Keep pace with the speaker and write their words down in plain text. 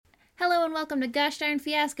welcome to Gosh Darn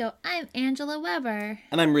Fiasco. I'm Angela Weber.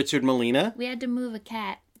 And I'm Richard Molina. We had to move a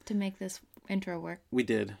cat to make this intro work. We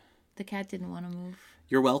did. The cat didn't want to move.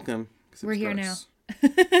 You're welcome. We're here now.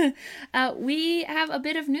 We have a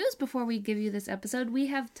bit of news before we give you this episode. We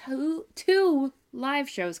have two live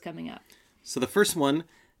shows coming up. So the first one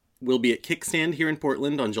will be at Kickstand here in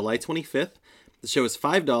Portland on July 25th. The show is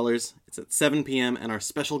 $5. It's at 7 p.m. And our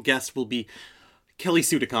special guest will be Kelly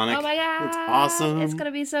Sue DeConnick. Oh my God. It's awesome. It's going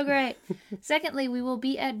to be so great. Secondly, we will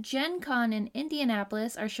be at Gen Con in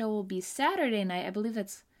Indianapolis. Our show will be Saturday night. I believe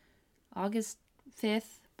it's August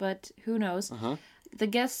 5th, but who knows. The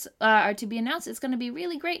guests are to be announced. It's going to be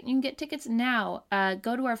really great. You can get tickets now.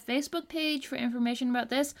 Go to our Facebook page for information about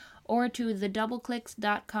this or to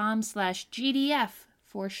thedoubleclicks.com/GDF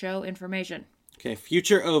for show information. Okay,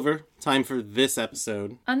 future over. Time for this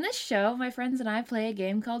episode. On this show, my friends and I play a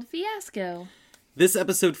game called Fiasco. This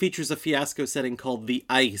episode features a Fiasco setting called The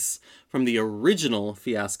Ice from the original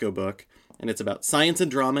Fiasco book, and it's about science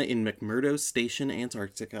and drama in McMurdo Station,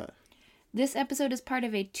 Antarctica. This episode is part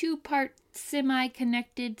of a two-part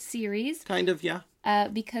semi-connected series. Kind of, yeah.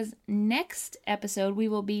 Because next episode we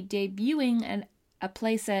will be debuting a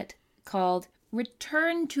playset called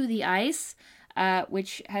Return to the Ice,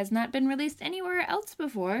 which has not been released anywhere else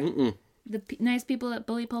before. The nice people at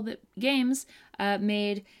Bully Pulpit Games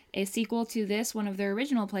made a sequel to this, one of their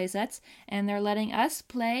original playsets, and they're letting us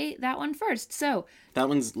play that one first. So that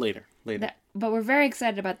one's later. But we're very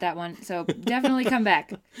excited about that one, so definitely come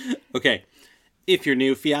back. Okay. If you're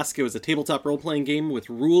new, Fiasco is a tabletop role-playing game with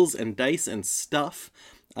rules and dice and stuff.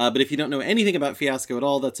 But if you don't know anything about Fiasco at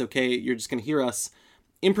all, that's okay. You're just going to hear us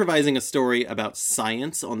improvising a story about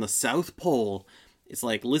science on the South Pole. It's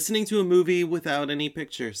like listening to a movie without any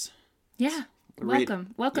pictures. Yeah.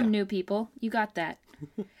 Welcome, new people. You got that.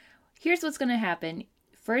 Here's what's going to happen.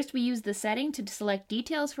 First, we use the setting to select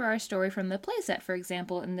details for our story from the playset. For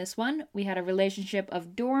example, in this one, we had a relationship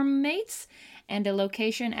of dorm mates and a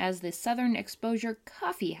location as the Southern Exposure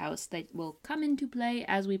Coffee House that will come into play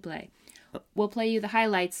as we play. We'll play you the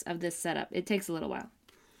highlights of this setup. It takes a little while.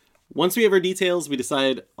 Once we have our details, we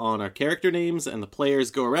decide on our character names, and the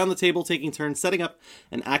players go around the table taking turns setting up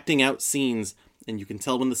and acting out scenes. And you can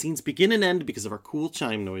tell when the scenes begin and end because of our cool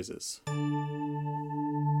chime noises.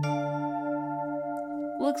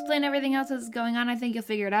 We'll explain everything else that's going on. I think you'll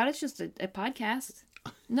figure it out. It's just a podcast.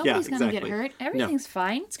 Nobody's going to get hurt. Everything's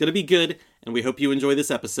fine. It's going to be good, and we hope you enjoy this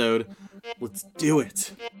episode. Let's do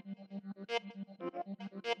it.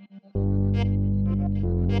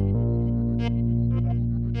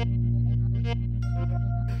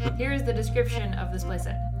 Here's the description of this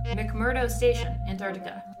playset. McMurdo Station,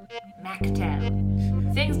 Antarctica.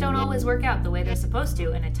 MacTown. Things don't always work out the way they're supposed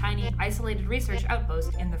to in a tiny, isolated research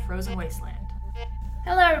outpost in the frozen wasteland.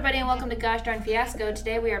 Hello everybody and welcome to Gosh Darn Fiasco.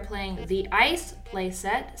 Today we are playing The Ice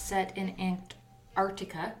playset set in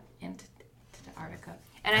Antarctica. And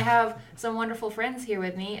I have some wonderful friends here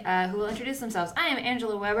with me who will introduce themselves. I am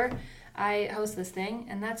Angela Weber. I host this thing,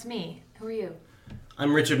 and that's me. Who are you?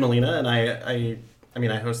 I'm Richard Molina, and I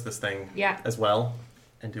host this thing as well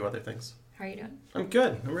and do other things. How are you doing? I'm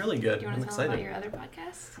good. I'm really good. Do you want to tell them about your other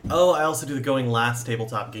podcast? Oh, I also do the Going Last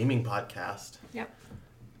Tabletop Gaming podcast. Yep.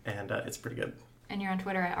 And it's pretty good. And you're on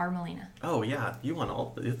Twitter at rmolina. Oh, yeah. You want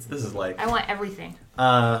all... This is like... I want everything.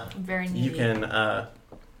 I'm very needy. You can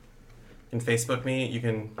Facebook me. You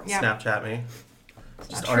can Snapchat me.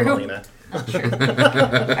 Just rmolina. Not true.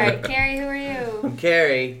 All right, Carrie, who are you? I'm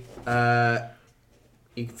Carrie.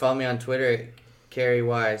 You can follow me on Twitter, Carrie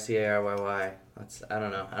Y, CARYY. I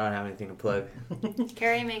don't know. I don't have anything to plug.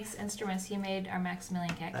 Carrie makes instruments. He made our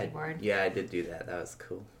Maximilian Cat keyboard. I did do that. That was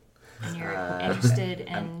cool. And you're interested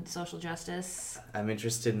in social justice? I'm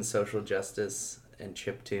interested in social justice and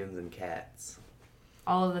chiptunes and cats.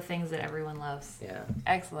 All of the things that everyone loves. Yeah.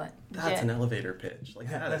 Excellent. That's an elevator pitch. Like,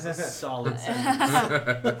 that is a solid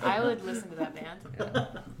sentence. I would listen to that band.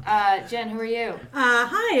 Jen, who are you?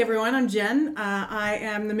 Hi, everyone. I'm Jen. I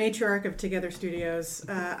am the matriarch of Together Studios.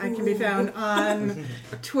 I can be found on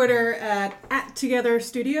Twitter at Together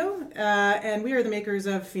Studio, and we are the makers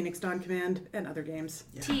of Phoenix Dawn Command and other games.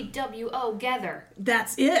 Yeah. TWO Gather.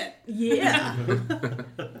 That's it. Yeah. You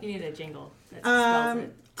need a jingle that spells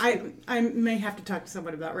it. I may have to talk to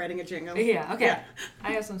someone about writing a jingle. Yeah, okay. Yeah.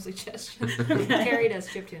 I have some suggestions. Okay. Carrie does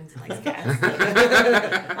chiptunes and likes cats.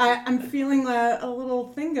 I'm feeling a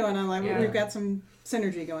little thing going on. Like we've got some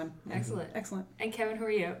synergy going. Excellent. Excellent. And Kevin, who are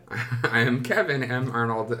you? I am Kevin M.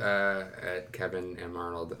 Arnold at Kevin M.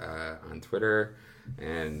 Arnold on Twitter.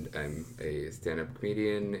 And I'm a stand-up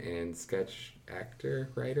comedian and sketch actor,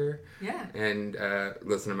 writer. Yeah. And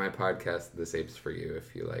listen to my podcast, This Apes For You,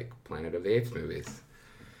 if you like Planet of the Apes movies.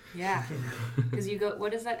 Yeah. Because you go,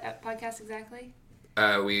 what is that podcast exactly?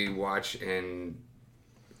 We watch and,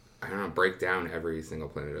 I don't know, break down every single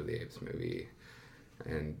Planet of the Apes movie.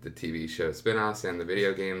 And the TV show spin-offs and the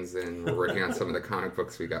video games, and we're working on some of the comic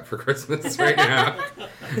books we got for Christmas right now.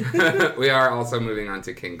 We are also moving on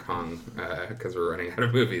to King Kong because we're running out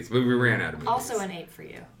of movies. But we ran out of movies. Also an ape for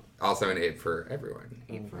you. Also an ape for everyone.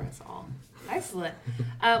 Ape for us all. Excellent.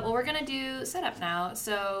 Well, we're going to do setup now.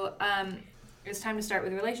 So it's time to start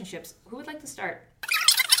with relationships. Who would like to start?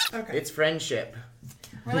 Okay. It's friendship.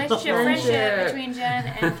 Friendship between Jen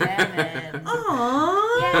and Kevin.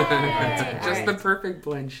 Aww. Yay! Just All right. the perfect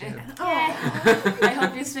blendship. Yay. I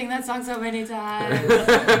hope you sing that song so many times.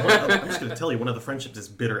 I'm just going to tell you, one of the friendships is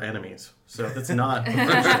bitter enemies. So that's not a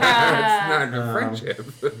friendship. It's not a friendship.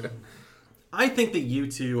 I think that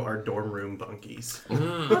you two are dorm room bunkies.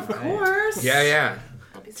 Of course. Yeah.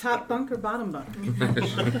 Top bunk or bottom bunk?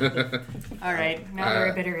 All right, now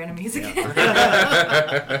we're bitter enemies again.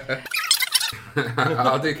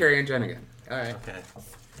 I'll do Carrie and Jen again. All right. Okay.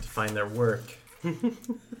 To find their work.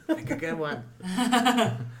 Pick a good one.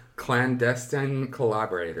 Clandestine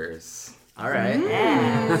collaborators. All right.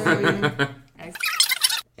 Yeah.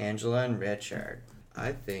 Angela and Richard.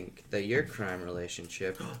 I think that your crime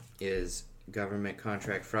relationship is government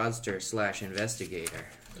contract fraudster / investigator.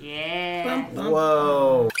 Yeah.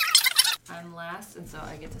 Whoa. I'm last, and so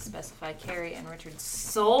I get to specify Carrie and Richard's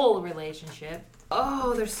soul relationship.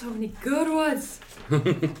 Oh, there's so many good ones.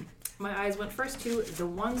 My eyes went first to the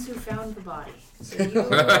ones who found the body. So you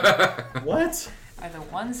What? are the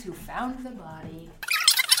ones who found the body.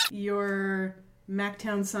 Your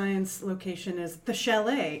MacTown Science location is the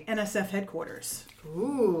Chalet, NSF headquarters.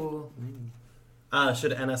 Ooh.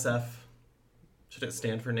 Should NSF, should it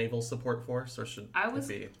stand for Naval Support Force, or should I was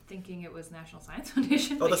it be? thinking it was National Science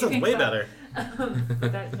Foundation. Oh, but that you sounds can way go- better.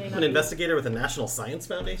 That may not An be- investigator with a National Science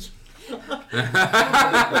Foundation? You're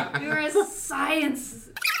a science.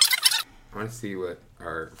 I want to see what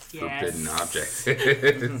our Yes. forbidden object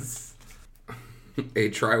is. A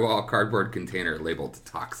tri-wall cardboard container labeled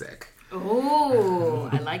toxic. Oh,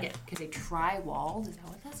 I like it. Because a tri-walled, is that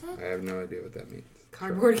what that said? I have no idea what that means.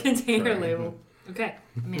 Cardboard container Tri. label. Okay.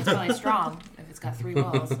 I mean, it's probably strong if it's got 3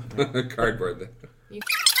 walls. Cardboard.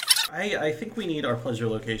 I think we need our pleasure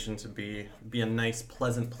location to be a nice,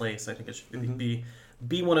 pleasant place. I think it should be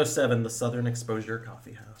B107, the Southern Exposure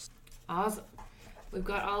Coffee House. Awesome. We've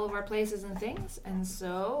got all of our places and things, and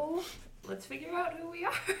so let's figure out who we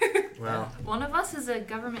are. Well, One of us is a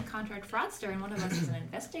government contract fraudster, and one of us is an I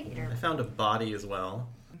investigator. found a body as well.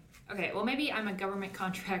 Okay, well, maybe I'm a government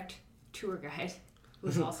contract tour guide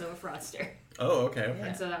who's also a fraudster. Oh, okay.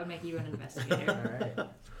 And so that would make you an investigator. All right.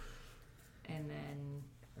 And then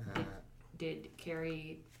did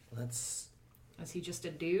Carrie, Let's. is he just a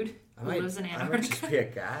dude I who might, lives in I might just Antarctica? be a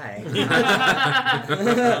guy.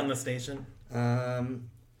 On the station.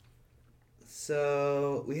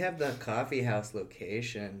 So we have the coffee house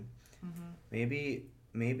location. Maybe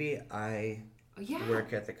I Oh, yeah.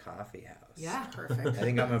 work at the coffee house. Yeah. Perfect. I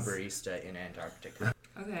think I'm a barista in Antarctica.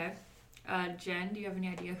 Okay. Jen, do you have any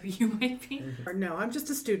idea who you might be? Or no, I'm just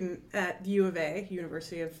a student at U of A,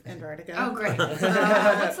 University of Antarctica. Oh, great.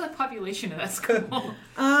 What's the population of that school?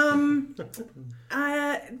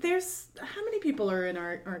 There's how many people are in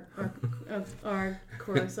our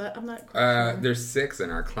course? I'm not quite sure. There's 6 in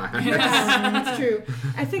our class. That's true.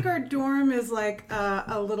 I think our dorm is like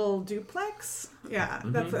a little duplex. Yeah,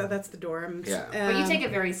 that's the dorm. Yeah. But you take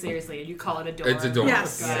it very seriously and you call it a dorm. It's a dorm.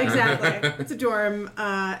 Yes, Yeah. exactly. It's a dorm,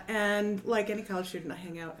 and like any college student, I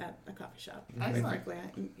hang out at a coffee shop. Quite Excellent.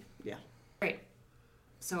 frankly, yeah. Great.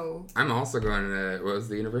 So, I'm also going to, what was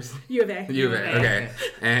the university? U of A. U of A, Okay. okay.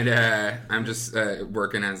 And I'm just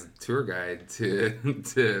working as a tour guide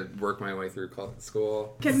to work my way through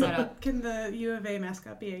school. Can Set up. can the U of A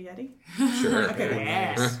mascot be a Yeti? Sure. Okay.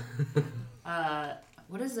 yes.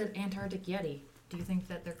 What is an Antarctic Yeti? Do you think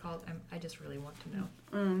that they're called? I just really want to know.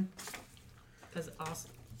 Because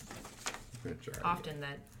often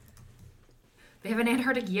that they have an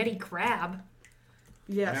Antarctic Yeti crab.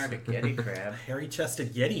 Yes. Antarctic Yeti crab.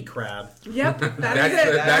 Hairy-chested Yeti crab. Yep. That's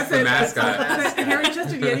it. that's the it. mascot. That's a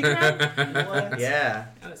hairy-chested Yeti crab. What? Yeah.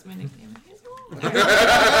 Oh, it's my nickname. I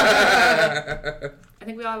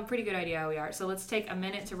think we all have a pretty good idea how we are. So let's take a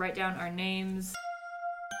minute to write down our names.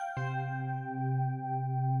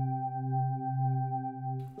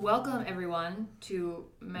 Welcome, everyone, to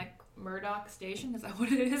McMurdoch Station. Is that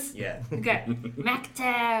what it is? Yeah. Okay.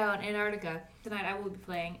 MacTown, Antarctica. Tonight I will be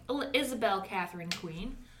playing Isabel Catherine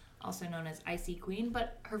Queen, also known as Icy Queen,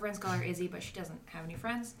 but her friends call her Izzy, but she doesn't have any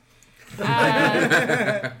friends.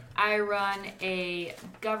 I run a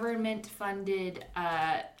government-funded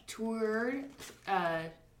tour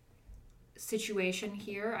situation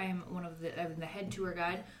here. I am I'm the head tour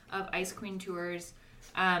guide of Ice Queen Tours.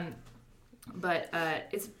 But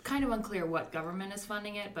it's kind of unclear what government is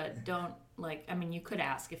funding it, but don't, you could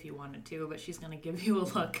ask if you wanted to, but she's going to give you a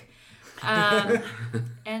look. And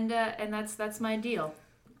that's my deal.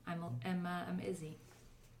 I'm Izzy.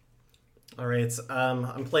 All right,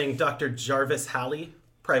 I'm playing Dr. Jarvis Halley,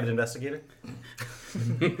 private investigator,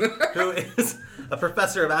 who is a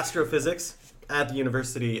professor of astrophysics at the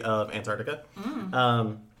University of Antarctica.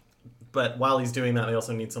 But while he's doing that, I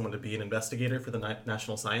also need someone to be an investigator for the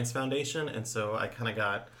National Science Foundation, and so I kind of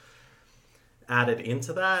got added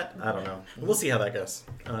into that. I don't know. We'll see how that goes.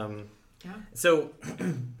 So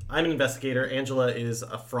I'm an investigator. Angela is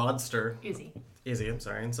a fraudster. Izzy, I'm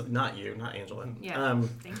sorry. And so, not you, not Angela. Yeah,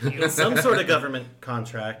 thank you. Some sort of government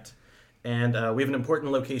contract. And we have an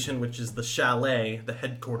important location, which is the Chalet, the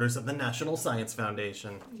headquarters of the National Science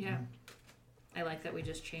Foundation. Yeah. I like that we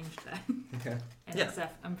just changed that. Okay. And Yeah. SF,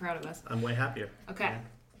 I'm proud of us. I'm way happier. Okay.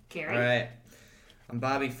 Carrie? All right. I'm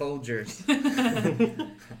Bobby Folgers.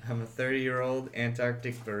 I'm a 30-year-old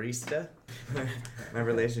Antarctic barista. My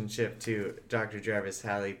relationship to Dr. Jarvis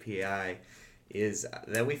Halley, PI, is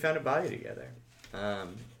that we found a body together.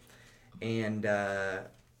 And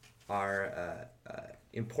our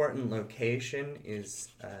important location is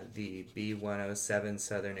the B107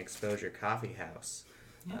 Southern Exposure Coffee House,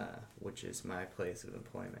 which is my place of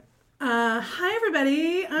employment. Hi,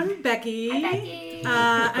 everybody. I'm Becky. Hi, Becky.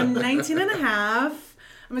 I'm 19 and a half.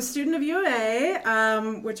 I'm a student of U of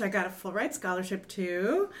A, which I got a full ride scholarship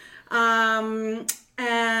to. And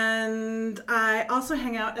I also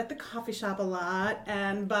hang out at the coffee shop a lot,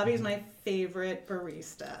 and Bobby's my favorite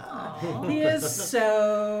barista. Aww. He is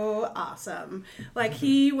so awesome. When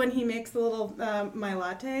he makes the little my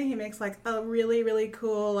latte, he makes a really, really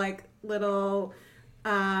cool little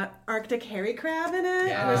Arctic hairy crab in it.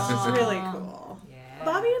 Yeah. It's really cool. Yeah.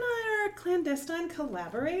 Bobby and I are clandestine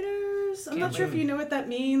collaborators. I'm not sure if you know what that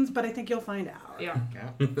means, but I think you'll find out. Yeah. Yeah.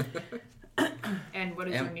 And what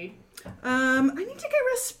is your need? I need to get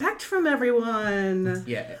respect from everyone.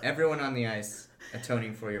 Yeah, everyone on the ice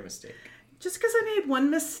atoning for your mistake. Just because I made one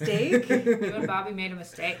mistake. You and Bobby made a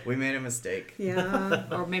mistake. We made a mistake. Yeah.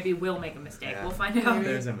 Or maybe we'll make a mistake. Yeah. We'll find out.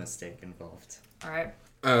 There's a mistake involved. All right.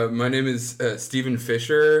 My name is Stephen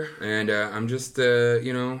Fisher, and I'm just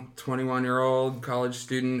 21-year-old college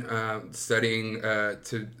student studying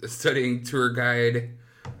tour guide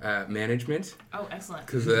management. Oh,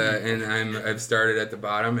 excellent. And I've started at the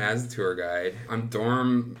bottom as a tour guide. I'm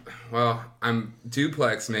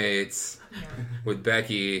duplex mates with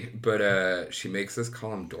Becky, but she makes us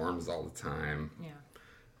call them dorms all the time. Yeah.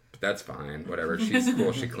 But that's fine. Whatever. She's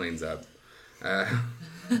cool. She cleans up.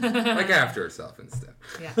 After herself and stuff.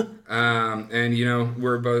 Yeah. And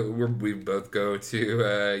we both go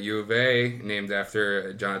to U of A, named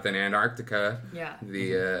after Jonathan Antarctica, Yeah.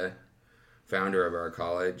 the founder of our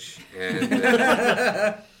college, and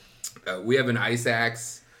we have an ice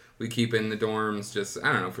axe we keep in the dorms, just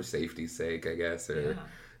for safety's sake, I guess, or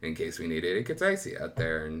in case we need it. It gets icy out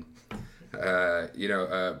there, and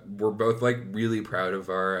we're both really proud of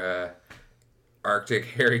our Arctic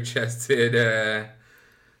hairy-chested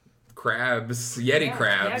crabs, Yeti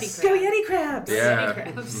crabs. Go Yeti crabs! Yeah.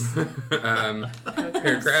 Yeti crabs.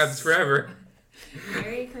 Hair crabs forever.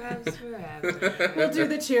 Hairy crabs forever. We'll do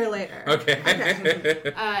the cheer later. Okay.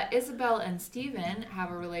 Isabel and Steven have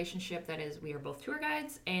a relationship that is, we are both tour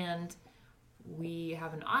guides, and we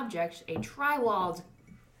have an object, a tri-walled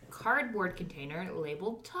cardboard container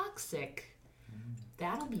labeled toxic.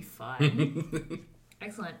 That'll be fun.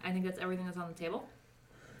 Excellent. I think that's everything that's on the table.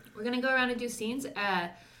 We're going to go around and do scenes.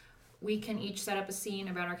 We can each set up a scene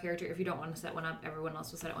about our character. If you don't want to set one up, everyone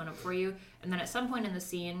else will set one up for you. And then at some point in the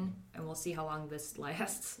scene, and we'll see how long this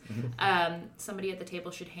lasts, somebody at the table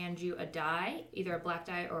should hand you a die, either a black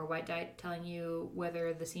die or a white die, telling you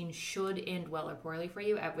whether the scene should end well or poorly for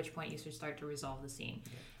you, at which point you should start to resolve the scene.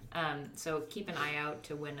 So keep an eye out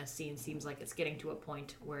to when a scene seems like it's getting to a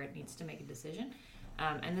point where it needs to make a decision.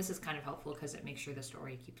 And this is kind of helpful because it makes sure the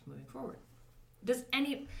story keeps moving forward.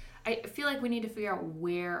 I feel like we need to figure out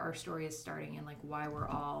where our story is starting and why we're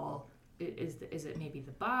all. Is it maybe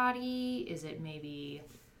the body? Is it maybe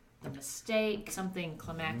the mistake? Something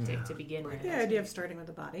climactic to begin with. The idea of starting with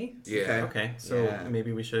the body. Yeah. Okay, so Yeah.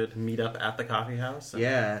 maybe we should meet up at the coffee house.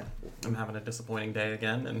 Yeah, I'm having a disappointing day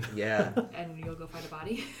again, and yeah. And you'll go find a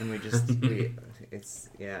body. And we'll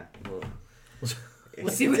We'll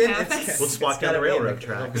see what happens. we'll just walk down the railroad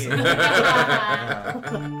tracks.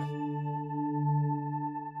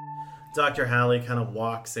 Dr. Halley kind of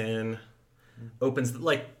walks in, opens,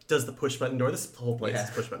 does the push button door. This whole place is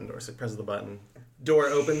push button door, so he presses the button. Door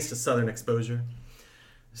opens to southern exposure.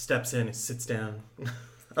 Steps in, he sits down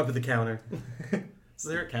up at the counter. Is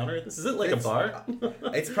there a counter? Is it like a bar?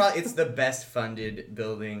 It's the best funded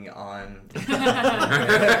building on. It's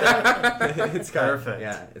got, Perfect.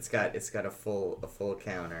 Yeah, it's got a full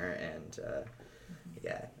counter, and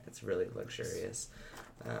it's really luxurious.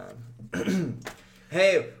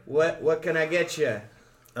 Hey, what can I get you?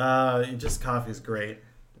 Just coffee's great.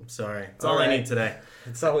 I'm sorry. It's All all I right. need today.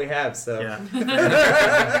 That's all we have. So Yeah.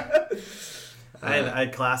 I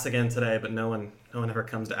had class again today, but no one ever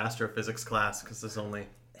comes to astrophysics class because there's only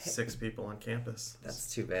 6 people on campus.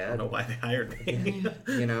 that's too I bad. don't know why they hired me.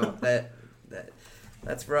 You know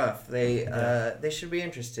that's rough. They should be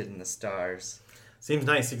interested in the stars. Seems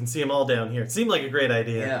nice. You can see them all down here. It seemed like a great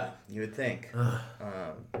idea. Yeah, you would think. All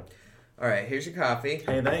right, here's your coffee.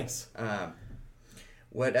 Hey, thanks.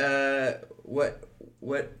 What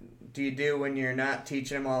do you do when you're not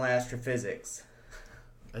teaching them all astrophysics?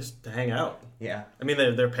 I just hang out. Yeah. I mean,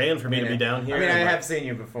 they're paying for me to be down here. I mean, I and, have seen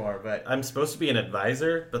you before, but I'm supposed to be an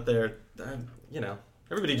advisor, but they're,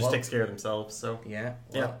 everybody just Well- takes care of themselves. So yeah.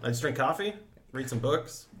 yeah, Well, I just drink coffee, read some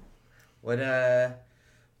books. What's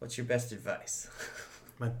your best advice?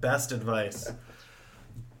 My best advice.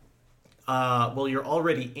 Well, you're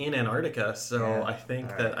already in Antarctica, so Yeah. I think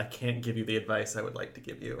All that right. I can't give you the advice I would like to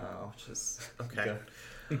give you. Oh, just Okay.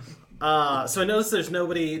 go. So I noticed there's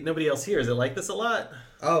nobody else here. Is it like this a lot?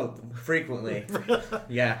 Oh, frequently.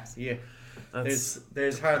 Yeah. That's,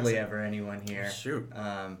 There's hardly ever anyone here. shoot.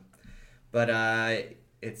 But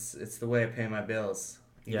it's the way I pay my bills.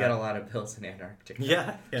 You Yeah. get a lot of bills in Antarctica.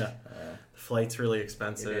 Yeah. Uh, Flight's really it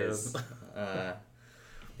expensive. is. The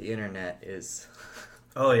internet is.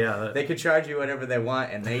 Oh yeah. They could charge you whatever they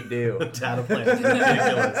want, and they do. Data plan is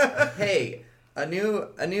ridiculous. Hey, a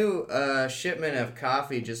new shipment of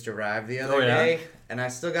coffee just arrived the other Oh, yeah? day, and I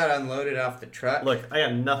still got unloaded off the truck. Look, I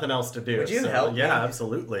got nothing else to do. Would you so, help Yeah, me?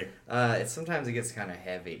 absolutely. Sometimes it gets kind of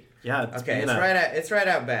heavy. Yeah. Okay, it's right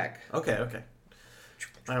out back. Okay.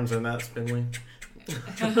 Arms are not spindly.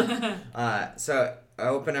 So I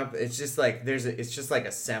open up. It's just like it's just like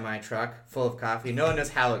a semi truck full of coffee. No one knows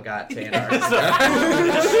how it got to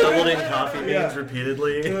Antarctica. Shoveled in coffee beans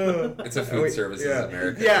repeatedly. It's a food services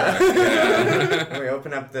America. Yeah. We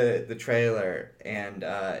open up the trailer, and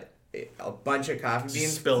a bunch of coffee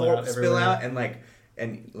beans Spill out everywhere.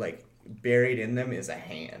 and buried in them is a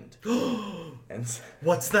hand. And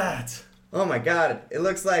What's that? oh my god, it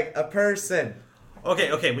looks like a person.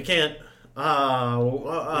 Okay, we can't.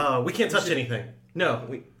 We can't touch anything. No,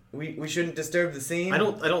 We shouldn't disturb the scene. I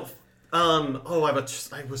don't.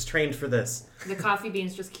 I was trained for this. The coffee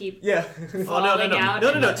beans just keep Yeah. falling out.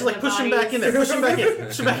 No. and Just like the push him back in there. bodies- Push him back in.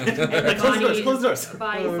 Push him back in. Like, close the doors. Close the doors.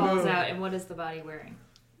 Body falls out, and what is the body wearing?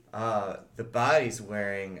 The body's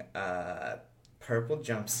wearing a purple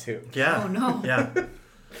jumpsuit. Yeah. Oh no.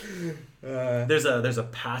 Yeah. There's a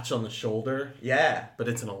patch on the shoulder, Yeah. but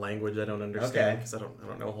it's in a language I don't understand Okay. because I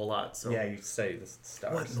don't know a whole lot. So Yeah, you study the what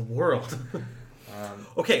stars. in the world?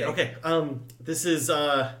 Okay. Okay. This is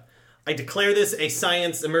I declare this a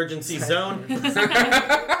science emergency zone.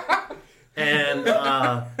 And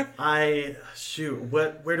where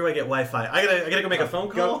do I get Wi-Fi? I gotta go make a phone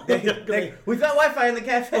call. We've got Wi-Fi in the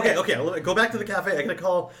cafe. Okay. I'll go back to the cafe. I gotta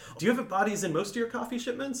call. Do you have bodies in most of your coffee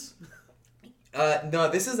shipments? No,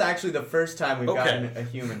 this is actually the first time we've Okay. gotten a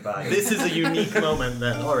human body. This is a unique moment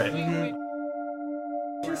then. All right.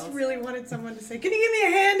 Just really wanted someone to say, "Can you give me a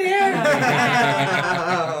hand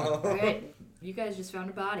here?" Alright, you guys just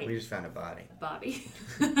found a body. We just found a body. Bobby.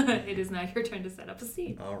 It is now your turn to set up a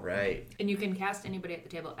scene. All right. And you can cast anybody at the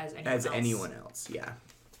table as anyone As else. anyone else, yeah.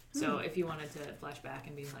 So if you wanted to flash back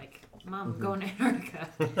and be like, Mom, I'm going to Antarctica.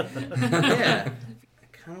 Yeah. I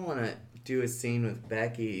kind of want to do a scene with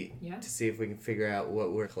Becky Yeah. to see if we can figure out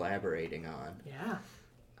what we're collaborating on. Yeah.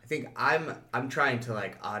 I think I'm trying to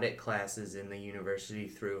audit classes in the university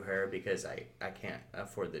through her because I can't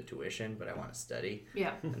afford the tuition, but I want to study,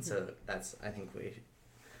 Yeah. and so that's I think we.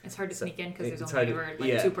 It's hard to So sneak in because there's it's only hard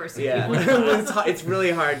to- ever 2-person Yeah, people in the class. it's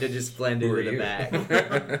really hard to just blend Who into are the you? bag.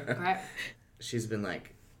 Alright. She's been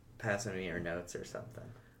passing me her notes or something.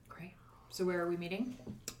 Great. So where are we meeting?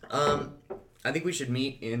 I think we should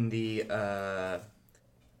meet in the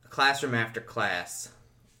classroom after class.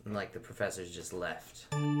 And, the professor's just left.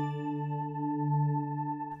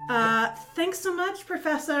 Thanks so much,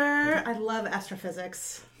 Professor. I love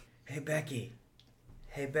astrophysics. Hey Becky.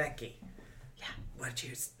 Yeah. What'd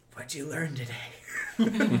you learn today?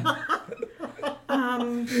 I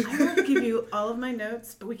want to give you all of my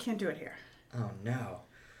notes, but we can't do it here. Oh no.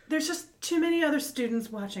 There's just too many other students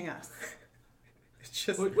watching us. It's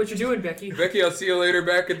just What you doing, Becky? Becky, I'll see you later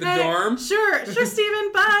back at the Hey, dorm. Sure,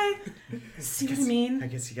 Steven. Bye. See what I I mean?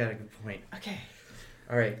 guess you got a good point. Okay.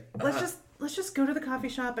 All right. Let's just go to the coffee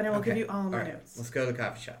shop, and I will give you all of my All right. notes. Let's go to the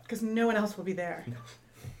coffee shop. Because no one else will be there.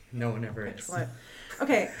 No one ever is. Excellent.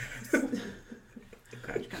 Okay.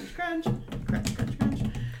 Crunch, crunch, crunch. Crunch, crunch, crunch.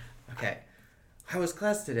 Okay. How was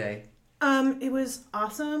class today? It was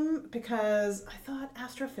awesome because I thought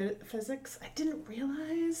astrophysics, I didn't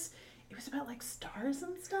realize it was about like stars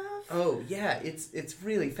and stuff. Oh yeah, it's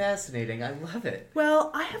really fascinating. I love it.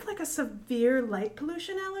 Well, I have like a severe light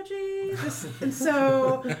pollution allergy, and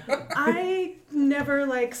so I never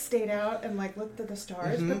like stayed out and like looked at the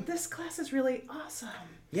stars. But this class is really awesome.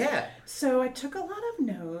 Yeah. So I took a lot of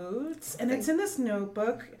notes, and it's in this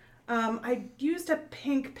notebook. I used a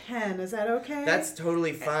pink pen. Is that okay? That's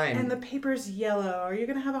totally fine. And the paper's yellow. Are you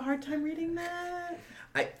gonna have a hard time reading that?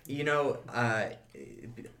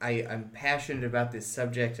 I'm passionate about this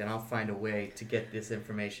subject, and I'll find a way to get this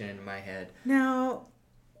information into my head. Now,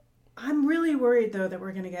 I'm really worried though that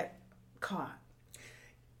we're gonna get caught.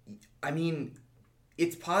 I mean,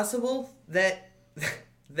 it's possible that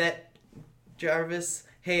Jarvis,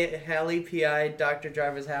 Halley, PI, Dr.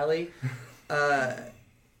 Jarvis Halley,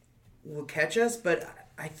 will catch us, but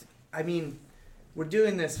I mean, we're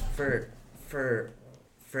doing this for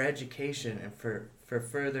education and for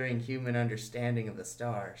furthering human understanding of the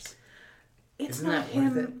stars. It's Isn't not that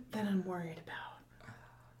worth him that I'm worried about.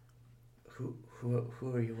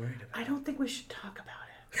 Who are you worried about? I don't think we should talk about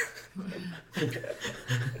it.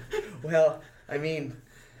 Well, I mean,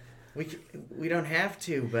 we don't have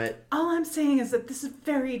to, but All I'm saying is that this is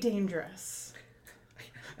very dangerous.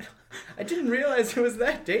 I didn't realize it was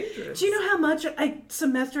that dangerous. Do you know how much a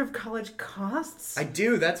semester of college costs? I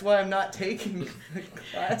do. That's why I'm not taking the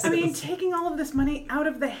classes. I mean, taking all of this money out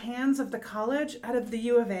of the hands of the college, out of the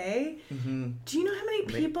U of A. Mm-hmm. Do you know how many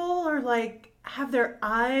people are like have their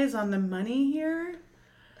eyes on the money here?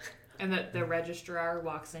 And the registrar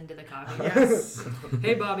walks into the coffee. Yes.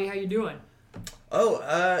 Hey, Bobby, how you doing?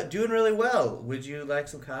 Oh, doing really well. Would you like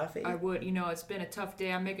some coffee? I would. You know, it's been a tough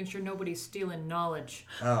day. I'm making sure nobody's stealing knowledge.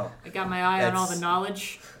 Oh. I got my eye on all the That's-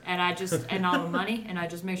 knowledge, and all the money, and I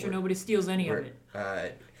just make sure nobody steals any of it.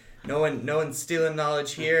 No one's stealing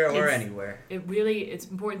knowledge here or It's- anywhere. It's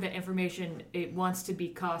important that information, it wants to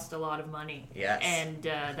cost a lot of money. Yes. And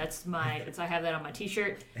I have that on my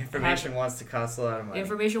t-shirt. Information wants to cost a lot of money.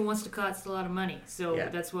 Information wants to cost a lot of money. So Yeah.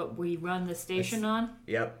 that's what we run the station on,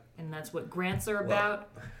 Yep, and that's what grants are about.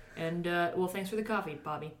 And, thanks for the coffee,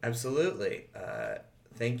 Bobby. absolutely.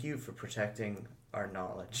 Thank you for protecting our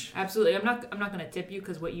knowledge. Absolutely. I'm not going to tip you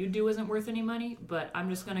because what you do isn't worth any money, but I'm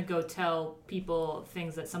just going to go tell people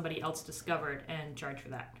things that somebody else discovered and charge for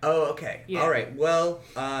that. Oh, okay. Yeah. All right. Well,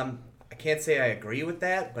 I can't say I agree with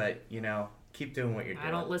that, but, keep doing what you're doing.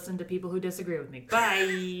 I don't listen to people who disagree with me.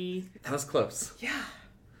 Bye. That was close. Yeah.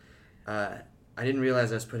 I didn't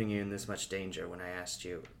realize I was putting you in this much danger when I asked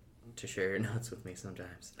you to share your notes with me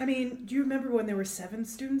sometimes. I mean, do you remember when there were 7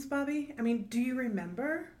 students, Bobby? I mean, do you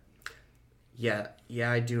remember? Yeah,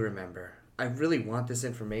 I do remember. I really want this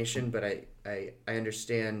information, but I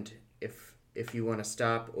understand if you want to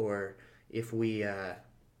stop or if we I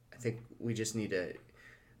think we just need to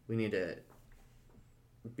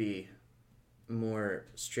be more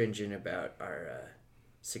stringent about our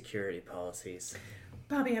security policies.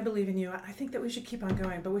 Bobby, I believe in you. I think that we should keep on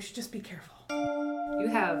going, but we should just be careful. You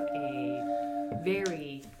have a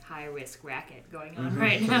very high-risk racket going on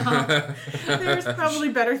right now. There's probably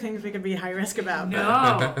better things we could be high risk about. No,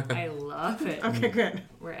 I love it. Okay, good.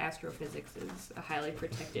 Where astrophysics is a highly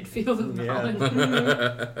protected field of Yeah.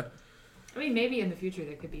 knowledge. I mean, maybe in the future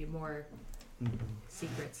there could be more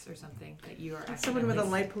secrets or something that you are Someone with a accidentally-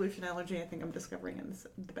 light pollution allergy, I think I'm discovering is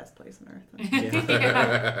the best place on earth.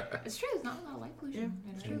 Yeah. It's true. There's not a lot of light pollution.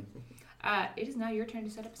 Yeah, It's true. It is now your turn to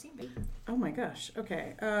set up a scene, baby. Oh my gosh.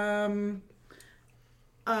 Okay. I'm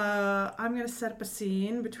gonna set up a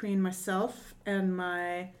scene between myself and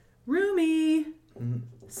my roomie,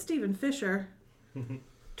 Stephen Fisher,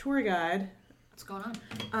 tour guide. What's going on?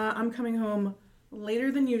 I'm coming home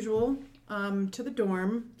later than usual to the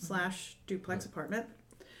dorm / duplex apartment.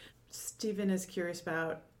 Stephen is curious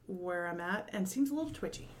about where I'm at and seems a little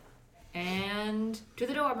twitchy. And to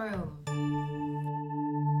the dorm room.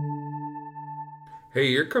 Hey,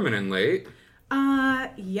 you're coming in late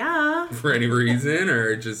Yeah, for any reason,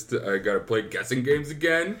 or just I gotta play guessing games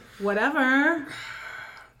again? whatever.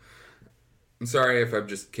 I'm sorry if I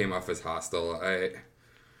just came off as hostile.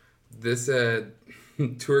 This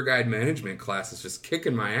tour guide management class is just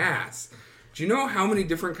kicking my ass. Do you know how many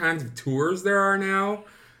different kinds of tours there are now?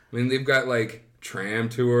 I mean, they've got like tram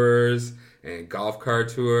tours and golf car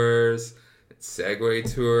tours, and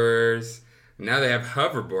Segway tours. Now they have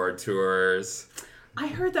hoverboard tours. I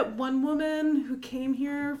heard that one woman who came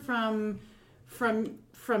here from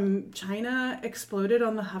China exploded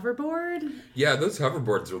on the hoverboard. Yeah, those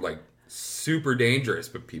hoverboards are like super dangerous,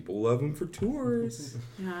 but people love them for tours.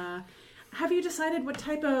 Yeah. Have you decided what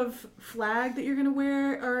type of flag that you're going to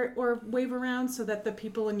wear or wave around so that the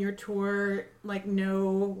people in your tour like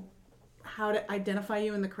know how to identify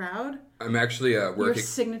you in the crowd? I'm actually working. Your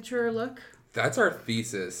signature look? That's our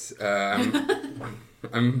thesis.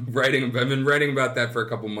 I'm writing. I've been writing about that for a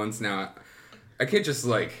couple months now. I can't just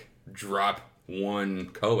like drop one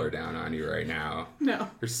color down on you right now. No.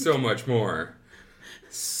 There's so much more.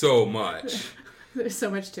 So much. There's so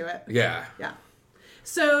much to it. Yeah. Yeah.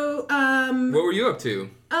 So, What were you up to?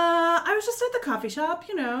 I was just at the coffee shop,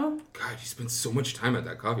 you know. God, you spend so much time at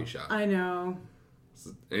that coffee shop. I know.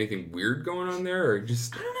 Is anything weird going on there, or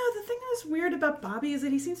just... I don't know. The thing that's weird about Bobby is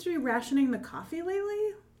that he seems to be rationing the coffee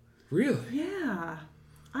lately. Really? Yeah.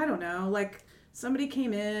 I don't know. Like, somebody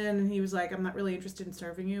came in and he was like, I'm not really interested in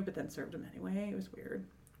serving you, but then served him anyway. It was weird.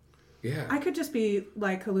 Yeah. I could just be,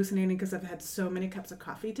 like, hallucinating because I've had so many cups of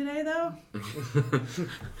coffee today, though.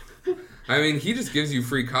 I mean, he just gives you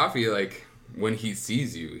free coffee, like, when he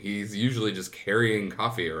sees you. He's usually just carrying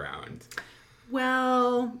coffee around.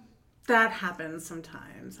 Well, that happens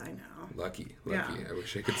sometimes, I know. Lucky. Yeah. I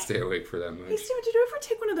wish I could stay awake for that Hey, much. Steven, did you ever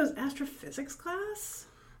take one of those astrophysics class?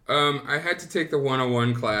 I had to take the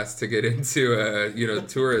 101 class to get into,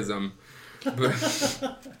 tourism.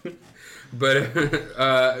 But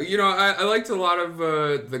I liked a lot of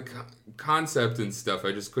the concept and stuff.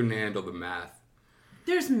 I just couldn't handle the math.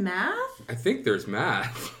 There's math? I think there's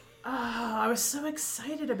math. Oh, I was so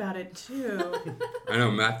excited about it, too. I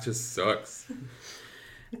know, math just sucks.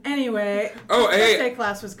 Anyway, Oh, the hey. first day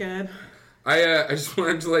class was good. I just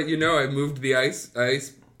wanted to let you know I moved the ice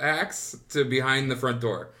axe to behind the front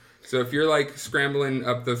door. So if you're like scrambling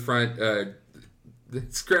up the front,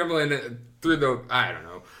 scrambling through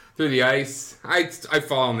the ice, I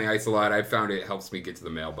fall on the ice a lot. I found it helps me get to the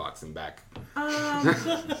mailbox and back.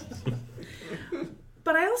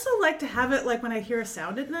 But I also like to have it like when I hear a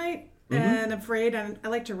sound at night and I'm afraid and I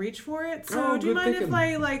like to reach for it. So Oh, do you good mind thinking. if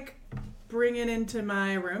I like bring it into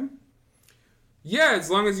my room? Yeah, as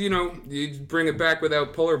long as you bring it back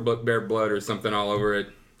without polar bear blood or something all over it.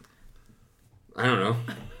 I don't know.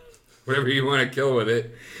 Whatever you want to kill with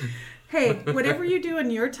it. Hey, whatever you do in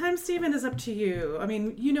your time, Steven, is up to you. I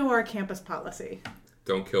mean, you know our campus policy.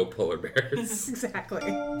 Don't kill polar bears. Exactly.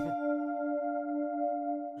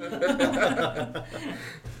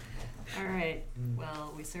 All right.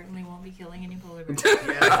 Well, we certainly won't be killing any polar bears. Yeah,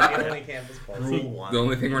 that's the only campus policy. Rule 1. The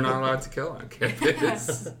only thing we're not allowed to kill on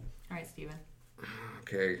campus. All right, Steven.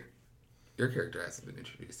 Okay. Your character hasn't been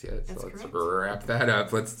introduced yet, so That's let's correct. wrap that up.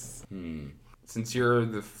 Since you're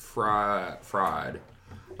the fraud,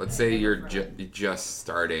 let's say you're just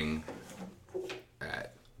starting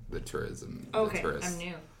at the tourism. the Okay, tourist. I'm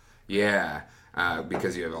new. Yeah,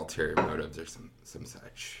 because you have ulterior motives or some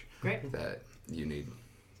such Great. that you need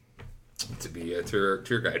to be a tour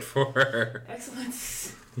guide for.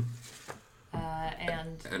 Excellent.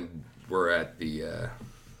 And And we're at the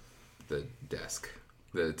desk,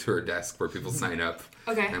 the tour desk where people sign up.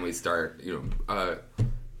 Okay. And we start, I'll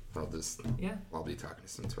be talking to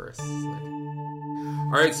some tourists.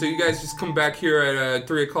 All right, so you guys just come back here at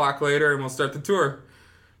 3 o'clock later and we'll start the tour.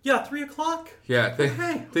 Yeah, 3 o'clock. Yeah,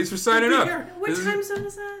 Okay. thanks for signing We'll up. be here. What This is- time zone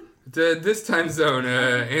is that? This time zone,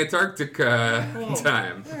 Antarctica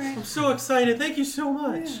time. I'm so excited. Thank you so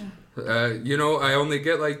much. I only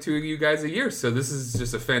get like 2 of you guys a year, so this is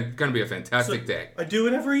just gonna be a fantastic day. I do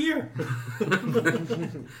it every year.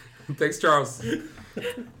 Thanks, Charles.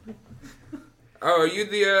 Oh, are you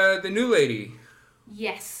the new lady?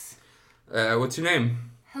 yes. What's your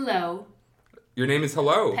name? Hello, Your name is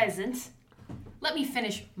Hello. peasant. Let me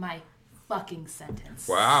finish my fucking sentence.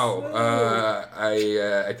 Wow.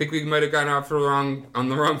 I think we might have gotten off on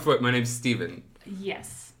the wrong foot. My name's Steven.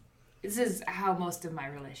 Yes. This is how most of my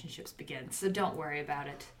relationships begin, so don't worry about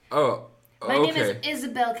it. Oh, My name is okay.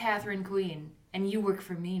 Isabel Catherine Queen, and you work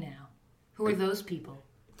for me now. Who are those people?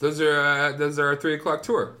 Those are our 3 o'clock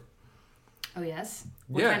tour. Oh, yes?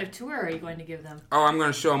 What Yeah. kind of tour are you going to give them? Oh, I'm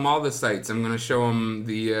going to show them all the sites. I'm going to show them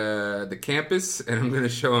the campus, and I'm going to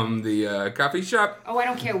show them the coffee shop. Oh, I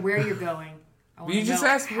don't care where you're going. I want You to just know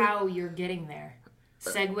asked me- how you're getting there.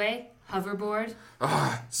 Segway? Hoverboard?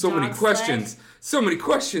 So many Dog questions. So many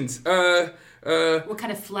questions. What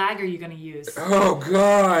kind of flag are you going to use? Oh,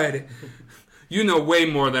 God. You know way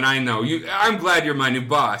more than I know. I'm glad you're my new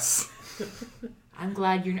boss. I'm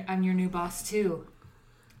glad I'm your new boss, too.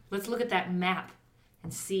 Let's look at that map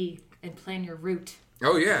and see and plan your route.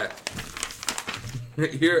 Oh, yeah.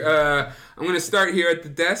 Here, I'm going to start here at the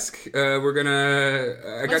desk. We're going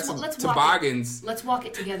to... I got some toboggans. Let's walk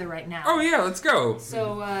it together right now. Oh, yeah, let's go.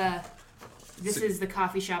 So, this is the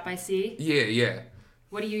coffee shop I see. Yeah.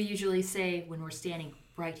 What do you usually say when we're standing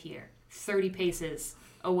right here, 30 paces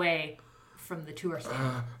away from the tour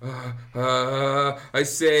stand? I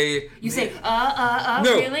say... You say, No,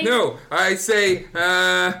 really? no. I say,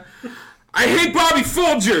 I hate Bobby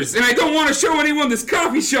Folgers, and I don't want to show anyone this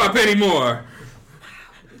coffee shop anymore.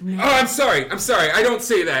 No. Oh, I'm sorry. I don't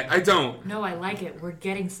say that. I don't. No, I like it. We're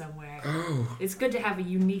getting somewhere. Oh. It's good to have a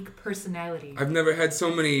unique personality. I've never had so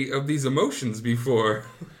many of these emotions before.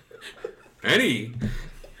 Any.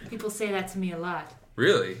 People say that to me a lot.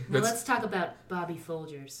 Really? Now let's talk about Bobby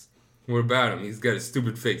Folgers. What about him? He's got a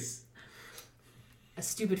stupid face. A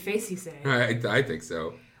stupid face, you say? I think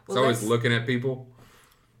so. He's Well, always that's- looking at people,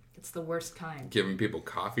 It's the worst kind. giving people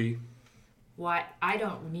coffee. Why, I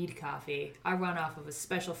don't need coffee. I run off of a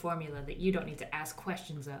special formula that you don't need to ask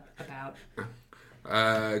questions about.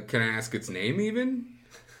 Can I ask its name even?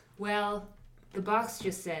 Well, the box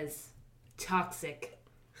just says toxic.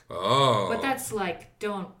 Oh. But that's like,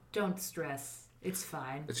 don't stress. It's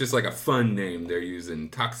fine. It's just like a fun name they're using.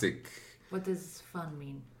 Toxic. What does fun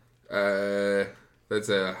mean? That's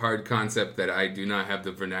a hard concept that I do not have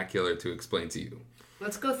the vernacular to explain to you.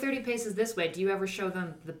 Let's go 30 paces this way. Do you ever show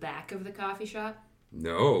them the back of the coffee shop?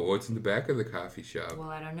 No, what's in the back of the coffee shop? Well,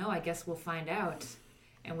 I don't know. I guess we'll find out.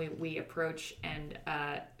 And we approach, and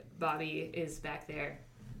Bobby is back there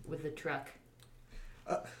with the truck.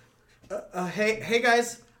 Hey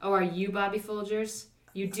guys. Oh, are you Bobby Folgers?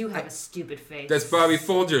 You do have a stupid face. That's Bobby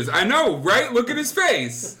Folgers. I know, right? Look at his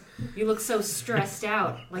face. You look so stressed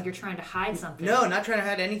out, like you're trying to hide something. No, not trying to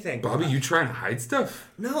hide anything. Bobby, you trying to hide stuff?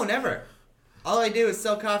 No, never. All I do is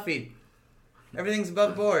sell coffee. Everything's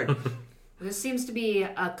above board. This seems to be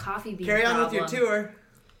a coffee bean Carry on problem. with your tour.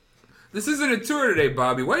 This isn't a tour today,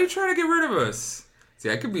 Bobby. Why are you trying to get rid of us? See,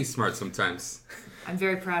 I could be smart sometimes. I'm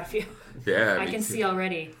very proud of you. Yeah, I me can too. see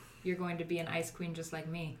already you're going to be an ice queen just like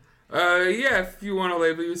me. Yeah, if you want to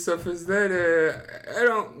label yourself as that, I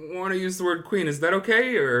don't want to use the word queen. Is that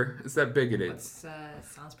okay, or is that bigoted? That's,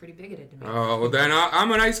 sounds pretty bigoted to me. Oh, well then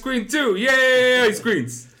I'm an ice queen too. Yay, ice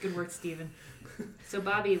queens. Good work, Steven. So,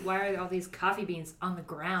 Bobby, why are all these coffee beans on the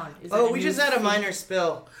ground? Is Oh, that we new just had a thing? minor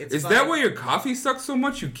spill. It's Is fine. that why your coffee sucks so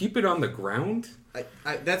much? You keep it on the ground?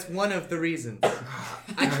 That's one of the reasons.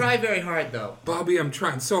 I try very hard, though. Bobby, I'm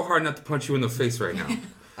trying so hard not to punch you in the face right now.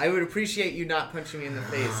 I would appreciate you not punching me in the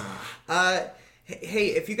face. Hey,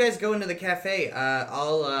 if you guys go into the cafe,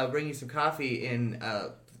 I'll bring you some coffee in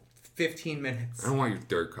 15 minutes. I don't want your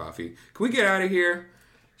dirt coffee. Can we get out of here?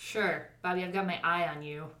 Sure. Bobby, I've got my eye on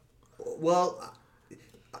you. Well,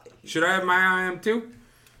 Should I have my eye on too?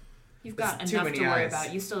 You've got That's too enough many to worry eyes.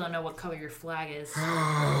 about. You still don't know what color your flag is.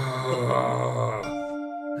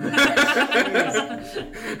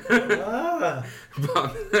 Ah,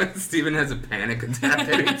 Bob, Steven has a panic attack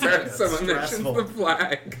anytime someone mentions stressful. the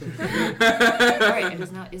flag. All right, it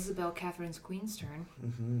is now Isabel Catherine's Queen's turn.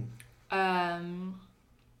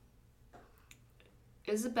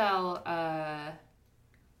 Isabel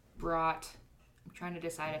brought... I'm trying to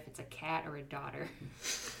decide if it's a cat or a daughter.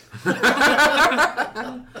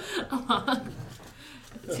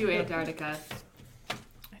 To Antarctica.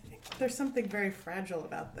 There's something very fragile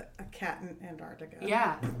about a cat in Antarctica.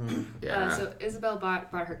 Yeah. Yeah. So Isabel brought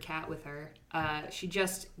her cat with her. She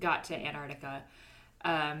just got to Antarctica.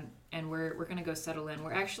 And we're gonna go settle in.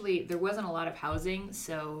 We're actually, there wasn't a lot of housing,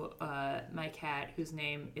 so my cat, whose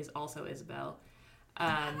name is also Isabel,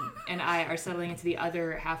 and I are settling into the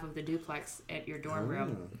other half of the duplex at your dorm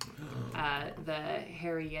room, the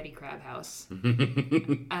Hairy Yeti Crab House.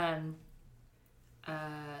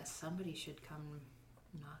 Somebody should come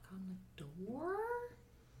knock on the door.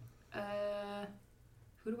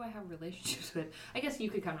 Who do I have relationships with? I guess you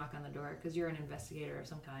could come knock on the door because you're an investigator of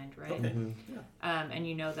some kind, right? okay. Yeah. And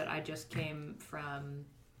you know that I just came from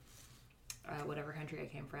whatever country I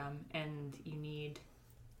came from, and you need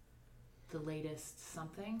the latest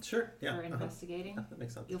something Sure. Yeah. for investigating. That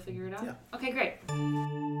makes sense. You'll figure it out? Yeah. Okay, great.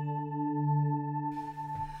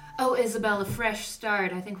 Oh, Isabel, a fresh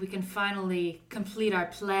start. I think we can finally complete our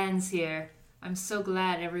plans here. I'm so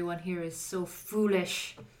glad everyone here is so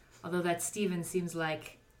foolish. Although that Steven seems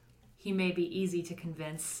like he may be easy to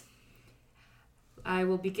convince. I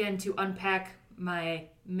will begin to unpack my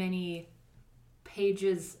many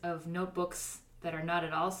pages of notebooks that are not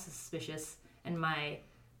at all suspicious and my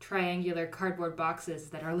triangular cardboard boxes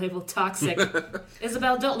that are labeled toxic.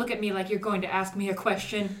 Isabel, don't look at me like you're going to ask me a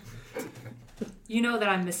question. You know that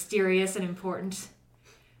I'm mysterious and important.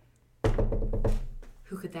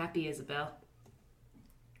 Who could that be, Isabel?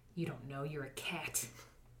 You don't know, you're a cat.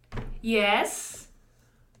 Yes?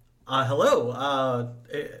 Hello.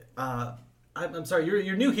 I'm sorry,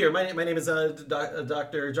 you're new here. My name is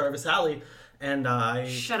Dr. Jarvis Halley, and I...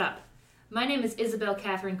 Shut up. My name is Isabel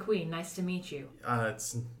Catherine Queen. Nice to meet you.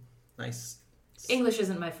 It's nice. English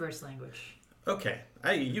isn't my first language. Okay.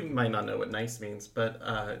 You might not know what nice means, but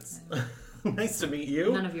it's nice to meet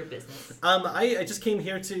you. None of your business. I just came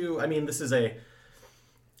here to... I mean, this is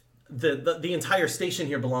the entire station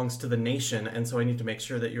here belongs to the nation, and so I need to make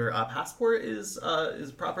sure that your passport is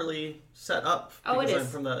properly set up. Oh, it because is.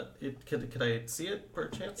 I'm from the. Could I see it per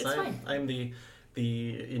chance? It's fine. I'm the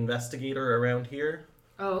investigator around here.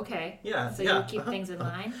 Oh, okay. Yeah, So yeah, you keep things in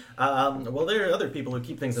line? Well, there are other people who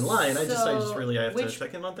keep things in line. I just So, really have to which-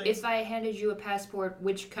 check in on things. If I handed you a passport,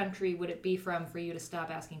 which country would it be from for you to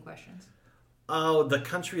stop asking questions? Oh, the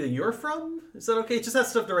country that you're from? Is that okay? It just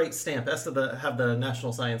has to have the right stamp. It has to have the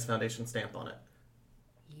National Science Foundation stamp on it.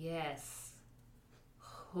 Yes.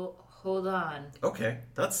 Hold on. Okay,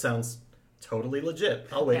 that sounds totally legit.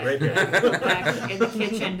 I'll wait right Okay. here. Go back in the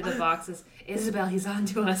kitchen to the boxes. Isabel, he's on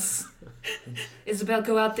to us. Isabel,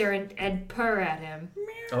 go out there and purr at him.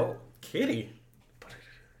 Oh, Kitty.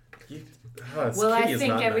 Kitty Well, I is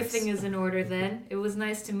think not everything nice. is in order then. It was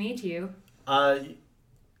nice to meet you.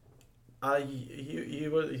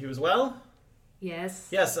 You as well? Yes.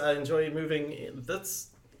 Yes, I enjoy moving. You've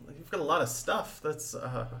got a lot of stuff.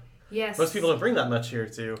 Yes. Most people don't bring that much here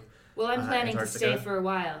to. Well, I'm planning to Antarctica. stay for a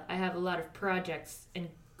while. I have a lot of projects and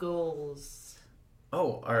goals.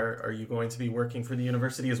 Oh, are you going to be working for the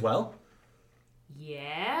university as well?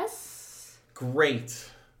 Yes. Great,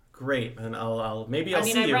 and I'll maybe I'll I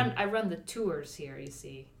mean, see you. I run the tours here. You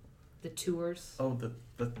see, the tours. Oh, the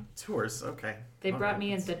tours. Okay. They All brought right.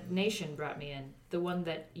 me in. The nation brought me in. The one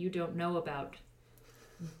that you don't know about,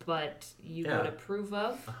 but you Yeah. would approve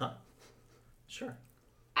of. Sure.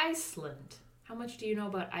 Iceland. How much do you know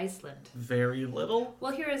about Iceland? Very little.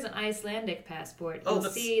 Well, here is an Icelandic passport. Oh, You'll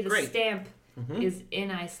that's see the great. stamp Mhm. is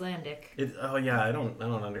in Icelandic. Oh yeah, I don't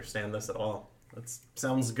understand this at all. That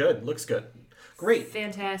sounds good. Looks good. Great.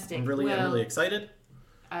 Fantastic. I'm well, really excited.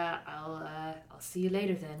 I'll see you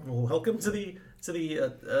later then. Well, welcome to the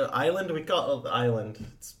island. We call it the island.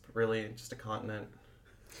 It's really just a continent.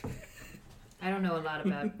 I don't know a lot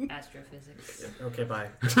about astrophysics. Okay, bye.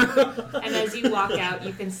 And as you walk out,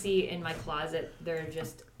 you can see in my closet there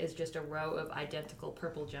is just a row of identical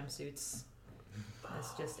purple jumpsuits.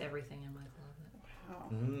 That's just everything in my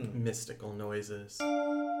closet. Mystical noises.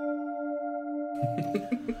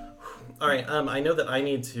 All right. I know that I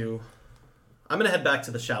need to. I'm gonna head back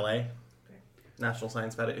to the chalet, National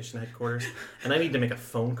Science Foundation headquarters, and I need to make a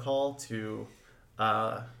phone call to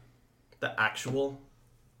the actual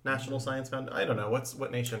National Science Foundation. I don't know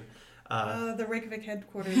what nation. The Reykjavik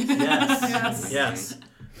headquarters. Yes, yes.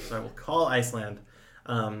 So I will call Iceland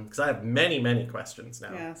because I have many questions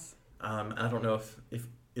now. Yes. I don't know if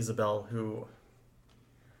Isabel, who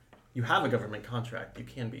you have a government contract, you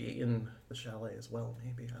can be in the chalet as well.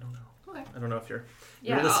 Maybe I don't know. Okay. I don't know if you're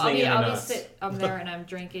Yeah, listening in or I'll be not. sit up there and I'm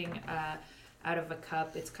drinking out of a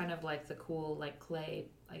cup. It's kind of like the cool like clay,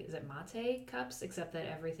 like is it mate cups? Except that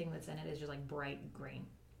everything that's in it is just like bright green,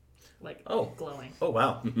 like glowing. Oh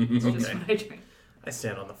wow. It's just Okay. what I drink. I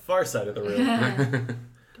stand on the far side of the room.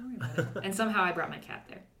 Don't worry about it. And somehow I brought my cat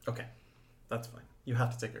there. Okay, that's fine. You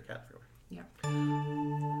have to take your cat everywhere. Yeah.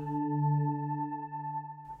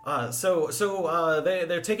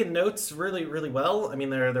 They're taking notes really well. I mean,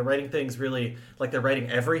 they're writing things really like they're writing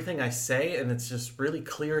everything I say, and it's just really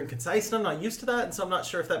clear and concise. And I'm not used to that, and so I'm not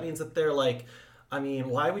sure if that means that they're like, I mean,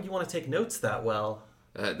 why would you want to take notes that well?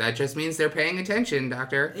 That just means they're paying attention,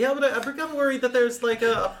 Doctor. Yeah, but I've become worried that there's like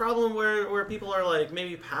a problem where people are like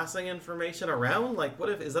maybe passing information around. Like, what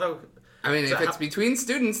if is that? I mean, if it's between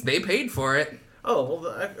students, they paid for it. Oh, well,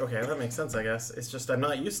 okay, that makes sense, I guess. It's just I'm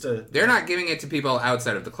not used to... They're not giving it to people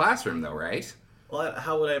outside of the classroom, though, right? Well,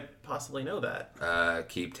 how would I possibly know that?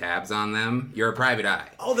 Keep tabs on them. You're a private eye.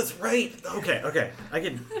 Oh, that's right! Okay. I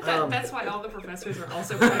could... That's why all the professors are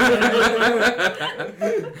also.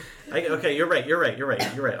 Okay, you're right.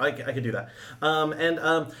 I could do that.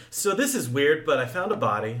 So this is weird, but I found a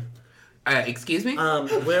body. Excuse me?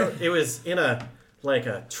 Where it was in a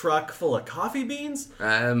truck full of coffee beans.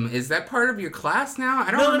 Is that part of your class now?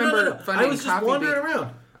 I don't remember No. finding I was just coffee wandering beans.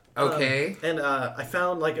 around. Okay. And I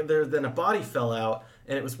found then a body fell out,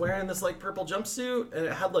 and it was wearing this purple jumpsuit, and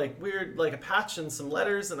it had weird a patch and some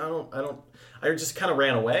letters, and I just kind of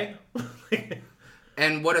ran away.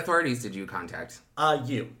 And what authorities did you contact?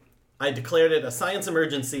 You. I declared it a science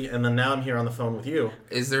emergency, and then now I'm here on the phone with you.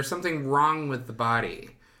 Is there something wrong with the body?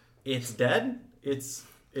 It's dead. It's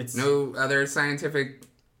No other scientific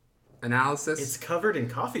analysis? It's covered in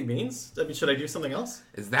coffee beans. I mean, should I do something else?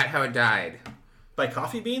 Is that how it died? By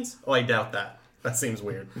coffee beans? Oh, I doubt that. That seems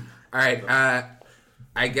weird. All right.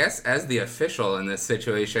 I guess as the official in this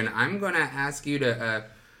situation, I'm going to ask you to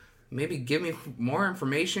maybe give me more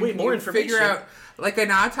information. Wait, Can more you information? Figure out, like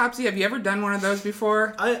an autopsy. Have you ever done one of those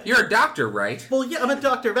before? You're a doctor, right? Well, yeah, I'm a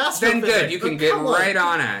doctor of astrophysics. Then good. You can get right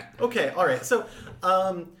on it. Okay, all right. So,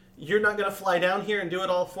 you're not gonna fly down here and do it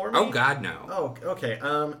all for me? Oh God, no. Oh, okay.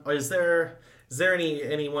 Is there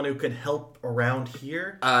anyone who could help around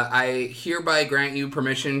here? I hereby grant you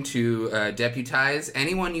permission to deputize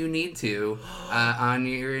anyone you need to on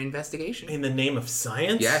your investigation. In the name of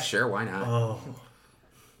science? Yeah, sure. Why not? Oh.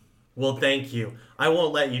 Well, thank you. I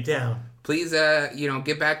won't let you down. Please,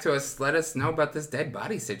 get back to us. Let us know about this dead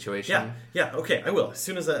body situation. Yeah. Okay, I will. As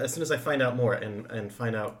soon as I find out more and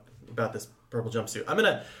find out about this purple jumpsuit, I'm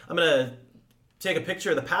gonna take a picture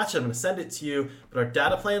of the patch. I'm gonna send it to you. But our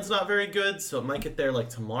data plan's not very good, so it might get there like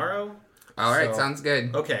tomorrow. All right, sounds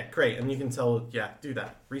good. Okay, great. And you can do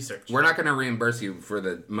that research. We're not going to reimburse you for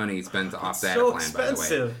the money spent off that so plan, by the way.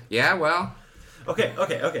 expensive. Yeah, well. Okay.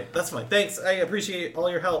 That's fine. Thanks. I appreciate all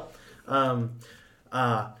your help. In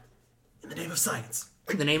the name of science.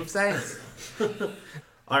 In the name of science.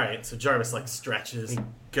 All right. So Jarvis stretches. He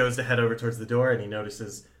goes to head over towards the door, and he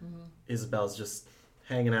notices Isabel's just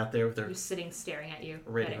hanging out there with her. Who's sitting staring at you,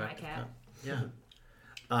 radio petting my cat.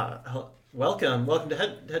 Yeah. Welcome to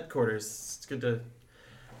headquarters. It's good to.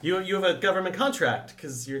 You have a government contract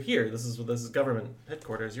because you're here. This is government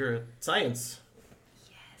headquarters. You're a science.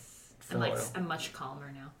 Yes. fellow. I'm much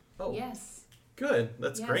calmer now. Oh. Yes. Good.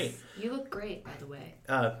 That's Yes. great. You look great, by the way.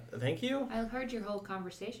 Thank you. I heard your whole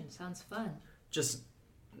conversation. Sounds fun. Just.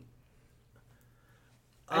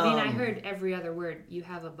 I mean, I heard every other word. You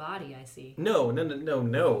have a body, I see. No, not at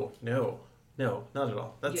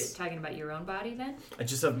all. You're talking about your own body, then? I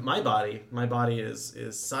just have my body. My body is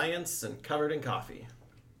science and covered in coffee.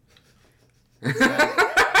 Does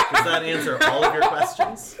that answer all of your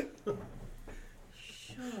questions?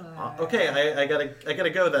 Sure. Okay, I gotta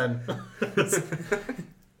go then.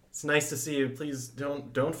 It's nice to see you. Please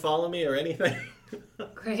don't follow me or anything.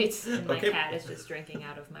 Great. And my Okay. cat is just drinking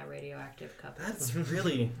out of my radioactive cup. That's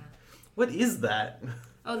really. What is that?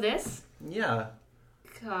 Oh, this? Yeah.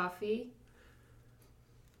 Coffee.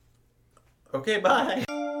 Okay, bye.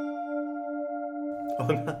 Oh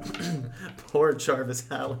no. Poor Jarvis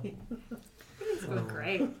Halley. It's going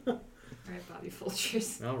great. All right, Bobby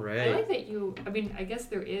Folgers. All I right. like that you. I mean, I guess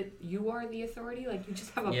you are the authority. Like you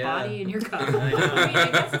just have a Yeah. body in your cup. I know. I mean,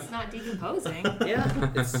 I guess it's not decomposing.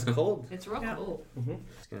 Yeah, it's cold. It's real Yeah. cool. I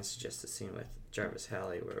was gonna suggest a scene with Jarvis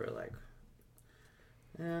Halley where we're like,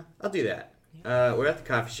 yeah, I'll do that. We're at the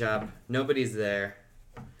coffee shop. Nobody's there.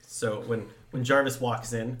 So when Jarvis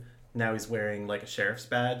walks in, now he's wearing like a sheriff's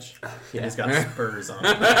badge, and he's got spurs on.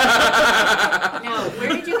 Now, where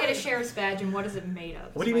did you get a sheriff's badge, and what is it made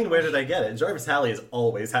of? What do you mean? Where did I get it? Jarvis Halley has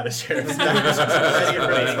always had a sheriff's badge. Ready for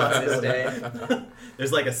Waiting on responsibility. this day.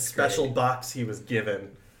 There's like a special box he was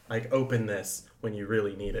given. Like, open this when you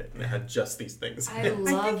really need it. And it had just these things. I love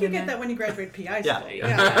I think you an- get that when you graduate PI Yeah. school.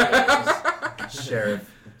 Yeah. Sheriff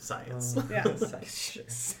science. Yeah.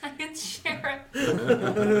 Science sheriff.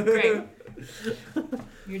 Great.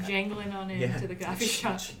 You're jangling on Yeah. into the coffee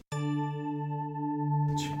shop.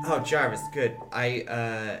 Oh, Jarvis, good.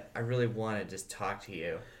 I really want to just talk to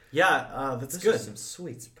you. Yeah, that's Those good. are some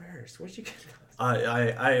sweet spurs. Where'd you get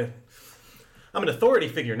those? I'm an authority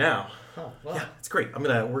figure now. Oh, well. Yeah, it's great. We're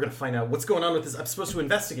gonna find out what's going on with this. I'm supposed to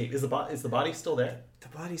investigate. Is the body still there? The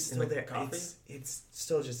body's In still the there. coffee? It's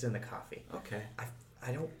still just in the coffee. Okay.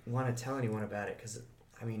 I don't want to tell anyone about it because,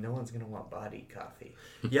 I mean, no one's going to want body coffee.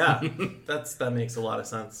 Yeah, that makes a lot of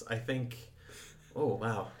sense. I think. Oh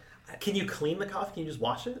wow. Can you clean the coffee? Can you just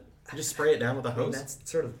wash it? You just spray it down with a I mean, hose? that's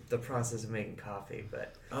sort of the process of making coffee,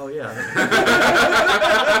 but Oh yeah.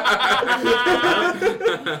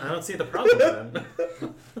 I don't see the problem then.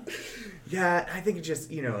 yeah, I think it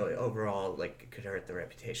just, overall, like, it could hurt the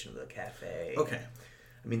reputation of the cafe. Okay.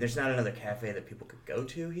 I mean, there's not another cafe that people could go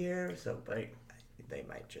to here, but they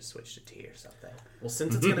might just switch to tea or something. Well,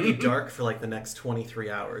 since it's gonna be dark for like the next 23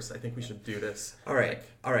 hours, I think we should do this. All right.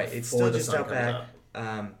 It's before still the just sun out comes back.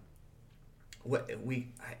 up.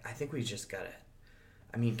 I think we just gotta.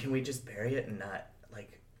 I mean, can we just bury it and not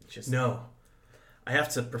just? No, I have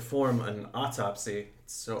to perform an autopsy,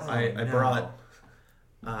 so I no. brought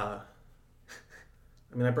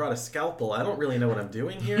I mean, I brought a scalpel. I don't really know what I'm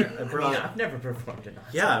doing here. I brought. I've never performed an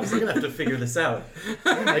autopsy. Yeah, we're gonna have to figure this out.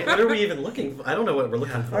 Like, what are we even looking for? I don't know what we're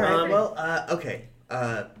looking for. All right. Well, okay.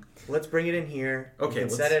 Let's bring it in here. Okay, We can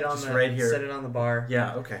let's set it on just the right here. Set it on the bar.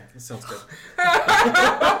 Yeah. Okay. That sounds good.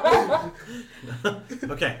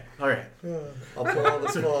 Okay. All right. I'll pull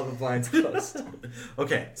all the blinds closed.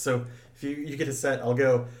 Okay. So if you get a set, I'll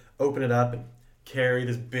go open it up and carry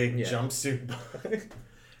this big jumpsuit.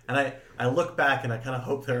 And I look back and I kind of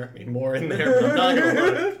hope there aren't any more in there, but I'm not gonna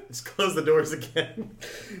look. Just close the doors again.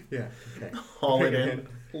 Yeah. Okay. Haul it in,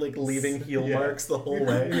 like leaving heel marks the whole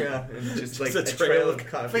way. Yeah, and just like a a trail of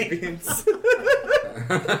coffee beans. beans.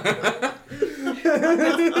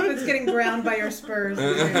 It's getting ground by your spurs.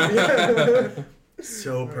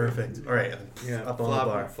 So perfect. All right. Yeah, Up on the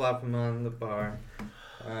bar. flop them on the bar.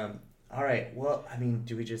 All right. Well, I mean,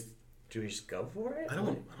 do we just go for it? I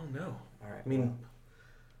don't know. All right. I mean,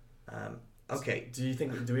 okay. do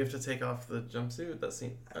we have to take off the jumpsuit? That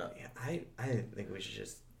seems. Yeah, I think we should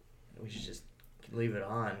just leave it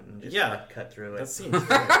on and just Yeah. like, cut through it. That seems.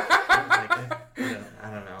 I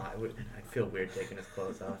don't know. I'd feel weird taking his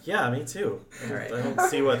clothes off. Yeah, me too. All right. I don't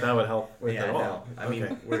see what that would help with Yeah, at no. all. I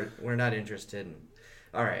mean, we're not interested in.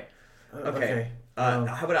 All right. Okay. Okay. How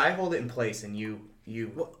about I hold it in place and you?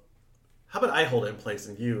 How about I hold it in place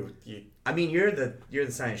and you? I mean, you're the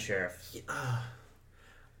science sheriff.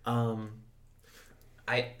 I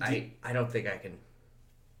don't think I can.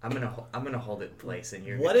 I'm gonna hold it in place and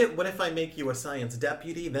you're. What if I make you a science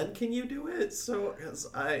deputy? Then can you do it? So, 'cause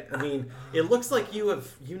I mean, it looks like you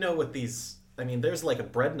know what these. I mean, there's like a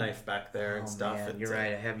bread knife back there and stuff. Man, you're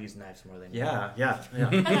right. I have used knives more than you. Yeah.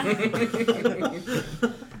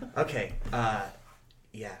 Okay.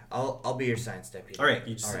 Yeah. I'll be your science deputy. All right.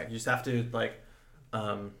 You just have to like,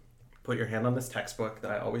 put your hand on this textbook that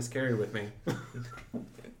I always carry with me,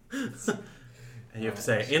 and you have to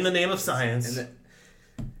say, "In the name of science."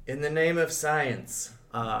 In the name of science.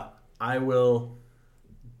 I will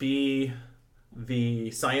be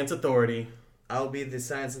the science authority. I'll be the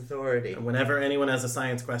science authority. And whenever anyone has a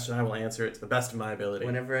science question, I will answer it to the best of my ability.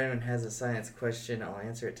 Whenever anyone has a science question, I'll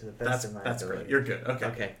answer it to the best of my That's ability. great. You're good. Okay.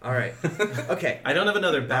 Okay. All right. Okay. I don't have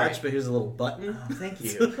another badge, right. but here's a little button. Oh, thank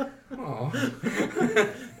you. Oh.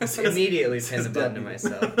 Immediately pin the button to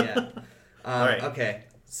myself. Yeah. All right. Okay.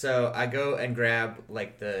 So I go and grab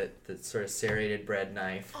like the sort of serrated bread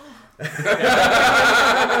knife. All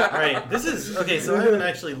right. This is okay. So I haven't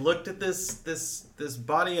actually looked at this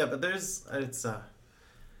body yet, but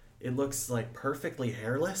it looks like perfectly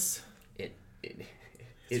hairless. It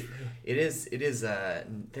is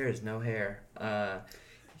there is no hair.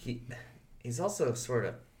 He's also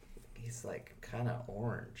he's like kind of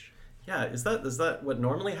orange. Yeah. Is that what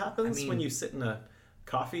normally happens I mean, when you sit in a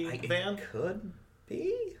coffee van? It could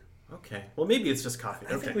be. Okay. Well, maybe it's just coffee.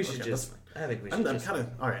 I think we should just. I'm just. kind of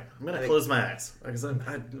all right. I'm gonna I think- close my eyes because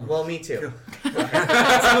Well, me too. all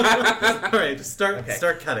right. Just start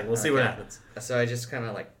cutting. We'll see what Okay. happens. So I just kind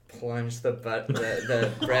of like plunge the bread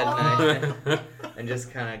knife in and just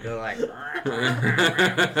kind of go like.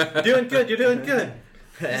 You're doing good. You're doing good.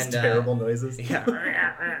 And terrible noises. Yeah.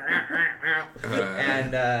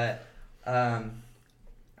 And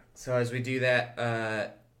so as we do that,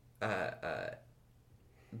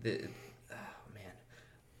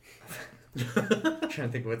 I'm trying to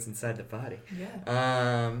think what's inside the body.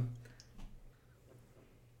 Yeah.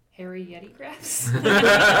 Hairy Yeti crabs.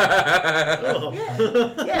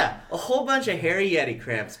 Yeah, a whole bunch of hairy Yeti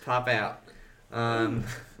crabs pop out, and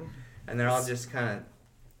they're all just kind of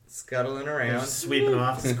scuttling around. Just sweeping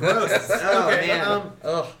off. It's gross. Oh Okay,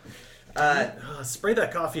 man! spray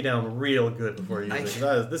that coffee down real good before you use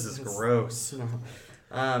it. This is gross.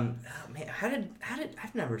 Man, how did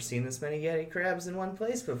I've never seen this many Yeti crabs in one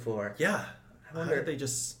place before. Yeah. I wonder How did they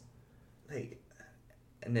just...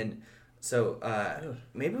 and then, so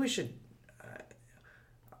maybe we should.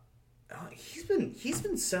 He's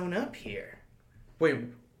been sewn up here. Wait,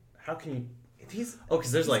 how can you... He's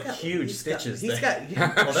because there's like huge stitches there.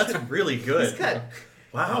 Oh, that's really good. He's got.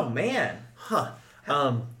 Wow. Oh man. Huh.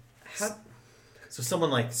 How, So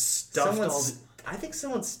someone like stuffed all... I think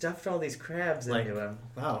someone stuffed all these crabs into him.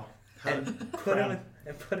 Wow. And put him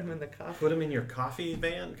in the coffee. Put them in your coffee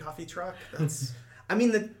truck? That's... I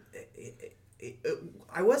mean,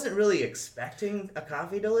 I wasn't really expecting a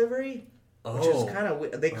coffee delivery, which is kind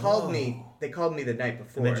of. They called me the night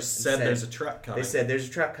before. And they just said there's a truck coming. They said there's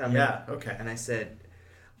a truck coming. Yeah. Okay. And I said,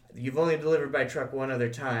 you've only delivered by truck one other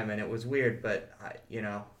time, and it was weird, but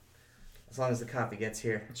as long as the coffee gets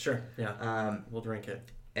here. Sure. Yeah. We'll drink it.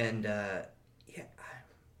 And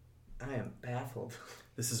I am baffled.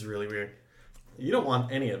 This is really weird. You don't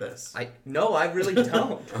want any of this. I really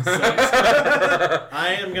don't.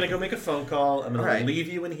 I am going to go make a phone call. I'm going Alright. to leave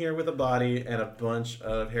you in here with a body and a bunch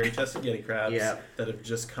of hairy-chested yeti crabs Yep. that have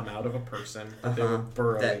just come out of a person that they were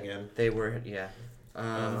burrowing in. They were, yeah.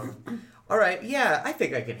 All right, yeah, I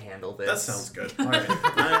think I can handle this. That sounds good. All right.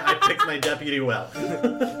 I picked my deputy well.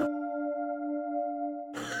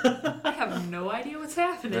 I have no idea what's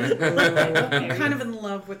happening. I'm kind of in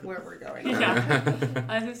love with where we're going. Yeah.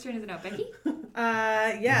 Whose turn is it now? Becky?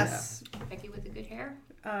 Yes. Becky with the good hair?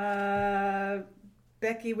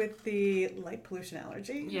 Becky with the light pollution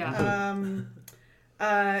allergy. Yeah.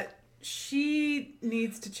 She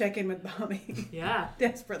needs to check in with Bobby Yeah.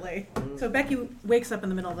 desperately. So Becky wakes up in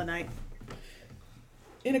the middle of the night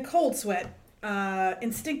in a cold sweat,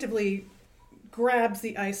 instinctively grabs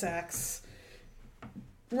the ice axe,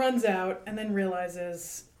 runs out, and then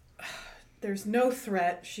realizes there's no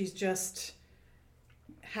threat. She's just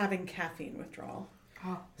having caffeine withdrawal.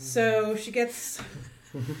 Oh. So she puts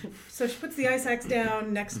the ice axe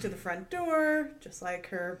down next to the front door, just like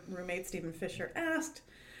her roommate Stephen Fisher asked.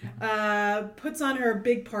 Puts on her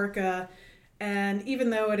big parka, and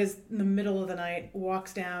even though it is in the middle of the night,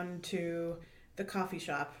 walks down to the coffee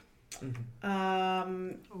shop,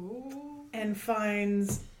 and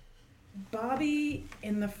finds Bobby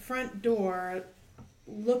in the front door,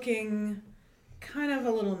 looking kind of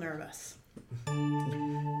a little nervous.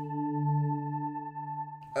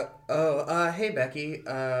 Hey Becky,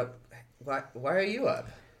 why are you up?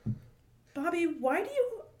 Bobby, why do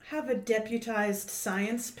you have a deputized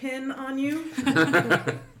science pin on you?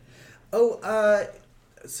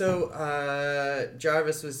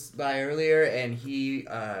 Jarvis was by earlier, and he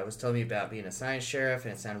was telling me about being a science sheriff,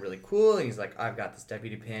 and it sounded really cool, and he's like, I've got this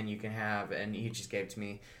deputy pin you can have, and he just gave it to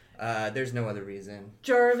me. There's no other reason.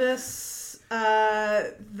 Jarvis,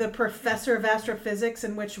 the professor of astrophysics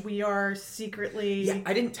in which we are secretly... Yeah,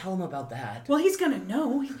 I didn't tell him about that. Well, he's gonna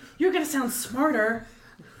know. You're gonna sound smarter.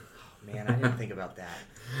 Man, I didn't think about that.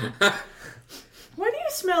 Why do you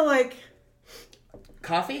smell like...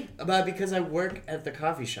 Coffee? Because I work at the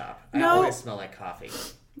coffee shop. I No. always smell like coffee.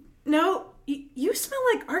 No, you smell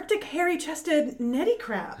like Arctic hairy-chested netty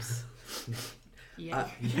crabs. Yeah.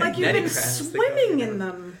 Like you've been swimming in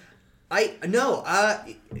them.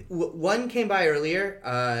 One came by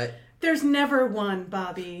earlier. There's never one,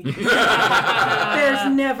 Bobby. There's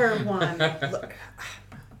never one. Look,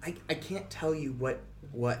 I can't tell you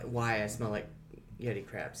why I smell like Yeti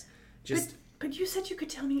crabs. But you said you could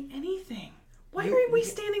tell me anything. Why are we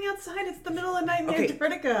standing outside? It's the middle of the night in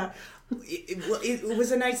Antarctica. It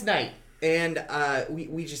was a nice night, and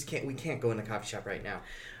we can't go in the coffee shop right now.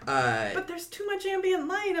 But there's too much ambient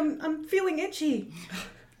light. I'm feeling itchy.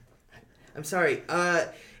 I'm sorry.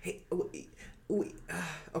 Hey,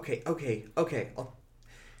 okay. I'll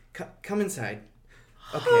come inside.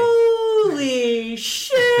 Okay. Holy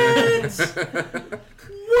shit!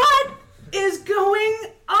 What is going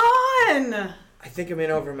on? I think I'm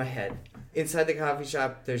in over my head. Inside the coffee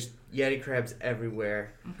shop, there's Yeti crabs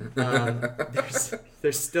everywhere.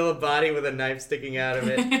 There's still a body with a knife sticking out of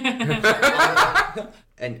it.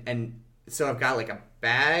 And so I've got like a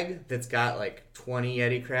bag that's got like 20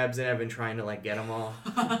 Yeti crabs in it. I've been trying to like get them all,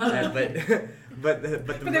 but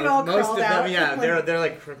they've all most of crawled them, out. yeah, they're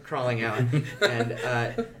like crawling out, and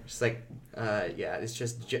just like it's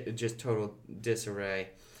just total disarray.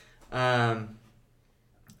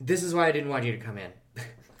 This is why I didn't want you to come in.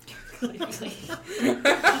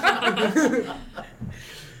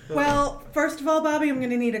 Well, first of all, Bobby, I'm going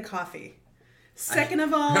to need a coffee. Second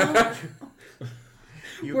of all,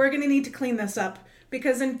 we're going to need to clean this up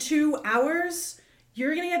because in 2 hours,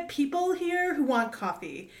 you're going to get people here who want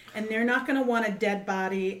coffee, and they're not going to want a dead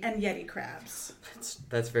body and Yeti crabs.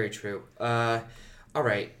 That's very true. All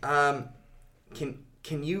right. Can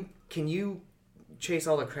you chase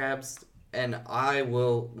all the crabs, and I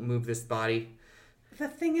will move this body? The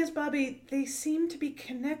thing is, Bobby, they seem to be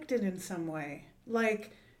connected in some way.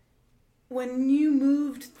 Like, when you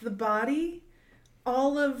moved the body,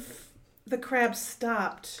 all of the crabs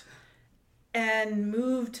stopped and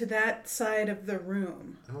moved to that side of the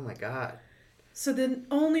room. Oh my god. So the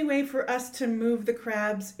only way for us to move the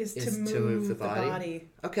crabs is to move the body.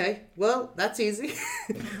 Okay, well, that's easy.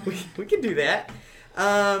 we can do that.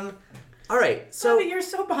 All right, so... Bobby, you're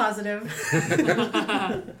so positive.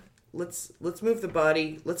 Let's move the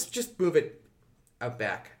body. Let's just move it out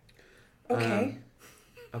back. Okay.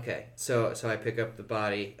 Okay. So I pick up the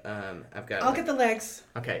body. I've got. I'll get the legs.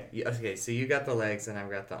 Okay. Okay. So you got the legs and I've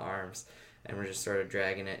got the arms, and we're just sort of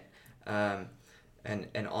dragging it. And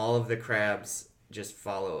all of the crabs just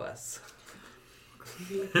follow us.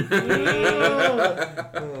 And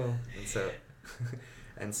so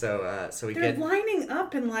And so we They're get. lining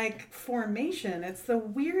up in like formation. It's the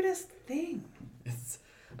weirdest thing.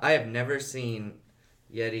 I have never seen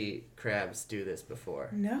Yeti crabs do this before.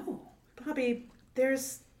 No, Bobby.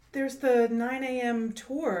 There's the 9 a.m.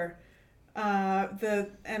 tour.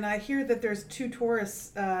 And I hear that there's 2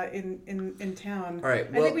 tourists in town. All right,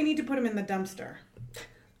 I well- think we need to put them in the dumpster.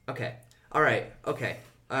 Okay. All right. Okay.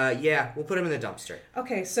 Yeah, we'll put him in the dumpster.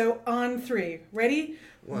 Okay, so on 3. Ready?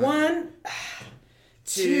 1, 1,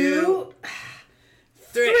 2, 2,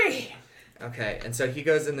 3. Okay, and so he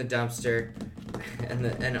goes in the dumpster,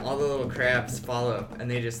 and all the little crabs follow, and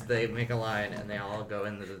they make a line, and they all go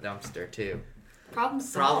into the dumpster too. Problem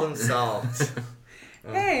solved. Problem solved.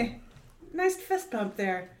 Hey, nice fist bump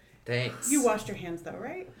there. Thanks. You washed your hands though,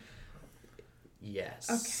 right?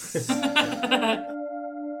 Yes. Okay.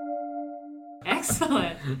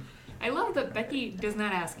 Excellent. I love that Becky does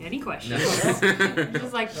not ask any questions. No.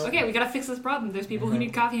 She's like, okay, we gotta fix this problem. There's people who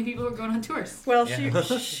need coffee and people who are going on tours. Well, Yeah.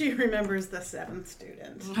 she remembers the 7th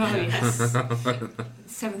student. Oh, yes.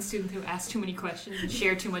 7th student who asks too many questions and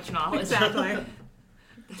share too much knowledge. Exactly.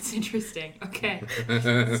 That's interesting. Okay.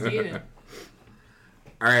 Steven.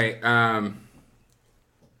 All right.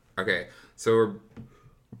 Okay. So we're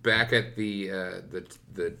back at the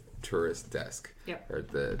tourist desk. Yep. Or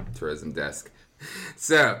the tourism desk.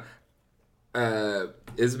 So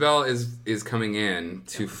Isabel is coming in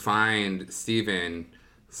to find Steven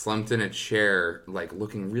slumped in a chair, like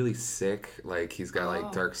looking really sick. Like he's got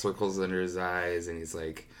like dark circles under his eyes, and he's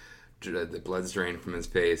like the blood's drained from his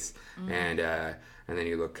face, and then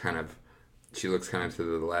you look kind of. She looks kind of to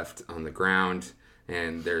the left on the ground,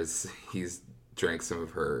 and he's drank some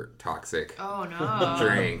of her toxic Oh, no.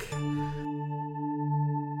 drink.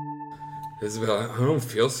 Isabel, I don't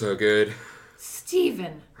feel so good.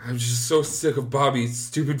 Steven. I'm just so sick of Bobby's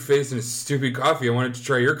stupid face and his stupid coffee. I wanted to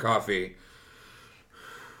try your coffee.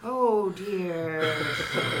 Oh, dear.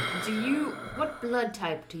 What blood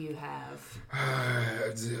type do you have?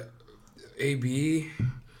 AB?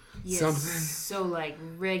 Yes, Something? so like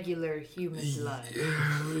regular human blood.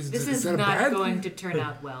 This This is not going to turn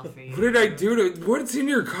out well for you. What did I do to... What's in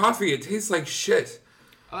your coffee? It tastes like shit.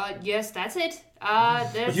 Yes, that's it.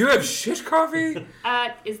 You have shit coffee?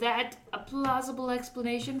 Is that a plausible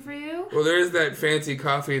explanation for you? Well, there is that fancy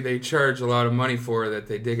coffee they charge a lot of money for that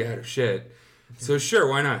they dig out of shit. So sure,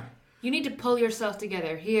 why not? You need to pull yourself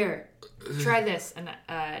together. Here, try this. And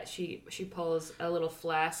she pulls a little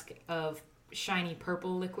flask of shiny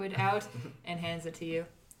purple liquid out and hands it to you.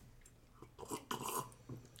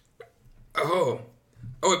 Oh,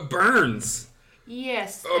 it burns.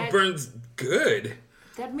 Yes. Oh, it burns good.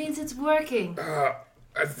 That means it's working.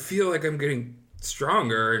 I feel like I'm getting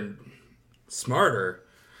stronger and smarter.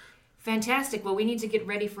 Fantastic. Well, we need to get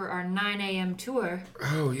ready for our 9 a.m. tour.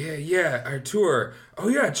 Oh, yeah, our tour. Oh,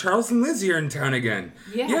 yeah, Charles and Lizzie are in town again.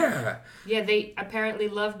 Yeah. Yeah, they apparently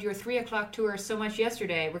loved your 3 o'clock tour so much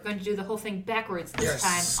yesterday. We're going to do the whole thing backwards this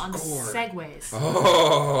time on score. segways.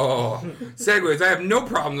 Oh, segways. I have no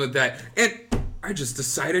problem with that. And I just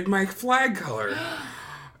decided my flag color.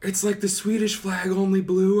 It's like the Swedish flag, only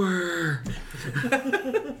bluer.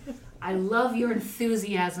 I love your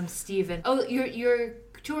enthusiasm, Steven. Oh, your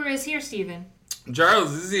tour is here, Steven.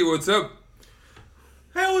 Charles, Lizzie, what's up?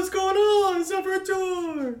 Hey, what's going on? It's up for a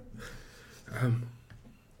tour.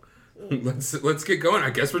 Let's get going. I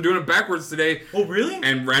guess we're doing it backwards today. Oh, really?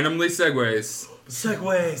 And randomly segways.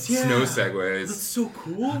 Segways, yeah. Snow segways. That's so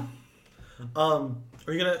cool. Are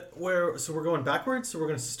you gonna so we're going backwards? So we're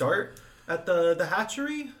gonna start at the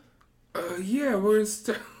hatchery? Yeah, we're gonna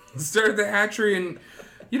start at the hatchery and,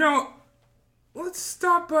 let's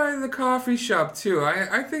stop by the coffee shop too.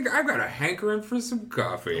 I think I've got a hankering for some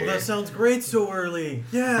coffee. Well, that sounds great so early.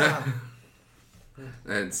 Yeah.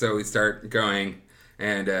 And so we start going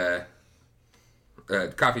and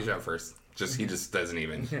coffee shop first. He just doesn't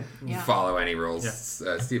even follow any rules.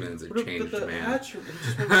 Yeah. Steven's a changed man. Hatchery.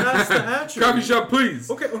 That's the hatchery. Coffee shop, please.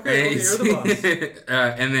 Okay, And, you're the boss.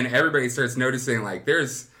 and then everybody starts noticing like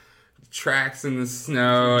there's tracks in the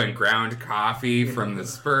snow and ground coffee from the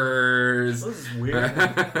spurs. This is weird.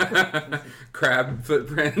 Crab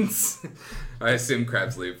footprints. I assume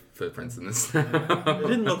crabs leave footprints in the snow. It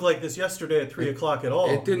didn't look like this yesterday at 3 o'clock at all.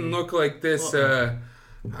 It didn't look like this.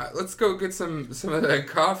 Let's go get some of that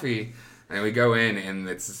coffee. And we go in, and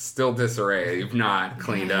it's still disarray. You've not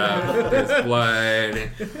cleaned up. There's blood.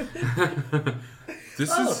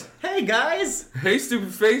 Hey guys. Hey,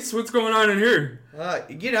 stupid face. What's going on in here?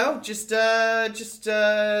 Just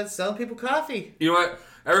selling people coffee. You know what?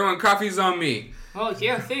 Everyone, coffee's on me. Oh,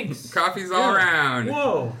 yeah, thanks. Coffee's all around.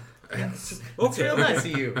 Whoa. It's real nice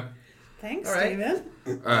of you. Thanks, All right. Steven.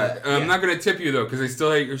 I'm not gonna tip you though, because I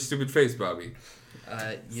still hate your stupid face, Bobby.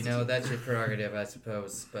 That's your prerogative, I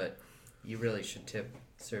suppose, but you really should tip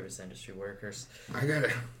service industry workers. I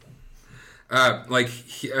gotta.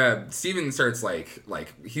 Steven starts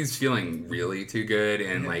he's feeling really too good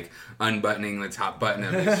and unbuttoning the top button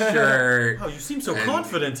of his shirt. Oh, you seem so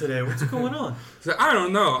confident today. What's going on? So, I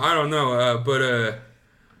don't know,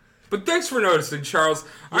 but thanks for noticing, Charles.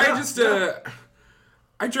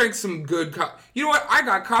 I drank some good coffee. You know what? I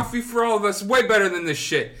got coffee for all of us, way better than this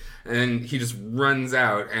shit. And he just runs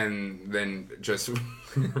out and then just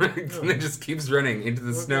keeps running into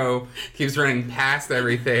the snow, keeps running past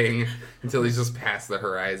everything until he's just past the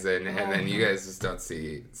horizon, and then you guys just don't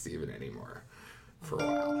see Steven anymore for a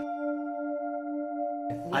while.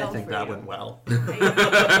 I think that went well.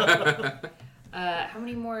 How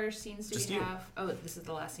many more scenes do we have? Oh, this is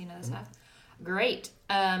the last scene of this half. Great.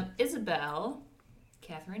 Isabel,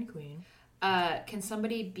 Catherine Queen. Can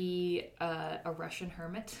somebody be a Russian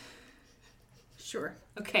hermit? Sure.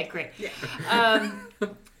 Okay, great. Yeah.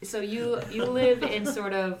 So you live in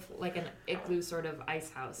sort of like an igloo sort of ice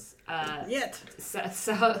house.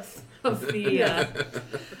 South of the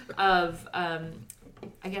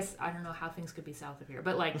I guess I don't know how things could be south of here,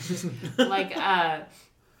 but just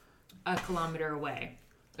a kilometer away.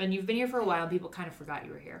 And you've been here for a while. People kind of forgot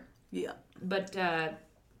you were here. Yeah. But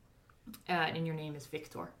and your name is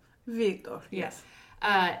Victor. Victor. Yes.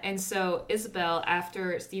 And so Isabel,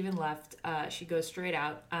 after Steven left, she goes straight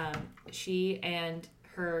out. She and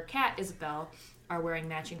her cat, Isabel, are wearing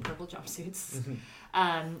matching purple jumpsuits.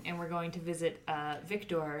 And we're going to visit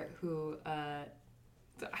Victor, who, I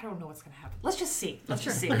don't know what's going to happen. Let's just see.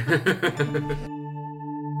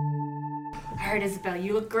 All right, Isabel,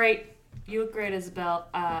 you look great. Isabel.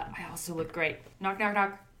 I also look great. Knock, knock,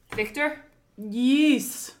 knock. Victor?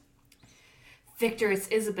 Yes. Victor, it's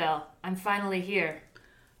Isabel. I'm finally here.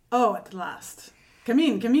 Oh, at last. Come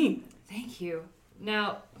in. Thank you.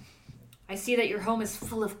 Now, I see that your home is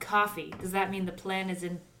full of coffee. Does that mean the plan is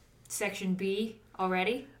in Section B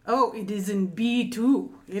already? Oh, it is in B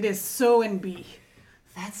too. It is so in B.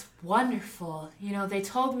 That's wonderful. You know, they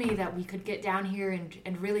told me that we could get down here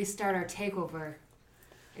and really start our takeover.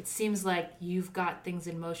 It seems like you've got things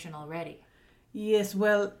in motion already. Yes,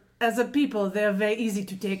 well, as a people, they're very easy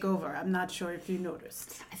to take over. I'm not sure if you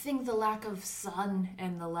noticed. I think the lack of sun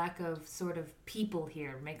and the lack of sort of people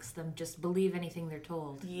here makes them just believe anything they're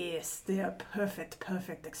told. Yes, they are perfect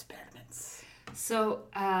experiments. So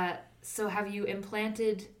have you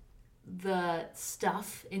implanted the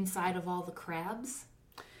stuff inside of all the crabs?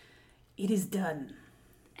 It is done.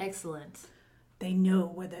 Excellent. They know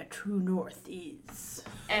where their true north is.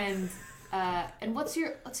 And what's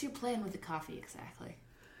your plan with the coffee exactly?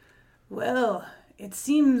 Well, it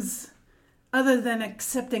seems, other than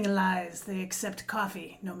accepting lies, they accept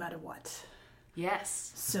coffee no matter what.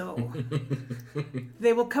 Yes. So,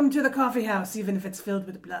 they will come to the coffee house even if it's filled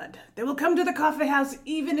with blood. They will come to the coffee house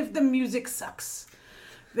even if the music sucks.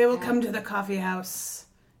 They will come to the coffee house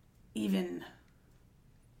even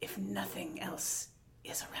if nothing else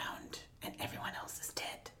is around and everyone else is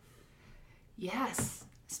dead. Yes.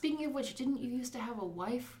 Speaking of which, didn't you used to have a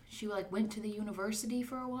wife? She went to the university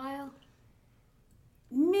for a while?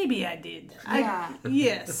 Maybe I did. Yeah.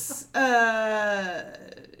 Yes.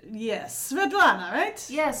 Yes. Svetlana, right?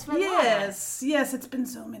 Yes, Svetlana. Yes, it's been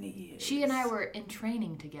so many years. She and I were in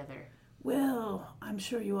training together. Well, I'm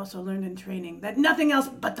sure you also learned in training that nothing else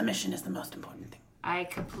but the mission is the most important thing. I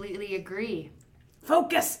completely agree.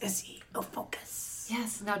 Focus, Izzy. Oh, focus.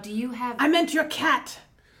 Yes. Now, do you have... I meant your cat.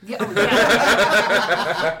 Yeah.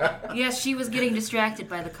 Yes, she was getting distracted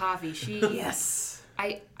by the coffee. Yes.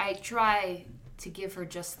 I try to give her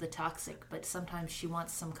just the toxic, but sometimes she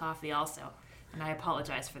wants some coffee also, and I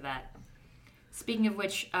apologize for that. Speaking of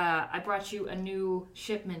which, I brought you a new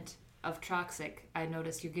shipment of toxic. I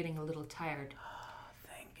noticed you're getting a little tired. Oh,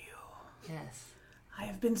 thank you. Yes. I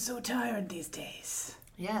have been so tired these days.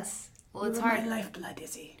 Yes. Well, You it's are hard. my lifeblood,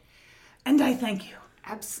 Izzy. And I thank you.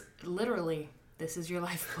 Literally, this is your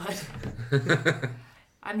lifeblood.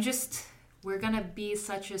 We're gonna be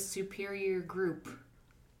such a superior group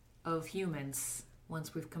of humans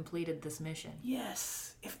once we've completed this mission.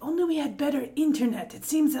 Yes. If only we had better internet. It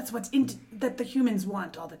seems that's that the humans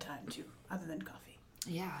want all the time, too, other than coffee.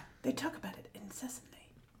 Yeah. They talk about it incessantly.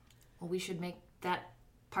 Well, we should make that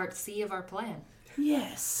part C of our plan.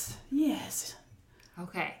 Yes.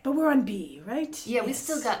 Okay. But we're on B, right? Yeah, we Yes.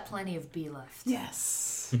 still got plenty of B left.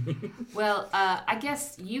 Yes. Well, I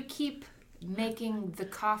guess you keep making the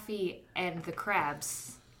coffee and the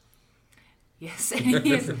crabs. Yes, and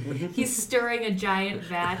he's stirring a giant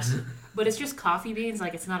vat but it's just coffee beans,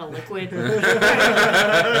 like it's not a liquid.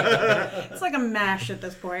 It's like a mash at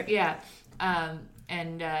this point. Yeah.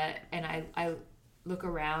 And I look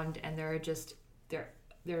around, and there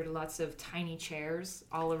are lots of tiny chairs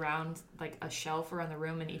all around, like a shelf around the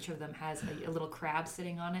room, and each of them has a little crab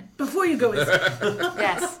sitting on it. Before you go, Izzy,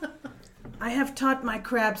 Yes. I have taught my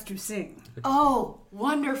crabs to sing. Oh,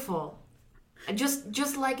 wonderful.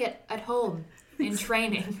 Just like it at home in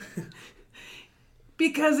training.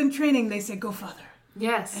 Because in training they say, go farther.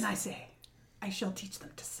 Yes. And I say, I shall teach them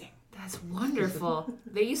to sing. That's wonderful.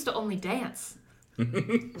 They used to only dance.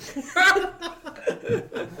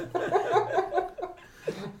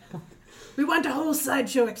 We want a whole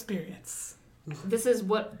sideshow experience. This is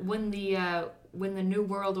when the new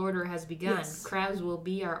world order has begun. Yes. Crabs will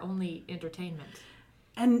be our only entertainment.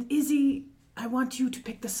 And Izzy, I want you to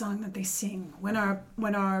pick the song that they sing when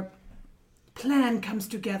our plan comes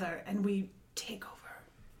together and we take over.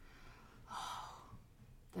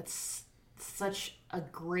 That's such a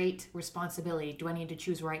great responsibility. Do I need to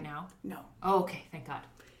choose right now? No. Oh, okay, thank God.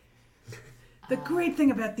 The great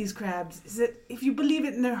thing about these crabs is that if you believe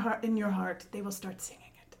it in your heart, they will start singing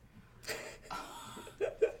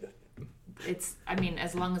it.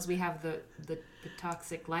 As long as we have the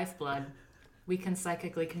toxic lifeblood, we can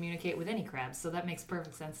psychically communicate with any crabs, so that makes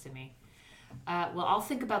perfect sense to me. Well, I'll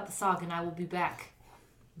think about the song, and I will be back.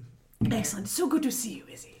 Excellent. So good to see you,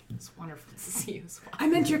 Izzy. It's wonderful to see you as well. I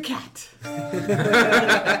meant your cat.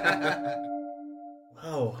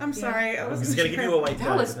 Oh, I'm sorry. I I was wasn't gonna give you a white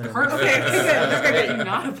That was flag, but perfect. Okay, I do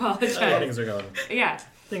not then apologize. things are going. Yeah.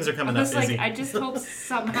 Things are I coming up was like, busy. I just hope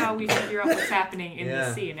somehow we figure out what's happening in Yeah.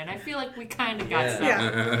 the scene, and I feel like we kind of got some.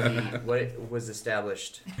 Yeah. What was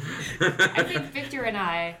established? I think Victor and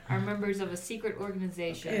I are members of a secret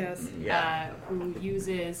organization Yes. Yeah.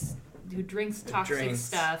 who drinks toxic Drinks.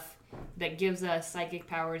 stuff that gives us psychic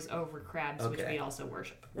powers over crabs, which Okay. we also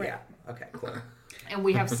worship. Yeah. Okay. Cool. And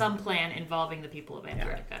we have some plan involving the people of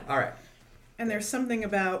Antarctica. All right. And there's something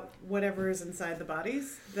about whatever is inside the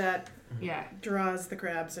bodies that Yeah. draws the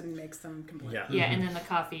crabs and makes them complete. Yeah. Yeah, and then the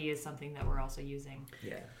coffee is something that we're also using.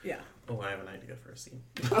 Yeah. Yeah. Oh, I have an idea for a scene.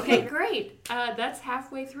 Okay, great. That's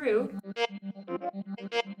halfway through.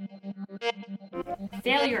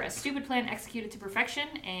 Failure, a stupid plan executed to perfection,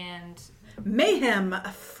 and Mayhem,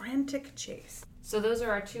 a frantic chase. so those are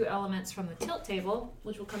our two elements from the tilt table,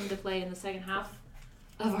 which will come into play in the second half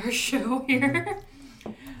of our show here.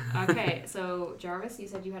 Okay, so Jarvis, you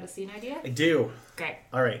said you had a scene idea? I do. Great.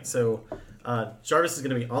 All right, so Jarvis is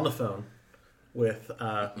going to be on the phone with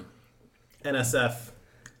NSF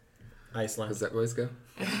Iceland. Does that voice go?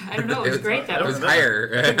 I don't know, it was great though. It was remember.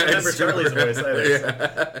 higher. I don't remember Charlie's voice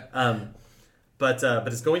either. But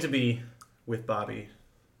it's going to be with Bobby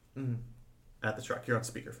at the truck. You're on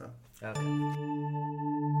speakerphone. Okay.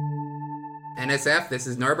 NSF, this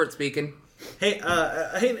is Norbert speaking. Hey,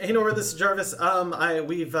 hey, Nora, this is Jarvis.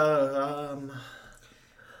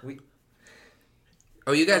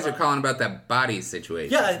 Oh, you guys are calling about that body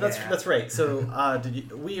situation. Yeah, that's Yeah. that's right. So,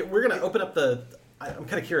 we're gonna open up the. I'm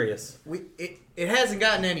kind of curious. It hasn't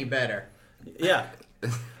gotten any better. Yeah.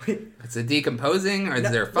 It's a decomposing, or is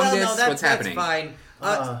there fungus? Well, no, that's, What's happening?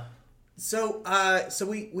 That's fine. So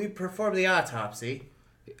we performed the autopsy,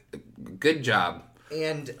 Good job.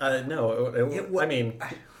 and No, I mean,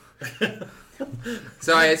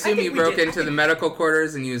 So I assume think you we broke did- into the medical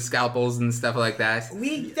quarters and used scalpels and stuff like that.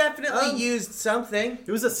 we definitely used something.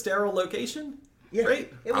 it was a sterile location. Yeah,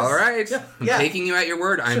 Great. It was, All right. I'm yeah. taking you at your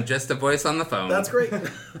word. I'm just a voice on the phone. That's great.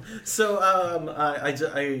 So,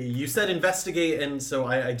 you said investigate, and so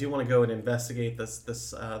I do want to go and investigate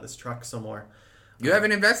this truck some more. You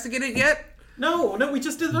haven't investigated yet? No, we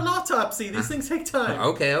just did an autopsy. These things take time.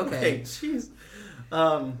 Okay. Okay, jeez.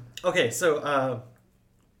 Okay, so,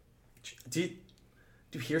 do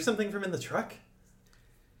you hear something from in the truck?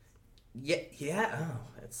 Yeah. Oh,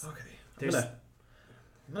 that's Okay, There's-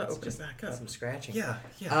 I'm gonna open it back up. some scratching. Yeah.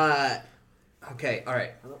 Okay. All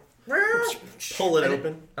right. Pull it And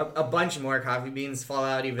open. A bunch more coffee beans fall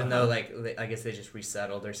out, even though I guess they just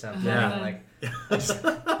resettled or something. Yeah. Like I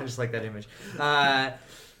just like that image.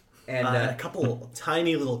 And A couple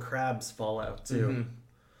tiny little crabs fall out too.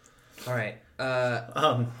 all right.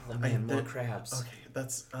 Oh Man, more crabs. Okay,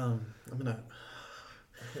 that's I'm gonna.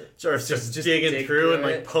 Jarvis just Just digging dig through and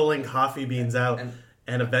through like it. pulling coffee beans out, And-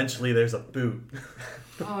 and eventually there's a boot,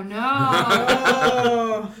 Oh no.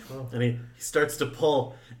 Oh, and he starts to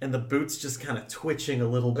pull, and the boot's just kind of twitching a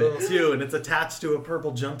little bit too, and it's attached to a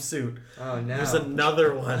purple jumpsuit. Oh no. There's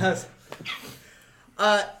another one.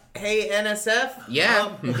 Hey NSF.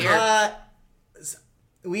 Yeah, I'm here.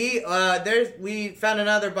 We found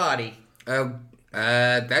another body.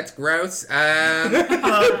 That's gross.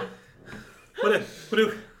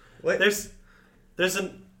 What?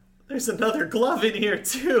 There's another glove in here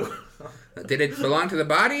too. Did it belong to the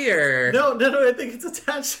body, or? No, I think it's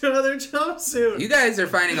attached to another jumpsuit. You guys are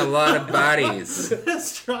finding a lot of bodies.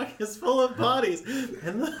 This truck is full of bodies,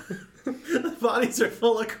 and the bodies are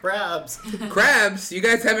full of crabs. Crabs? You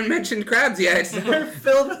guys haven't mentioned crabs yet. They're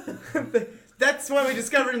filled with That's what we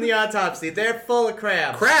discovered in the autopsy. They're full of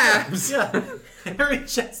crabs. Crabs?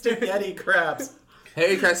 hairy-chested Yeti crabs.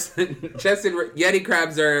 Hairy-chested Yeti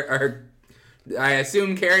crabs are, I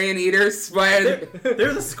assume, carrion eaters? They're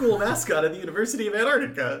the school mascot at the University of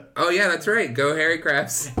Antarctica. Oh, yeah, that's right. Go hairy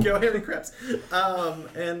crabs. Go hairy crabs. Are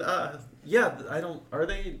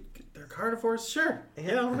they're carnivores? Sure. Yeah,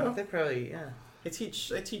 I don't know. They're probably, yeah. I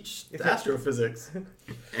teach astrophysics.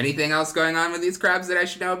 Anything else going on with these crabs that I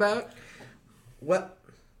should know about? What?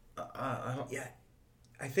 I don't... Yeah.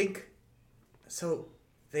 I think, so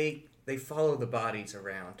they follow the bodies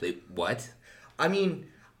around. What? I mean,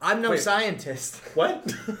 I'm no Wait. scientist. What?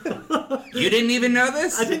 You didn't even know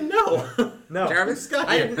this? I didn't know. No. Jarvis?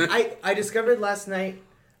 I discovered last night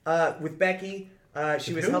with Becky.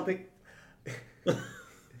 She was who? helping.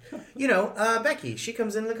 Becky. She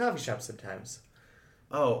comes into the coffee shop sometimes.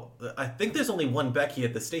 Oh, I think there's only one Becky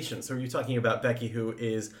at the station. So are you talking about Becky who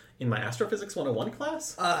is in my Astrophysics 101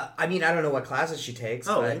 class? I mean, I don't know what classes she takes.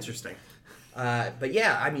 Oh, but, interesting. but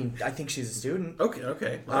yeah, I mean, I think she's a student.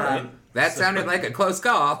 Okay. All right. That sounded like a close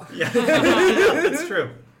call. Yeah, that's true.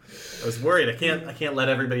 I was worried. I can't let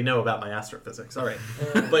everybody know about my astrophysics. All right,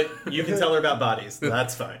 but you can tell her about bodies.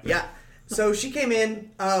 That's fine. Yeah. So she came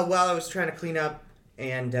in while I was trying to clean up,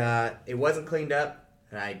 and it wasn't cleaned up,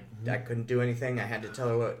 and I couldn't do anything. I had to tell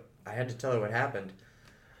her what happened.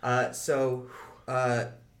 So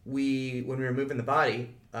when we were moving the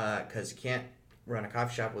body, because you can't run a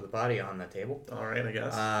coffee shop with a body on the table. All right, I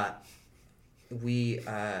guess. We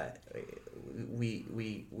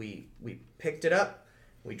picked it up,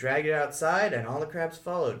 we dragged it outside, and all the crabs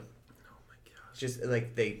followed. Oh my gosh. Just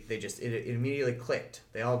like it immediately clicked.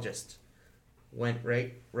 They all just went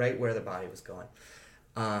right where the body was going.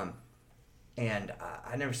 And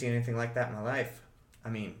I've never seen anything like that in my life. I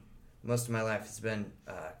mean, most of my life has been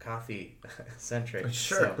coffee centric.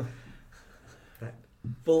 Sure. So,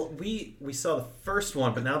 Well, we saw the first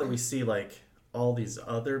one, but now that we see like all these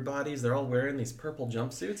other bodies, they're all wearing these purple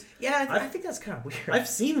jumpsuits. yeah, I think that's kind of weird. I've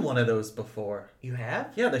seen one of those before. You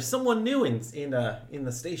have? Yeah, there's someone new in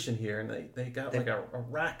the station here, and they got like a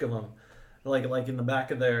rack of them, like in the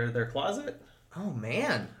back of their closet. Oh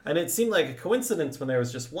man! And it seemed like a coincidence when there was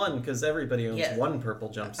just one, because everybody owns Yeah. one purple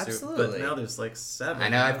jumpsuit. Absolutely. But now there's like 7. I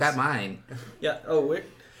know, I've got mine. Yeah. Oh,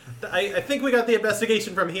 I think we got the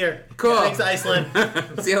investigation from here. Cool. Thanks, Iceland.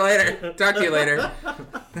 See you later. Talk to you later.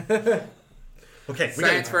 Okay.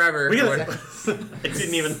 Science forever. We gotta. I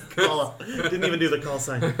didn't even do the call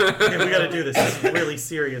sign. Okay, we gotta do this. This is really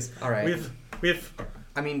serious. All right. We have.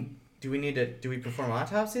 I mean, do we perform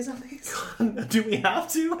autopsies on these? Do we have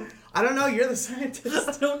to? I don't know. You're the I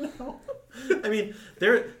scientist. don't know. I mean,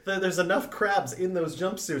 there's enough crabs in those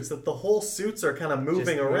jumpsuits that the whole suits are kind of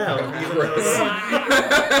moving around. Even though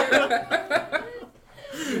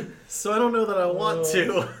so I don't know that I want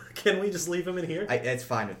to. Can we just leave them in here? It's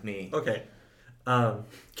fine with me. Okay.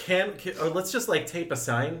 Can let's just like tape a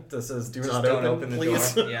sign that says "Do Just not don't open, open the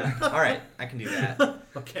please." door. Yeah. All right. I can do that.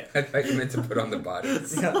 Okay. I thought you meant to put on the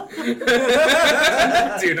bodies. Yeah.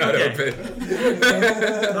 Do not Okay.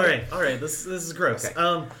 open. All right. This is gross.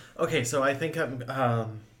 Okay. Okay. So I think I'm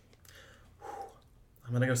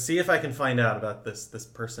gonna go see if I can find out about this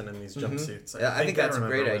person in these jumpsuits. Yeah, I think that's a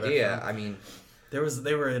great remember where they're idea. from. I mean, They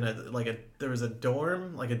were in there was a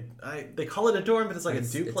dorm, they call it a dorm, but it's like a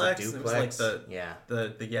It's a duplex. duplex. It was like Yeah.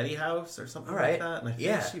 the Yeti house or something All right. like that. And I think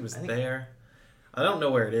Yeah, she was I think- there. I don't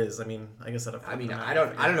know where it is. I mean, I guess I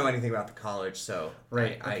don't know anything about the college, so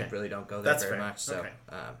Right, I okay. really don't go there That's very fair. much. So Okay.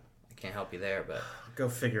 I can't help you there. But Go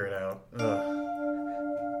figure it out. Ugh.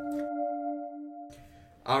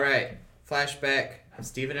 all right, flashback.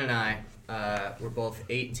 Steven and I, we're both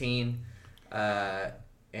 18, and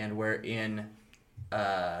we're in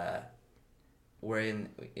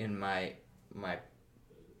my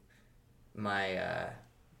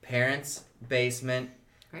parents' basement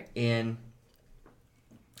Right. in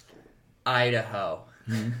Idaho.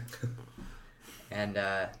 And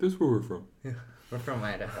That's where we're from. we're from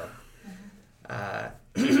Idaho.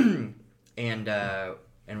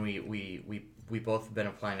 And we both have been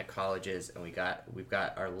applying to colleges, and we've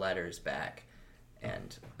got our letters back,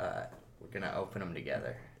 and we're gonna open them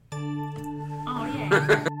together. Oh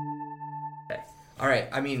yeah. Okay. All right.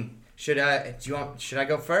 I mean, should I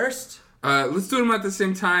go first? Let's do them at the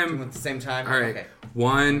same time. At the same time? All right. Okay.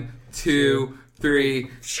 1, 2,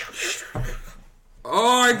 3.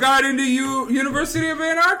 Oh, I got into University of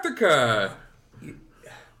Antarctica.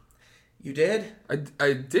 You did? I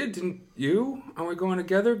did, didn't you? Are we going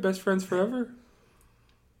together? Best friends forever?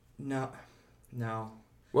 No.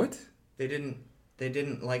 What? They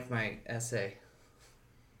didn't like my essay.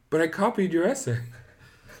 But I copied your essay.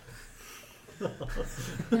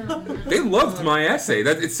 They loved my essay.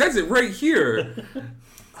 That it says it right here.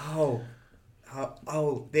 Oh,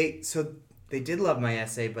 they did love my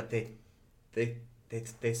essay, but they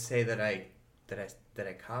say that I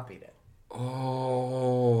copied it.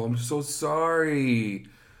 Oh, I'm so sorry.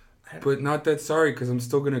 But not that sorry, because I'm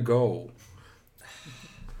still going to go.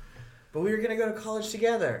 But we were gonna go to college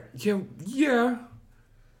together. Yeah.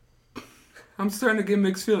 I'm starting to get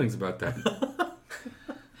mixed feelings about that.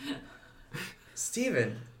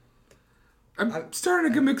 Steven. I'm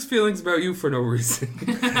starting to get mixed feelings about you for no reason.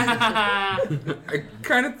 I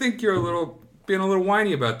kind of think you're being a little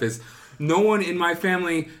whiny about this. No one in my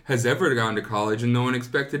family has ever gone to college, and no one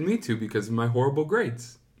expected me to because of my horrible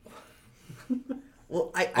grades.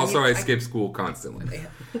 Well, I skip school constantly.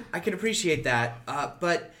 I can appreciate that,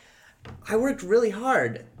 but I worked really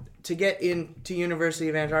hard to get into University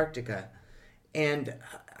of Antarctica, and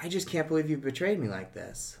I just can't believe you betrayed me like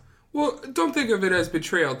this. Well, don't think of it as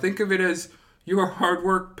betrayal. Think of it as your hard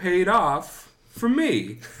work paid off for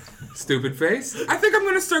me. Stupid face. I think I'm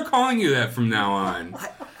going to start calling you that from now on.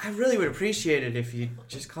 I really would appreciate it if you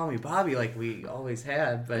just call me Bobby like we always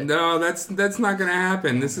had, but... No, that's not going to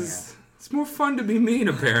happen. It's more fun to be mean,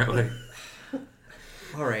 apparently.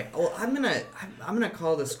 All right. Well, I'm gonna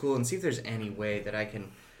call the school and see if there's any way that I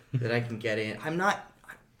can get in.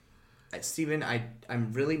 Steven,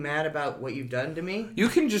 I'm really mad about what you've done to me. You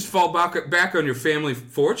can just fall back on your family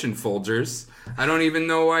fortune, Folgers. I don't even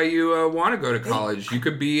know why you want to go to college. You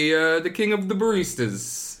could be the king of the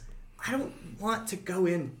baristas. I don't want to go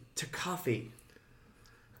into coffee.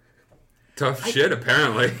 Tough shit,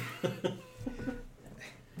 apparently.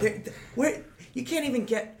 Where you can't even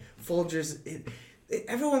get Folgers.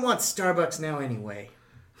 Everyone wants Starbucks now anyway.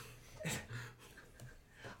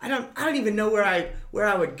 I don't even know where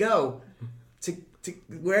I would go to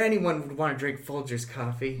where anyone would want to drink Folgers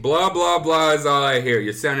coffee. Blah blah blah is all I hear.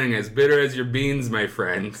 You're sounding as bitter as your beans, my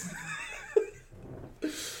friend.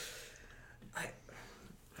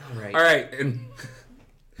 All right, and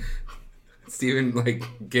Steven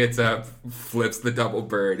gets up, flips the double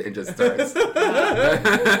bird, and just starts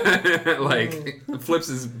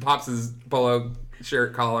pops his polo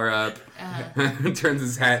shirt collar up, turns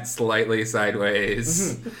his hat slightly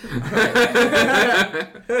sideways.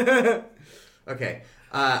 Okay,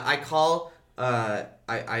 I call.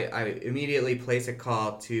 I immediately place a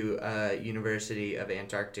call to University of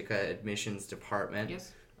Antarctica admissions department.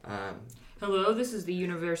 Yes. Hello, this is the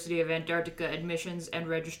University of Antarctica admissions and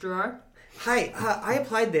registrar. Hi, I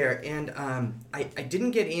applied there and I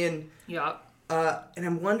didn't get in. Yeah. And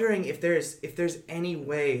I'm wondering if there's any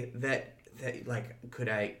way that could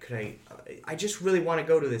I I just really want to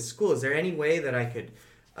go to this school. Is there any way that I could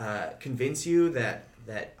convince you that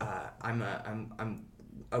I'm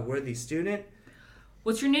a worthy student?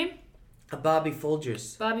 What's your name? Bobby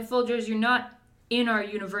Folgers. Bobby Folgers, you're not in our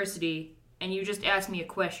university, and you just asked me a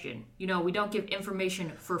question. You know, we don't give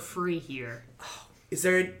information for free here. Is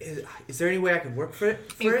there any way I could work for it?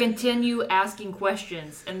 You continue asking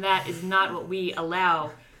questions, and that is not what we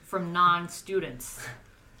allow from non-students.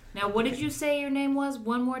 Now, what did you say your name was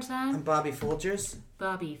one more time? I'm Bobby Folgers.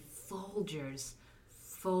 Bobby Folgers.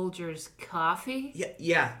 Folgers Coffee?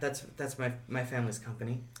 Yeah, that's my family's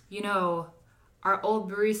company. You know, our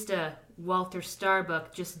old barista, Walter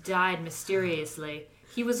Starbuck, just died mysteriously.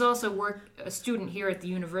 He was also a student here at the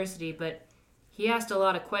university, but he asked a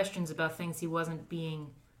lot of questions about things he wasn't paying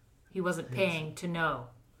to know.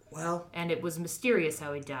 Well... And it was mysterious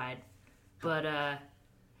how he died. But,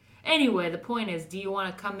 anyway, the point is, do you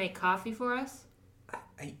want to come make coffee for us?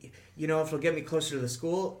 If it'll get me closer to the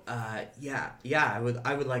school, yeah, I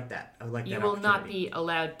would like that. I would like that. You will not be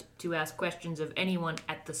allowed to ask questions of anyone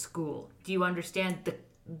at the school. Do you understand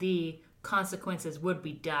the consequences would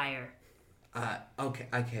be dire? Okay.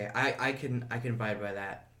 I can abide by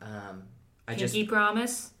that. Pinky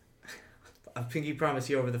promise? A pinky promise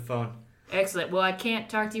you over the phone. Excellent. Well, I can't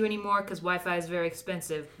talk to you anymore because Wi-Fi is very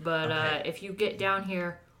expensive. But okay. If you get down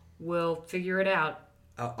here, we'll figure it out.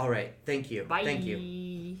 All right. Thank you. Bye. Thank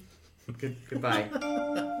you. Goodbye.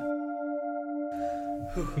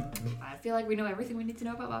 I feel like we know everything we need to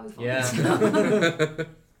know about Bobby Folgers. Yeah.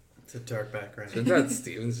 It's a dark background. Turns out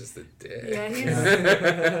Steven's just a dick. Yeah,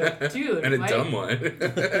 he's... Dude, And a why, dumb one.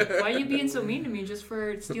 why are you being so mean to me just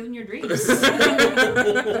for stealing your dreams?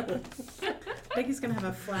 Becky's gonna have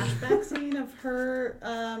a flashback scene of her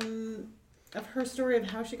story of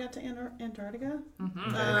how she got to Antarctica.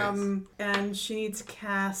 And she needs to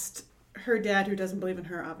cast her dad, who doesn't believe in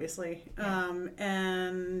her, obviously,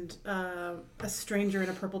 and a stranger in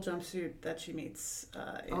a purple jumpsuit that she meets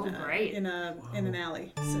great. in an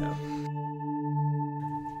alley. So,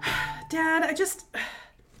 Dad,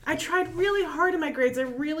 I tried really hard in my grades. I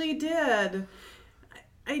really did.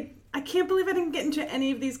 I can't believe I didn't get into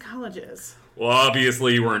any of these colleges. Well,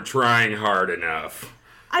 obviously you weren't trying hard enough.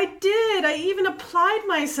 I did. I even applied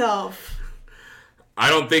myself. I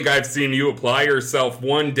don't think I've seen you apply yourself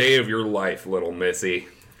one day of your life, little missy.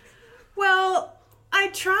 Well, I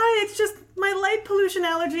try. It's just my light pollution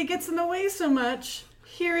allergy gets in the way so much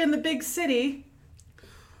here in the big city.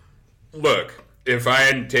 Look, if I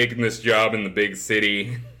hadn't taken this job in the big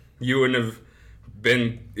city, you wouldn't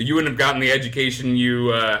have gotten the education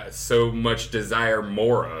you so much desire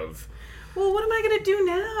more of. Well, what am I going to do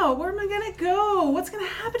now? Where am I going to go? What's going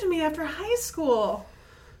to happen to me after high school?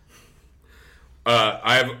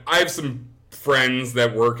 I have some friends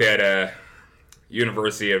that work at a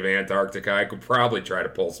University of Antarctica. I could probably try to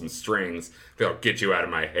pull some strings if they'll get you out of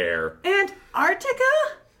my hair.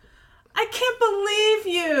 Antarctica? I can't believe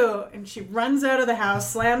you! And she runs out of the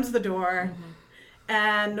house, slams the door,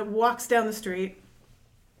 and walks down the street.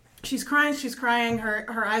 She's crying.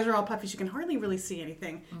 Her eyes are all puffy. She can hardly really see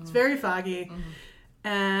anything. It's very foggy.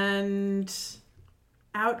 And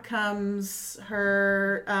out comes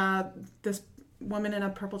her, this woman in a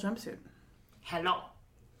purple jumpsuit. Hello.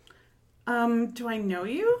 Do I know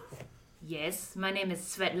you? Yes, my name is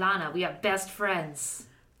Svetlana. We are best friends.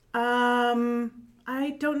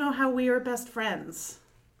 I don't know how we are best friends.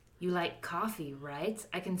 You like coffee, right?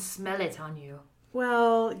 I can smell it on you.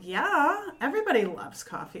 Well, yeah. Everybody loves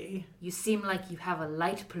coffee. You seem like you have a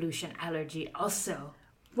light pollution allergy also.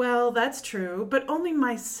 Well, that's true, but only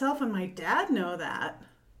myself and my dad know that.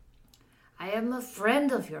 I am a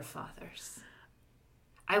friend of your father's.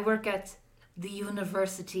 I work at the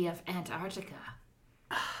University of Antarctica.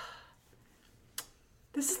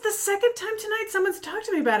 This is the second time tonight someone's talked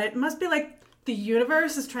to me about it. It must be like the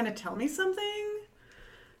universe is trying to tell me something.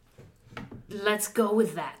 Let's go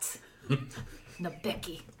with that. Now,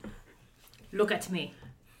 Becky, look at me.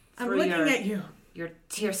 I'm looking at you. Your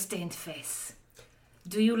tear-stained face.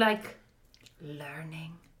 Do you like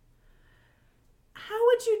learning? How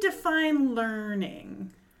would you define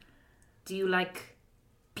learning? Do you like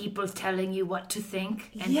people telling you what to think?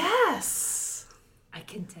 Yes! I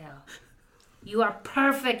can tell. You are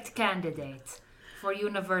perfect candidate for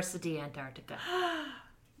University Antarctica.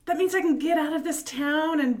 That means I can get out of this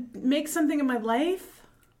town and make something of my life?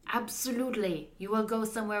 Absolutely. You will go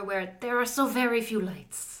somewhere where there are so very few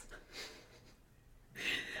lights.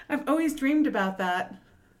 I've always dreamed about that.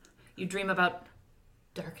 You dream about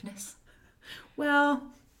darkness? Well,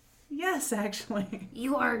 yes, actually.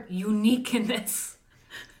 You are unique in this.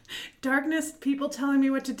 Darkness, people telling me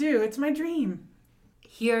what to do. It's my dream.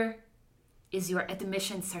 Here is your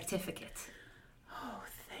admission certificate. Oh,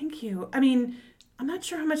 thank you. I mean, I'm not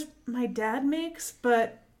sure how much my dad makes,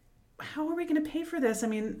 but how are we going to pay for this? I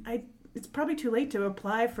mean, it's probably too late to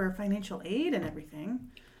apply for financial aid and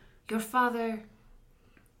everything. Your father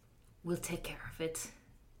will take care of it.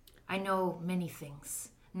 I know many things.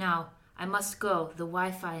 Now, I must go. The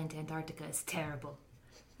Wi-Fi in Antarctica is terrible.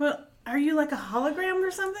 Well, are you like a hologram or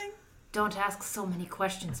something? Don't ask so many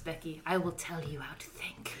questions, Becky. I will tell you how to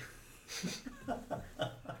think.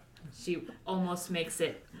 She almost makes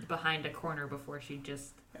it behind a corner before she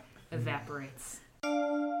just evaporates.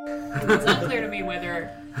 It's unclear to me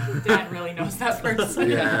whether Dad really knows that person.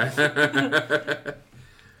 Yeah.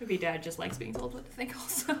 Maybe Dad just likes being told what to think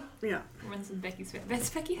also. Yeah. Runs in Becky's family. Does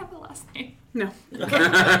Becky have a last name? No.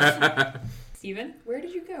 Steven, where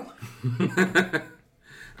did you go?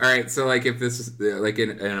 All right, so like if this is like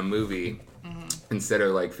in a movie, instead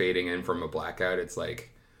of like fading in from a blackout, it's like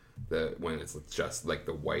when it's just like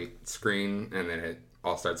the white screen, and then it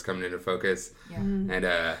all starts coming into focus. Yeah.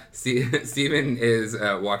 And Steven is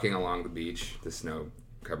walking along the beach, the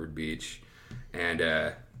snow-covered beach,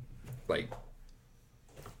 and like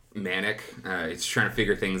manic. He's trying to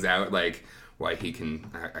figure things out, like why he can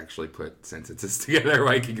actually put sentences together,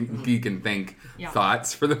 why he can think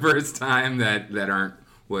thoughts for the first time that aren't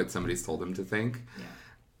what somebody's told him to think.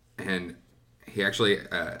 Yeah. And he actually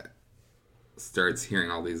starts hearing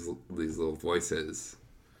all these little voices.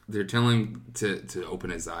 They're telling him to open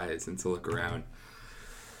his eyes and to look around.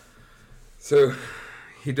 So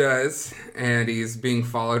He does, and he's being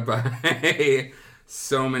followed by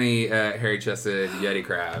so many hairy-chested Yeti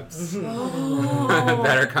crabs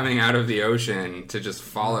that are coming out of the ocean to just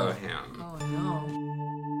follow him.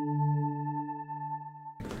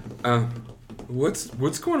 Oh no.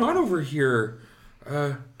 What's going on over here?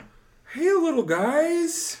 Hey, little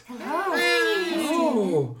guys.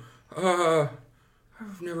 Hello. Oh,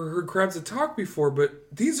 I've never heard crabs that talk before, but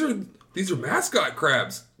these are mascot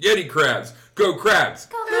crabs. Yeti crabs. Go crabs.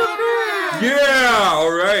 Go crabs. Yeah,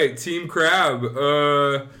 all right, Team Crab.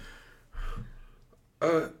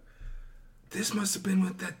 This must have been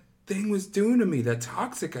what that thing was doing to me. That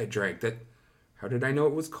toxic I drank. How did I know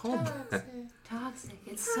it was called that? Toxic.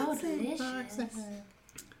 It's so delicious.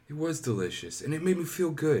 It was delicious, and it made me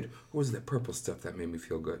feel good. Or was it that purple stuff that made me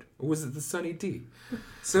feel good? Or was it the Sunny D?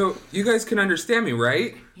 So, you guys can understand me,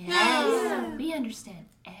 right? Yes. We understand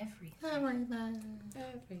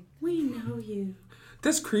everything. We know you.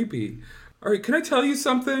 That's creepy. All right, can I tell you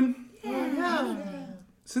something? Yeah.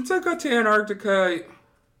 Since I got to Antarctica,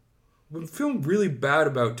 I've been feeling really bad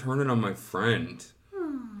about turning on my friend.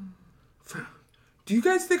 Do you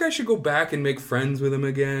guys think I should go back and make friends with him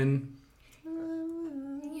again?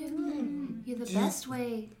 The best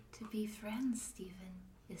way to be friends, Stephen,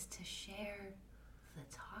 is to share the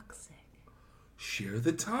toxic. Share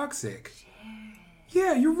the toxic. Share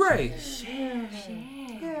Yeah, you're right. Share.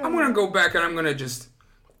 I'm gonna go back and I'm gonna just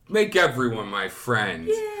make everyone my friend.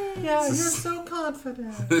 Yeah, you're so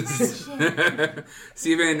confident.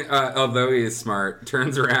 Stephen, although he is smart,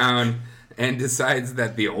 turns around and decides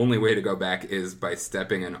that the only way to go back is by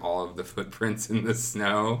stepping in all of the footprints in the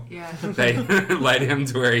snow Yeah. that led him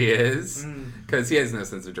to where he is, because he has no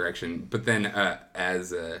sense of direction. But then,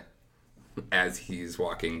 as he's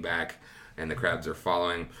walking back and the crabs are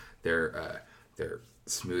following, they're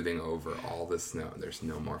smoothing over all the snow. There's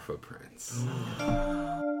no more footprints.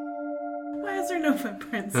 Why is there no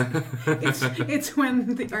footprints? it's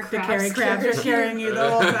when the Arctic crabs crabs are carrying you the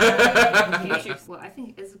whole time. Well, I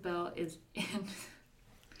think Isabel is in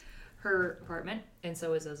her apartment, and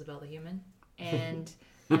so is Isabel the human. And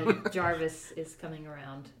Jarvis is coming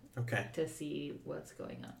around Okay. to see what's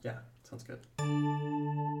going on. Yeah, sounds good.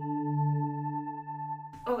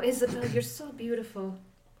 Oh, Isabel, you're so beautiful.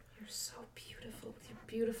 You're so beautiful with your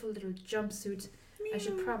beautiful little jumpsuit. I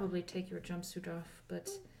should probably take your jumpsuit off, but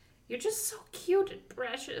you're just so cute and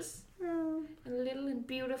precious. And little and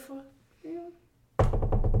beautiful.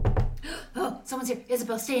 Oh, someone's here.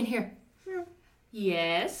 Isabel, stay in here.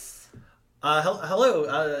 Yes? Hello.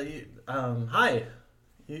 Hi.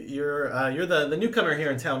 You're the newcomer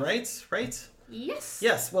here in town, right? Right? Yes.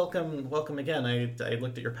 Yes. Welcome again. I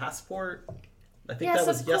looked at your passport. I think Yes, that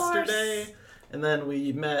was of course. yesterday, and then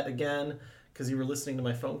we met again because you were listening to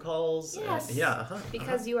my phone calls. Yes. Yeah. Uh-huh.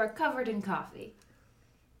 Because you are covered in coffee.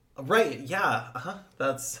 Right. Yeah.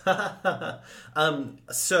 That's.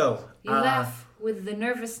 So. You laugh with the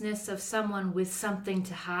nervousness of someone with something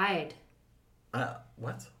to hide.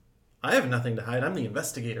 What? I have nothing to hide. I'm the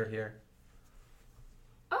investigator here.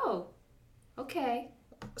 Oh, okay.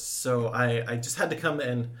 So I just had to come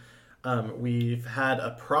in. We've had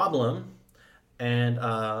a problem, and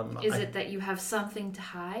Is it that you have something to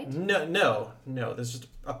hide? No. There's just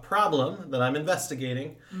a problem that I'm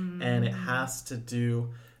investigating, and it has to do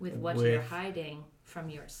With what you're hiding from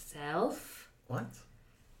yourself? What?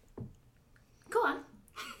 Go on.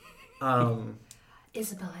 Um,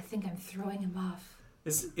 Isabel, I think I'm throwing him off.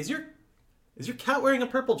 is your cat wearing a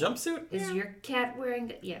purple jumpsuit? Is your cat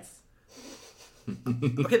wearing... Yes.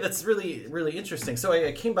 Okay, that's really really interesting. So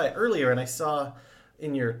I came by earlier and I saw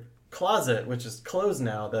in your closet, which is closed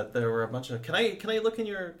now, that there were a bunch of. Can I look in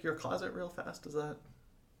your closet real fast? Is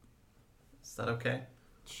that okay?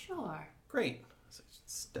 Sure. Great. So she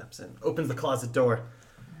steps in, opens the closet door,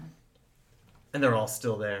 and they're all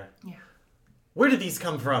still there. Yeah. Where did these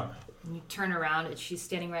come from? And you turn around and she's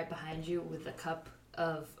standing right behind you with a cup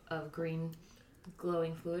of green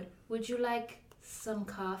glowing fluid. Would you like some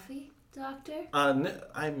coffee, Doctor?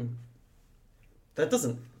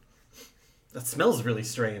 That smells really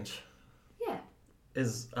strange. Yeah.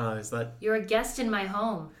 Is that? You're a guest in my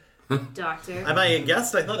home, Doctor. Am I a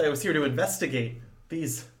guest? I thought I was here to investigate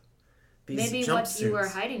these Maybe jumpsuits. what you are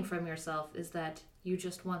hiding from yourself is that you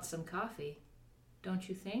just want some coffee. Don't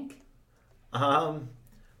you think? I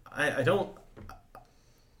don't.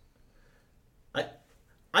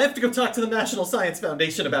 I have to go talk to the National Science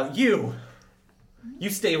Foundation about you. You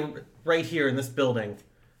stay right here in this building.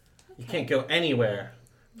 You can't go anywhere.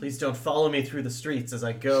 Please don't follow me through the streets as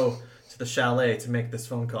I go to the chalet to make this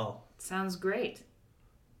phone call. Sounds great.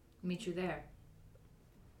 Meet you there.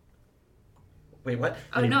 Wait, what?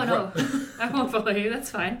 Oh, And he no. I won't follow you. That's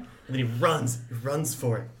fine. And then he runs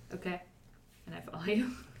for it. Okay. And I follow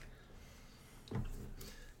you.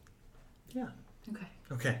 Yeah. Okay.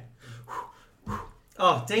 Okay.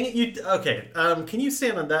 Oh, dang it! Okay? Can you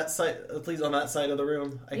stand on that side, please? On that side of the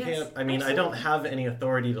room? I Yes, can't. I mean, I don't absolutely. have any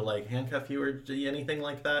authority to like handcuff you or do anything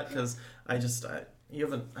like that because you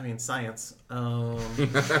haven't. I mean, science. But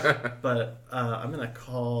I'm gonna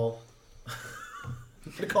call.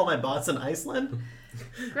 I'm gonna call my boss in Iceland.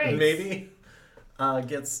 Great. Maybe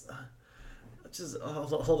gets. Just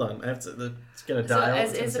hold on. I have to get a So dial.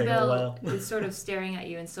 as It's gonna take a Isabel while. is sort of staring at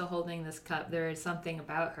you and still holding this cup, there is something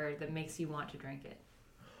about her that makes you want to drink it.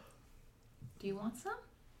 Do you want some?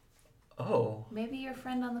 Oh. Maybe your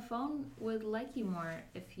friend on the phone would like you more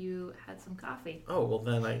if you had some coffee. Oh well,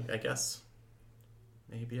 then I guess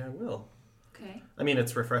maybe I will. Okay. I mean,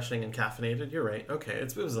 it's refreshing and caffeinated. You're right. Okay,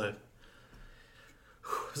 it was a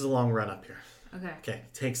long run up here. Okay. Okay,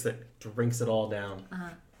 takes it, drinks it all down.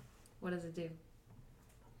 What does it do?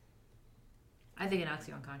 I think it knocks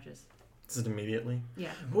you unconscious. Is it immediately? Yeah.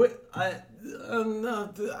 What?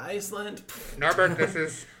 No, Iceland. Norbert, this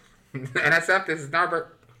is NSF. This is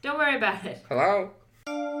Norbert. Don't worry about it. Hello.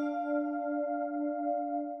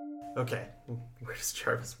 Okay, where does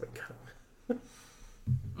Jarvis wake up?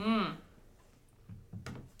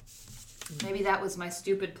 Maybe that was my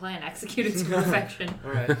stupid plan executed to perfection.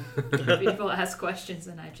 All right. People ask questions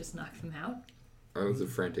and I just knock them out. That was a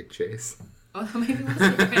frantic chase. Oh, maybe it was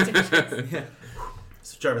a frantic chase.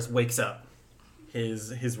 So Jarvis wakes up.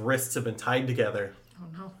 His wrists have been tied together, Oh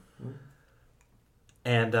no.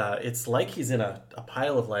 and it's like he's in a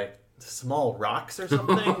pile of like small rocks or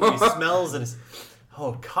something. He smells and is,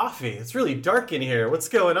 oh, coffee. It's really dark in here. What's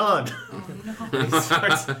going on?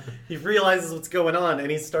 He realizes what's going on,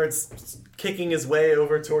 and he starts kicking his way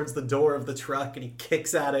over towards the door of the truck, and he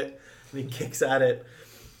kicks at it, and he kicks at it,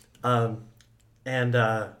 and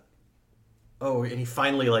he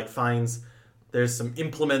finally like finds there's some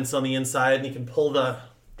implements on the inside, and he can pull the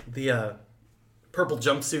purple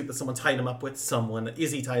jumpsuit that someone tied him up with, that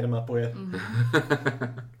Izzy tied him up with.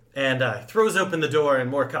 And throws open the door, and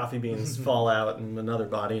more coffee beans fall out, and another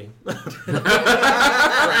body. Crabs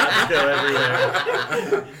go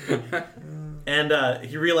everywhere. And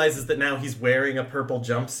he realizes that now he's wearing a purple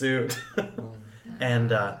jumpsuit,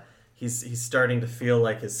 and he's starting to feel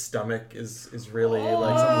like his stomach is really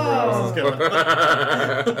like something gross is going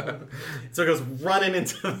on. So he goes running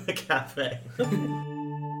into the cafe.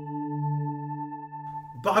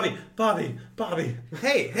 Bobby.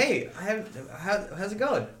 Hey, how's it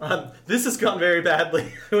going? This has gone very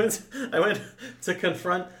badly. I went to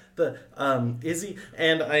confront the Izzy,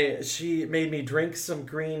 and she made me drink some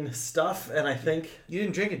green stuff, and I think You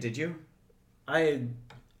didn't drink it, did you? I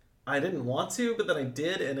didn't want to, but then I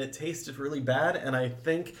did, and it tasted really bad, and I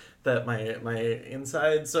think that my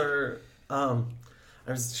insides are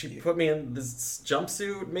she put me in this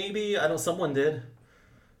jumpsuit, maybe. I don't. Someone did.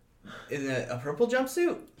 In a purple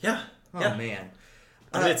jumpsuit? Yeah. Oh yeah. man.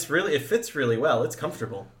 And it fits really well. It's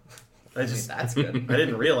comfortable. I just that's good. I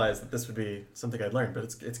didn't realize that this would be something I'd learn, but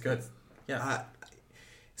it's good. Yeah.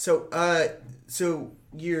 So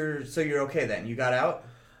you're okay then? You got out?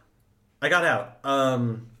 I got out.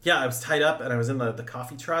 I was tied up and I was in the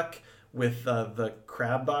coffee truck with the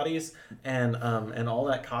crab bodies and all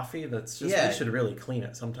that coffee. That's just we should really clean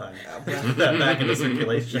it sometime. Put that back into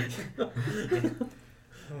circulation.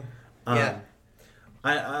 Yeah.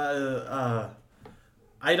 I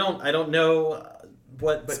don't know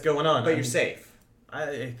what's going on. But you're safe.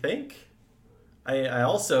 I think. I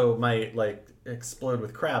also might like explode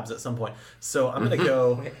with crabs at some point. So I'm gonna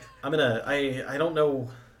go. I don't know.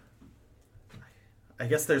 I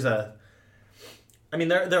guess there's a. I mean,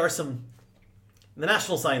 there are some. In the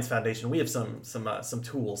National Science Foundation, we have some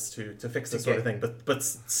tools to fix this sort of thing. But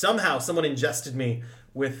somehow someone ingested me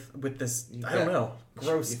with this I don't know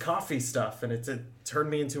gross coffee stuff, and it turned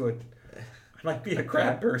me into I might be a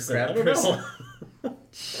crab person. I don't know.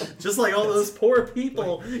 Just like all those poor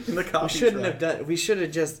people in the coffee. We should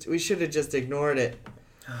have just ignored it.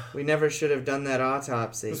 We never should have done that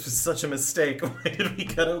autopsy. This was such a mistake. Why did we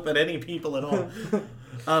cut open any people at all?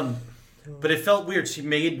 But it felt weird. She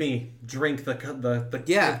made me drink the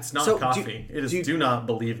Yeah. It's not So coffee. Do not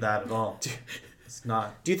believe that at all. It's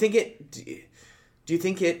not. Do you think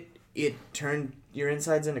it turned your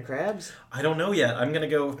insides into crabs? I don't know yet. I'm gonna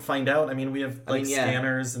go find out. I mean, we have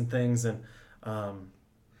scanners and things, and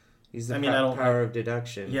Use the I don't power of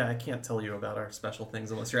deduction. yeah, I can't tell you about our special things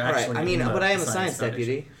unless you're All right. actually. I mean, in but I am the a science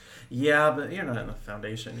foundation. deputy. Yeah, but you're not in the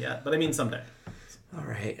foundation yet. But I mean, someday. All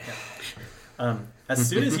right. As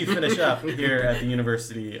soon as you finish up here at the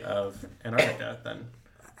University of Antarctica, then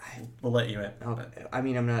we'll let you in. Oh, I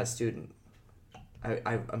mean, I'm not a student.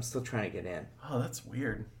 I'm still trying to get in. Oh, that's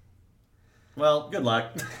weird. Well, good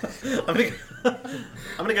luck. I'm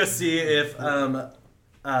gonna go see if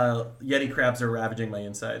Yeti crabs are ravaging my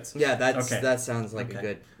insides. Yeah, that Okay. sounds like a Okay.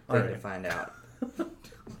 good thing Alright. to find out.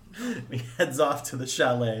 He heads off to the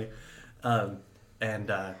chalet, and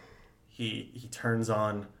he turns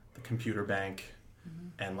on the computer bank,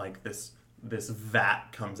 and like this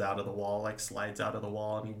vat comes out of the wall, like slides out of the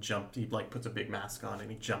wall, and he like puts a big mask on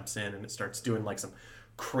and he jumps in and it starts doing like some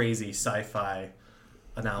crazy sci-fi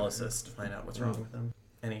analysis to find out what's wrong with him.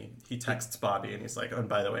 And he texts Bobby and he's like, "Oh, and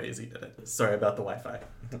by the way, Izzy did it. Sorry about the Wi-Fi."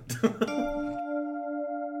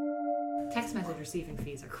 Text message receiving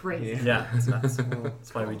fees are crazy. Yeah, it's nuts.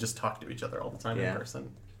 That's why we just talk to each other all the time Yeah. in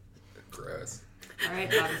person. Gross. All right,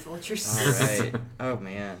 Bobby Folgers. All right. Oh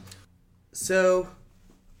man. So,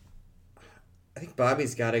 I think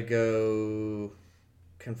Bobby's got to go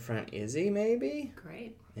confront Izzy, maybe.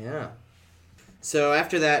 Great. Yeah. So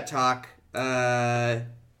after that talk,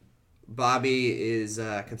 Bobby is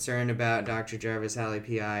concerned about Dr. Jarvis Halley,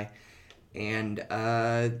 PI, and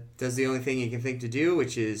does the only thing he can think to do,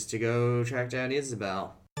 which is to go track down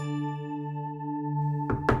Isabel.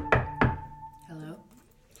 Hello.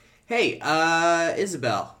 Hey,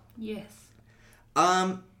 Isabel. Yes.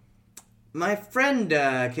 My friend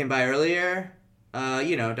came by earlier.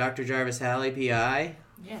 Dr. Jarvis Halley, PI,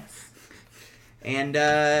 Yes. and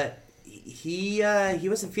he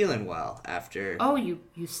wasn't feeling well after. Oh, you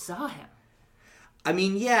saw him. I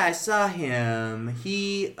mean, yeah, I saw him.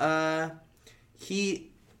 He. How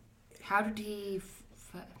did he?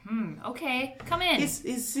 Okay, come in.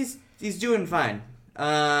 He's doing fine.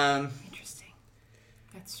 Interesting.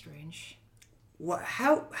 That's strange. What?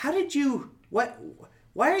 How did you? What?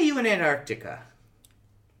 Why are you in Antarctica?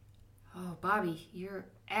 Oh, Bobby, you're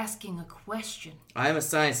asking a question. I'm a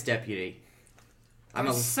science deputy.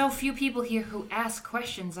 There's so few people here who ask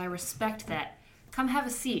questions. I respect that. Come have a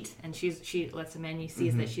seat. And she lets him in. You see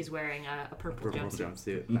that she's wearing a purple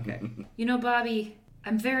jumpsuit. Okay. You know, Bobby,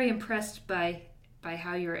 I'm very impressed by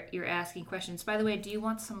how you're asking questions. By the way, do you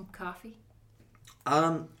want some coffee?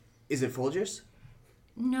 Is it Folgers?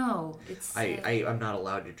 No, it's. I'm not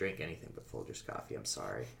allowed to drink anything but Folgers coffee. I'm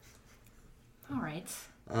sorry. All right.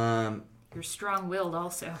 Um, You're strong-willed,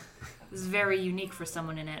 also. This is very unique for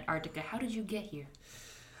someone in Antarctica. How did you get here?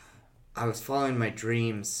 I was following my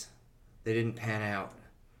dreams. They didn't pan out.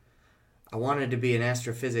 I wanted to be an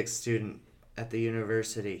astrophysics student at the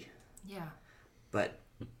university, Yeah. but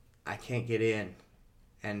I can't get in.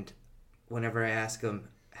 And whenever I ask them,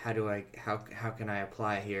 how can I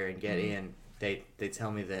apply here and get in, they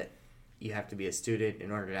tell me that you have to be a student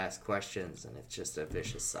in order to ask questions, and it's just a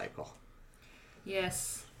vicious cycle.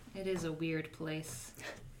 Yes, it is a weird place.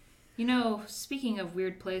 You know, speaking of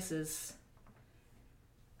weird places,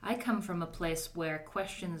 I come from a place where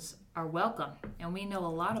questions are welcome, and we know a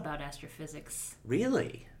lot about astrophysics.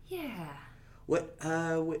 Really? Yeah. What?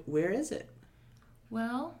 Where is it?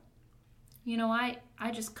 Well, you know, I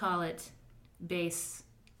just call it Base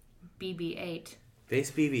BB-8.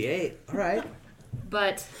 Base BB-8. All right.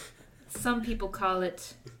 But some people call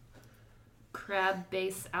it Crab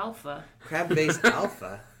Base Alpha. Crab Base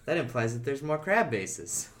Alpha. That implies that there's more crab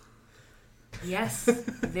bases. Yes,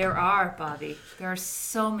 there are, Bobby. There are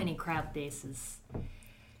so many crab bases.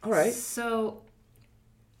 All right. So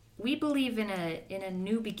we believe in a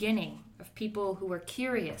new beginning of people who are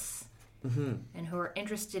curious and who are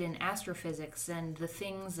interested in astrophysics and the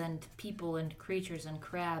things and people and creatures and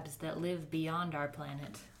crabs that live beyond our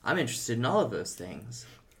planet. I'm interested in all of those things.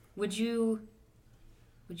 Would you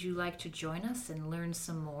like to join us and learn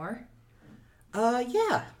some more?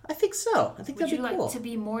 Yeah, I think so. I think Would that'd you be cool. like to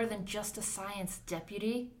be more than just a science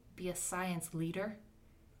deputy? Be a science leader?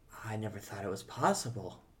 I never thought it was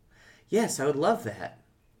possible. Yes, I would love that.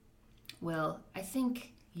 Well, I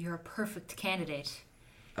think you're a perfect candidate.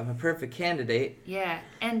 I'm a perfect candidate. Yeah,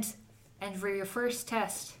 and for your first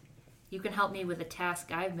test, you can help me with a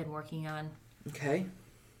task I've been working on. Okay.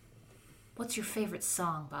 What's your favorite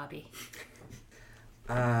song, Bobby?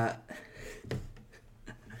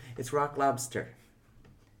 It's Rock Lobster.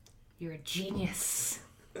 You're a genius.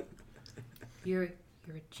 You're a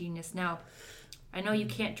genius. Now, I know you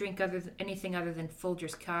can't drink anything other than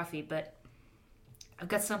Folgers coffee, but I've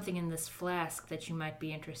got something in this flask that you might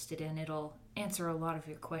be interested in. It'll answer a lot of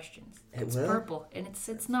your questions. It It's will? purple, and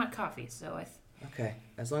it's not coffee, so Okay,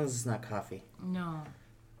 as long as it's not coffee. no.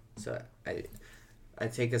 So I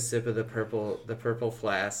take a sip of the purple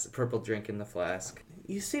flask, purple drink in the flask.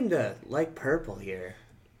 You seem to like purple here.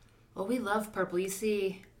 Well, we love purple. You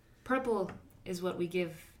see, purple is what we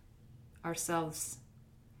give ourselves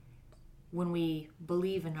when we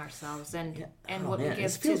believe in ourselves, and what we give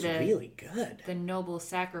this to feels really good. the noble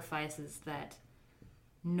sacrifices that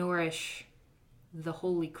nourish the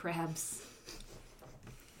holy crabs.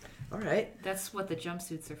 All right. That's what the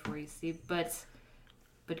jumpsuits are for, you see. But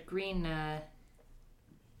green,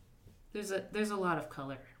 there's a lot of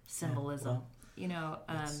color symbolism. well, you know,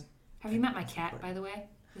 have you met my cat, by the way?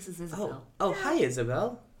 This is Isabel. Oh, hi,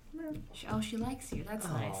 Isabel. She likes you. That's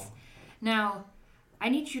Oh. nice. Now, I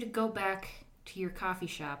need you to go back to your coffee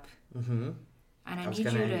shop, Mm-hmm. and I I was need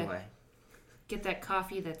you gonna to anyway. get that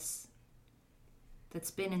coffee that's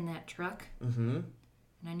been in that truck, Mm-hmm.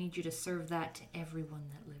 and I need you to serve that to everyone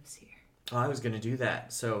that lives here. Oh, I was gonna do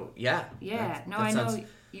that. So yeah. Yeah. No, that I sounds, know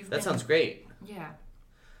you've That been. sounds great. Yeah,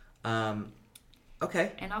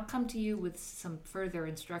 Okay. and I'll come to you with some further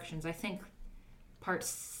instructions. I think part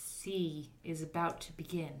C is about to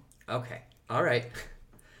begin. Okay. All right.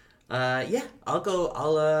 Yeah. I'll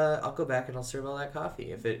go back and I'll serve all that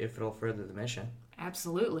coffee if it'll further the mission.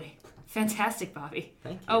 Absolutely. Fantastic, Bobby.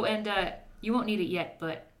 Thank you. Oh, and you won't need it yet,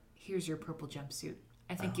 but here's your purple jumpsuit.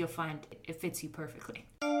 I think you'll find it fits you perfectly.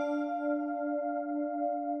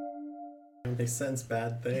 They sense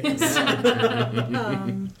bad things. Do I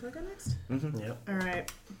go next? Yep. All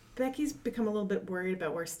right. Becky's become a little bit worried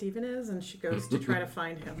about where Steven is, and she goes to try to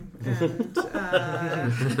find him. And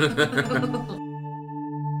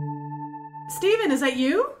Steven, is that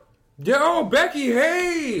you? Yo, Becky,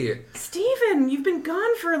 hey! Steven, you've been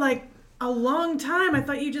gone for like a long time. I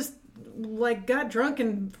thought you just like got drunk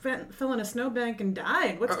and fell in a snowbank and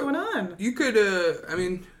died. What's going on? You could,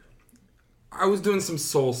 I was doing some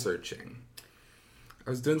soul searching.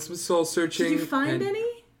 Did you find any?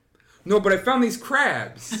 No, but I found these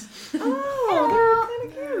crabs. Oh, they're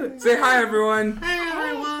kind of cute. Say hi, everyone.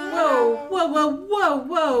 Whoa, whoa, whoa, whoa,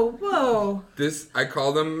 whoa, whoa. This, I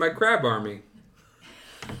call them my crab army.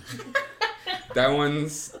 That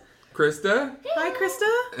one's Krista, Hi,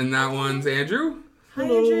 Krista. and that one's Andrew. Hi,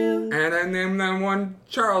 Andrew. And I named that one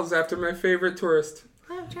Charles after my favorite tourist.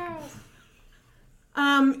 Hello, Charles.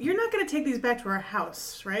 You're not going to take these back to our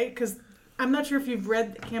house, right? Because I'm not sure if you've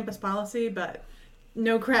read campus policy, but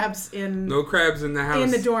no crabs in No crabs in the house.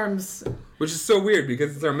 in the dorms. Which is so weird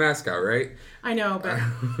because it's our mascot, right? I know, but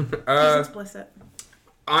it's Uh, explicit.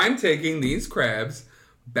 I'm taking these crabs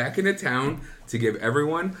back into town to give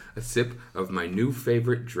everyone a sip of my new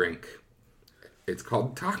favorite drink. It's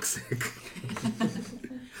called Toxic.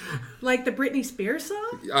 Like the Britney Spears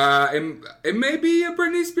song? It may be a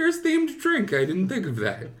Britney Spears themed drink. I didn't think of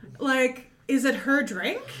that. Like, is it her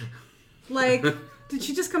drink? Like, did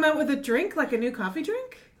she just come out with a drink, like a new coffee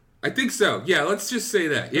drink? I think so. Yeah, let's just say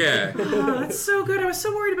that. Yeah. Oh, that's so good. I was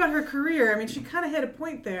so worried about her career. I mean, she kind of hit a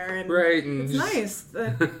point there, and Right. And it's just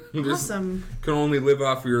nice. just- Awesome. can only live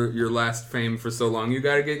off your last fame for so long. You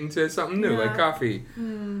got to get into something new, like Yeah. coffee.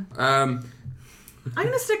 I'm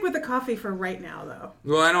gonna stick with the coffee for right now, though.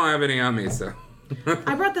 Well, I don't have any on me, so.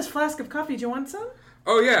 I brought this flask of coffee. Do you want some?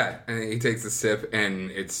 Oh yeah, and he takes a sip,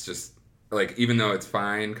 and it's just like, even though it's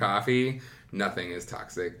fine coffee, nothing is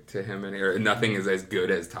toxic to him, or nothing is as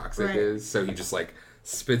good as toxic Right. is. So he just like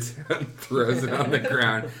spits it out and throws it on the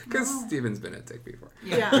ground because Steven's been a dick before.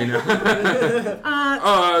 Yeah. You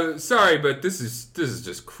know. Sorry, but this is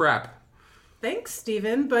just crap. Thanks,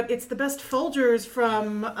 Steven, but it's the best Folgers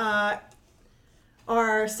from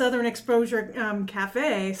our Southern Exposure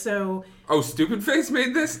Cafe, so... Oh, Stupid Face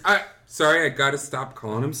made this. Sorry, I gotta stop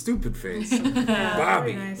calling him Stupid Face. Bobby,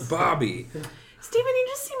 very nice. Bobby. Steven, you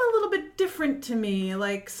just seem a little bit different to me,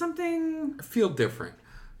 like something... I feel different.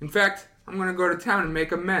 In fact, I'm gonna go to town and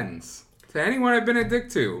make amends to anyone I've been a dick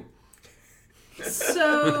to.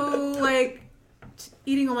 So, like,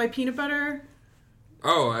 eating all my peanut butter?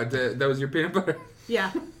 Oh, that was your peanut butter?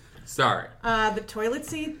 Yeah. Sorry. The toilet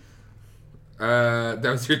seat? That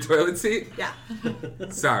was your toilet seat? Yeah.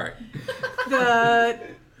 Sorry. The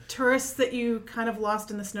tourists that you kind of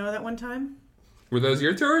lost in the snow that one time? Were those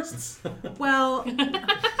your tourists? Well,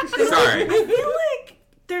 Sorry. I feel like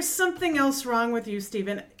there's something else wrong with you,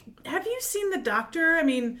 Steven. Have you seen the doctor? I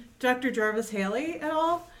mean, Dr. Jarvis Haley at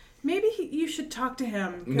all? Maybe you should talk to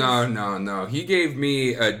him. 'cause- No. He gave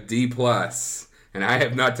me a D+, and I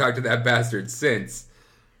have not talked to that bastard since.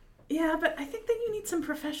 Yeah, but I think that you need some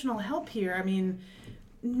professional help here. I mean,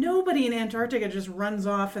 nobody in Antarctica just runs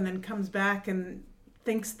off and then comes back and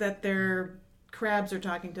thinks that their crabs are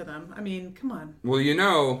talking to them. I mean, come on. Well, you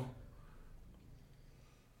know,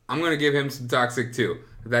 I'm gonna give him some toxic too.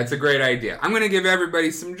 That's a great idea. I'm gonna give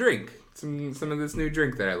everybody some drink. Some of this new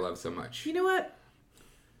drink that I love so much. You know what?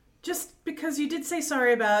 Just because you did say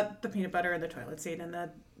sorry about the peanut butter and the toilet seat and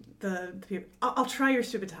I'll try your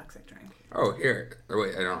stupid toxic drink. Oh, here. Oh,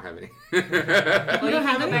 wait, I don't have any. Well, you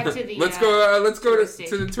can go back to the. Let's go tourist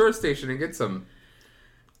to the tourist station and get some.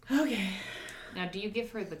 Okay. Now, do you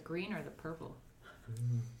give her the green or the purple?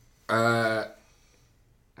 Uh,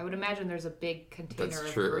 I would imagine there's a big container that's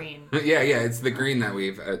of true. green. yeah, it's the green that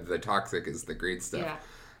we've. The toxic is the green stuff.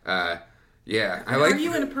 Yeah. Yeah. I Are like.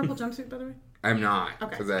 you in a purple jumpsuit, by the way? I'm not,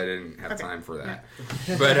 Okay. because I didn't have Okay. time for that.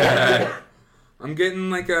 But I'm getting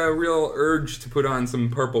like a real urge to put on some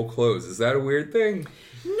purple clothes. Is that a weird thing?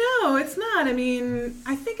 No, it's not. I mean,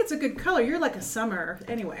 I think it's a good color. You're like a summer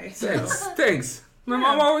anyway. So. Thanks. My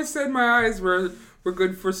mom always said my eyes were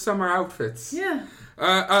good for summer outfits. Yeah.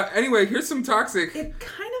 Anyway, here's some toxic. It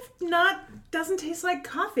kind of doesn't taste like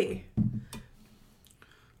coffee.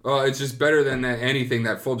 Well, it's just better than anything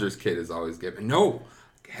that Folger's kid has always given. No,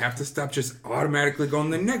 I have to stop just automatically going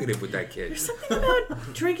the negative with that kid. There's something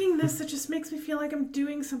about drinking this that just makes me feel like I'm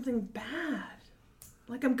doing something bad.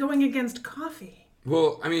 Like I'm going against coffee.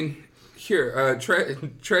 Well, I mean, here,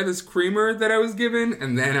 try this creamer that I was given,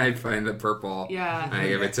 and then I find the purple. Yeah. And I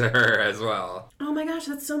give it to her as well. Oh my gosh,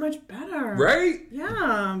 that's so much better. Right?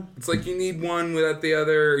 Yeah. It's like you need one without the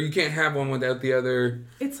other. You can't have one without the other.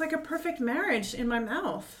 It's like a perfect marriage in my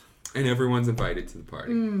mouth. And everyone's invited to the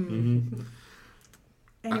party.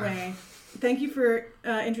 Anyway, thank you for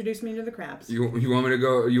introducing me to the crabs. You want me to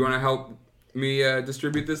go? You want to help me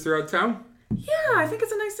distribute this throughout town? Yeah, I think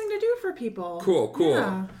it's a nice thing to do for people. Cool.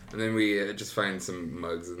 Yeah. And then we just find some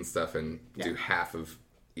mugs and stuff and do half of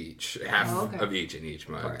each. Half okay. of each in each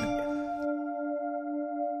mug.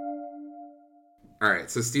 All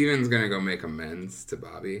right, so Steven's going to go make amends to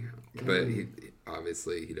Bobby, but he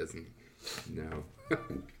obviously doesn't know.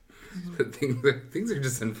 But things are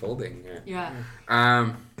just unfolding here. Yeah.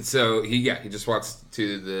 So he just walks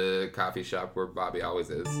to the coffee shop where Bobby always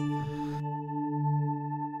is.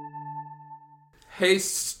 Hey,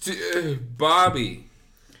 Bobby.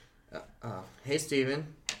 Hey, Steven.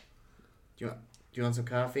 Do you want some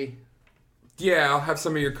coffee? Yeah, I'll have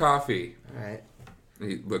some of your coffee. All right.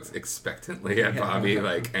 He looks expectantly at Bobby,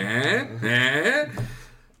 like, eh?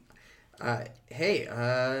 Hey,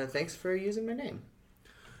 thanks for using my name.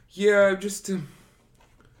 Yeah, just,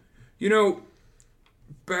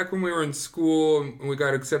 back when we were in school and we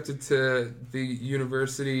got accepted to the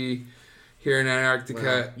university here in Antarctica.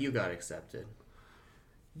 Well, you got accepted.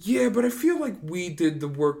 Yeah, but I feel like we did the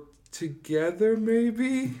work together,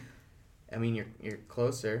 maybe? I mean, you're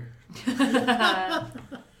closer.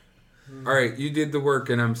 All right, you did the work,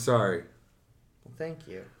 and I'm sorry. Well, thank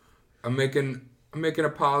you. I'm making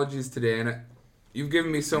apologies today, and you've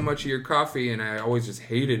given me so much of your coffee, and I always just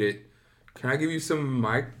hated it. Can I give you some of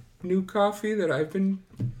my new coffee that I've been...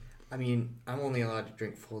 I mean, I'm only allowed to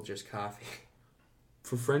drink Folger's coffee.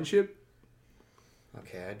 For friendship?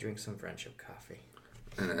 Okay, I drink some friendship coffee.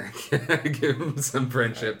 And I give him some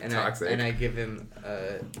friendship toxic. And I give him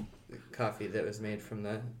coffee that was made from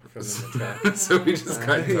the truck. So we just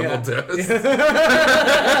got double dose.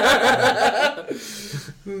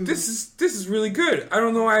 This is really good. I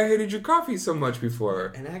don't know why I hated your coffee so much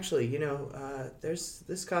before. And actually,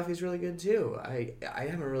 this coffee's really good too. I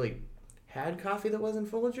haven't really had coffee that wasn't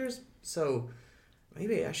Folger's, so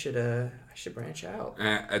maybe I should branch out.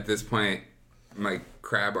 At this point, my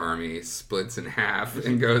crab army splits in half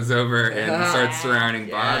and goes over and starts surrounding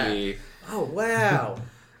Bobby. Oh wow!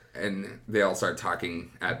 And they all start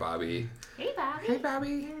talking at Bobby. Hey, Bobby. Hey,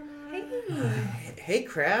 Bobby. Hey,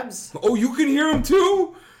 crabs! Oh, you can hear him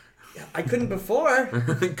too? I couldn't before.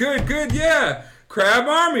 Good, yeah. Crab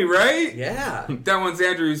army, right? Yeah. That one's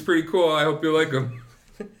Andrew. He's pretty cool. I hope you like him.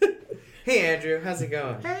 Hey, Andrew. How's it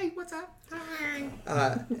going? Hey, what's up?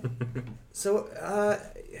 Hi. So,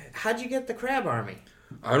 how'd you get the crab army?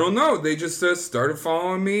 I don't know. They just started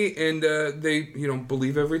following me, and they,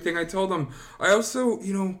 believe everything I told them. I also,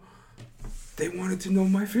 they wanted to know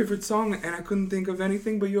my favorite song, and I couldn't think of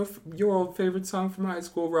anything but your old favorite song from high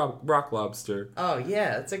school, Rock Lobster. Oh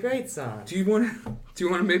yeah, it's a great song. Do you want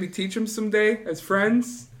to maybe teach them someday as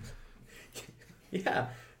friends? Yeah,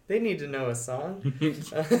 they need to know a song.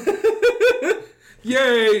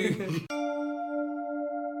 Yay!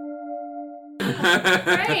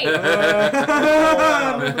 Great.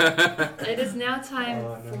 It is now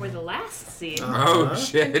time for the last scene. Oh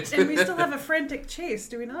shit! And we still have a frantic chase,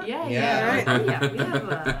 do we not? Yeah. Yeah. Oh, yeah, we have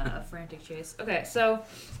a frantic chase. Okay, so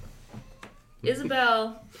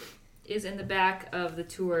Isabel is in the back of the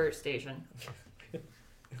tour station,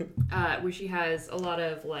 where she has a lot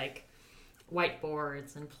of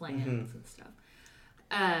whiteboards and plans and stuff.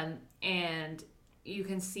 And you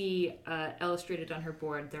can see illustrated on her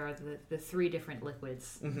board, there are the three different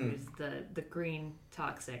liquids. There's the green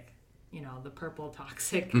toxic, the purple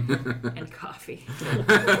toxic, and coffee.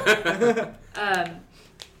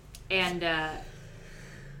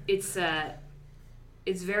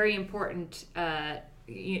 It's very important.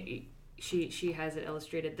 She has it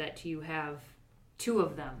illustrated that you have 2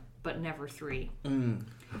 of them, but never 3.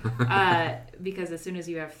 Because as soon as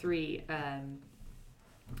you have 3,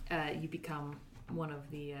 you become one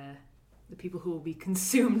of the people who will be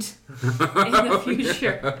consumed in the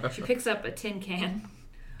future. She picks up a tin can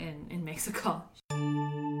and makes a call.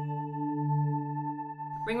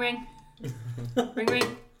 Ring, ring. Ring,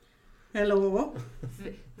 ring. Hello.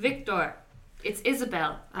 Victor, it's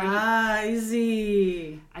Isabel.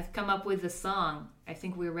 Izzy. I've come up with a song. I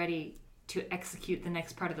think we're ready to execute the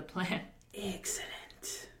next part of the plan.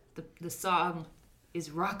 Excellent. The song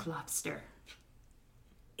is Rock Lobster.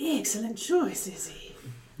 Excellent choice, Izzy.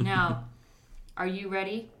 Now, are you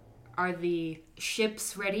ready? Are the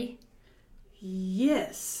ships ready?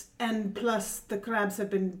 Yes, and plus the crabs have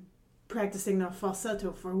been practicing their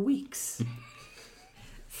falsetto for weeks.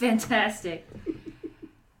 Fantastic.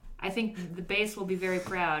 I think the base will be very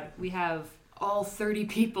proud. We have all 30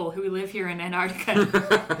 people who live here in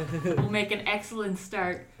Antarctica. We'll make an excellent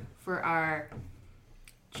start for our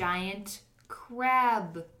giant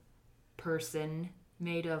crab person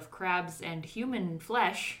made of crabs and human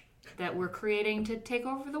flesh that we're creating to take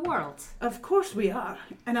over the world. Of course we are.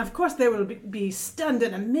 And of course they will be stunned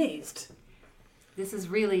and amazed. This is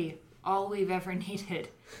really all we've ever needed.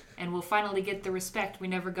 And we'll finally get the respect we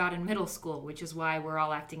never got in middle school, which is why we're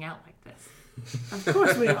all acting out like this. Of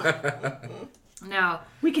course we are. Now,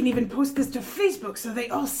 we can even post this to Facebook so they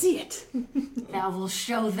all see it. That will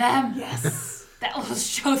show them. Yes. That will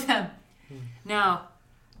show them. Now,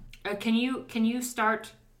 can you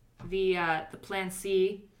start the plan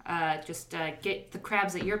C? Just get the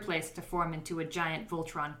crabs at your place to form into a giant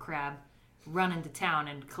Voltron crab, run into town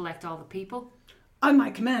and collect all the people? On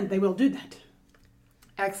my command, they will do that.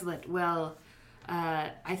 Excellent. Well,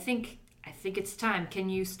 I think it's time. Can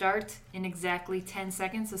you start in exactly 10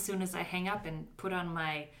 seconds as soon as I hang up and put on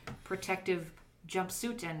my protective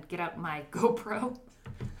jumpsuit and get out my GoPro?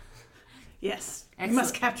 Yes. Excellent. You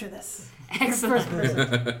must capture this. Excellent. First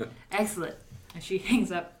person. Excellent. And she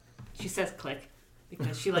hangs up. She says click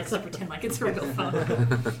because she likes to pretend like it's her real phone.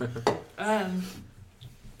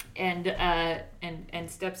 And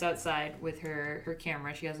steps outside with her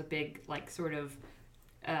camera. She has a big, like, sort of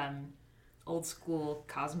old school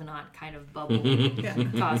cosmonaut kind of bubble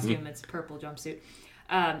costume. It's a purple jumpsuit.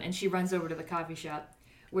 And she runs over to the coffee shop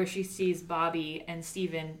where she sees Bobby and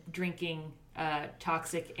Steven drinking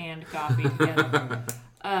toxic and coffee together.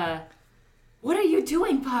 What are you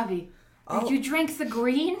doing, Bobby? Did you drink the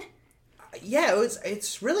green? Yeah,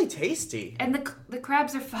 it's really tasty. And the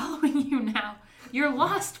crabs are following you now. You're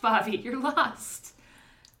lost, Bobby. You're lost.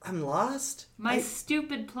 I'm lost? My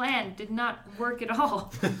stupid plan did not work at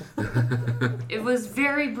all. It was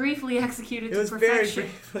very briefly executed to perfection.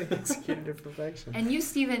 Very briefly executed to perfection. And you,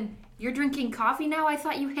 Steven, you're drinking coffee now? I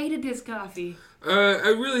thought you hated his coffee. I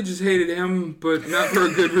really just hated him, but not for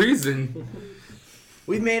a good reason.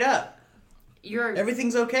 We've made up.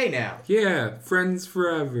 Everything's okay now. Yeah, friends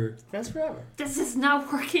forever. Friends forever. This is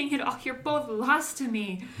not working at all. You're both lost to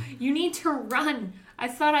me. You need to run. I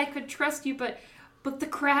thought I could trust you, but the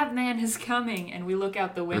crab man is coming. And we look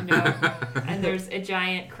out the window, and there's a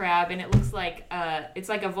giant crab, and it looks like it's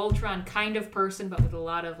like a Voltron kind of person, but with a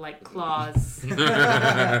lot of like claws.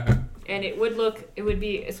 And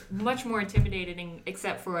it's much more intimidating,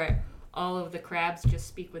 except for all of the crabs just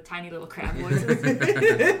speak with tiny little crab voices.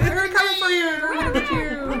 We're coming for you!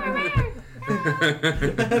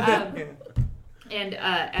 And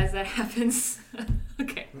as that happens,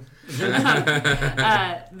 okay.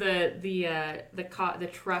 The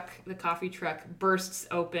coffee truck bursts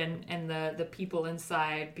open, and the people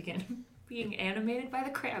inside begin being animated by the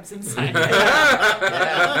crabs inside.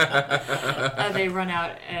 They run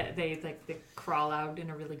out. They crawl out in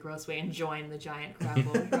a really gross way and join the giant crab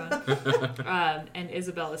Voltron. And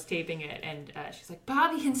Isabel is taping it, and she's like,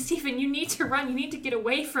 "Bobby and Steven, you need to run. You need to get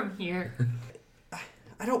away from here."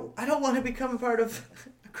 I don't want to become part of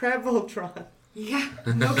a crab Voltron. Yeah,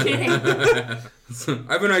 no kidding. I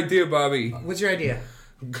have an idea, Bobby. What's your idea?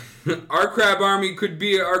 Our crab army could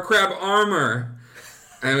be our crab armor.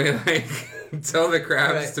 And we tell the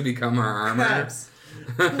crabs to become our armor. Crabs.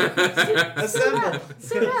 Assemble.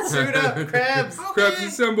 Suit up, crabs. Crabs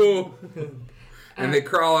assemble. And they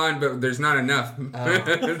crawl on, but there's not enough.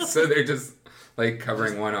 So they're just like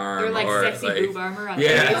covering one arm. They're like or, sexy like, boob armor on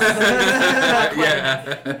Yeah.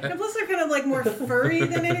 Yeah. And plus, they're kind of like more furry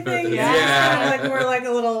than anything. Yeah. It's kind of like more like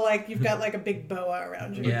a little like you've got like a big boa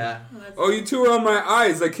around you. Yeah. Oh, you tore on my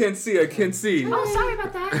eyes. I can't see. Oh, sorry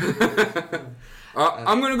about that.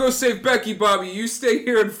 I'm gonna go save Becky, Bobby. You stay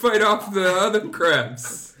here and fight off the other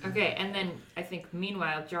crabs. Okay, and then I think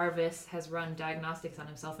meanwhile Jarvis has run diagnostics on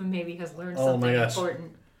himself and maybe has learned Oh my something gosh.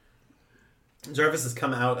 important. Jarvis has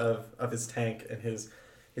come out of his tank and his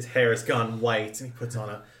hair has gone white and he puts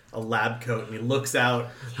on a lab coat and he looks out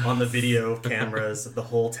on the video cameras of the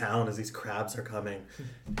whole town as these crabs are coming.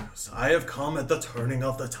 He goes, I have come at the turning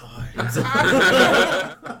of the tides.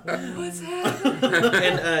 What's happening?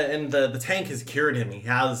 and the tank has cured him. He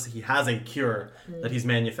has a cure that he's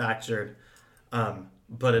manufactured,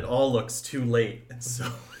 but it all looks too late, and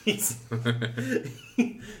so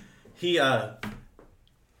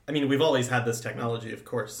I mean, we've always had this technology, of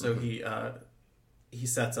course. So he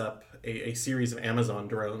sets up a series of Amazon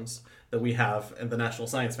drones that we have at the National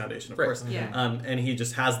Science Foundation, of Right. course. Yeah. And he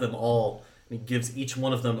just has them all. And he gives each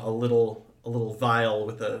one of them a little vial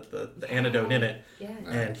with the antidote in it. Yeah.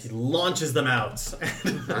 And he launches them out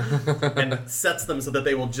and sets them so that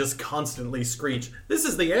they will just constantly screech, this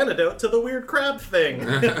is the antidote to the weird crab thing.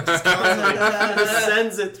 Just constantly just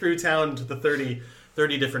sends it through town to the 30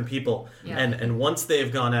 different people. Yeah. And once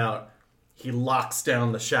they've gone out, he locks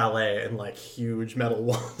down the chalet and like huge metal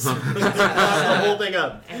walls. The whole thing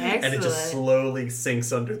up. Excellent. And it just slowly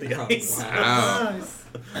sinks under the ice. Wow.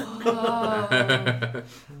 Oh.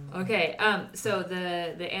 Okay, so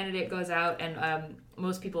the antidote goes out and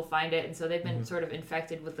most people find it, and so they've been sort of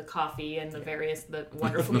infected with the coffee and the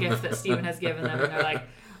wonderful gift that Stephen has given them, and they're like,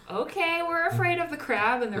 okay, we're afraid of the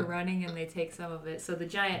crab, and they're running and they take some of it. So the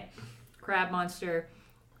giant crab monster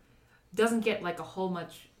doesn't get like a whole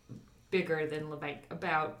much bigger than like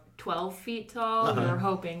about 12 feet tall. We were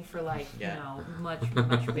hoping for like, much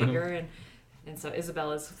bigger, and so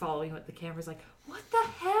Isabella's following with the camera's like, what the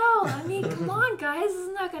hell? I mean, come on, guys. This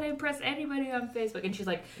is not going to impress anybody on Facebook. And she's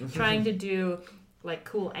like trying to do like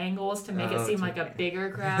cool angles to make it seem like a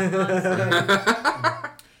bigger crab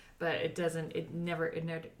monster. But it doesn't. It never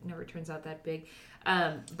turns out that big.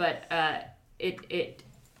 But it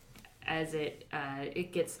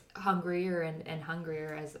gets hungrier and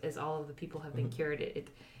hungrier as all of the people have been cured.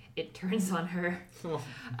 It turns on her,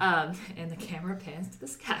 and the camera pans to the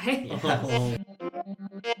sky.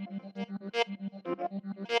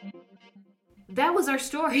 That was our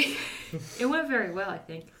story. It went very well, I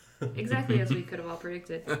think. Exactly as we could have all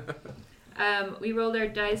predicted. We rolled our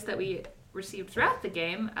dice that we received throughout the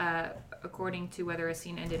game, according to whether a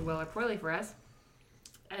scene ended well or poorly for us.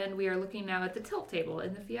 And we are looking now at the tilt table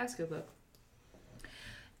in the Fiasco book.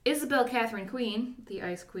 Isabel Catherine Queen, the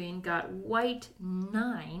Ice Queen, got white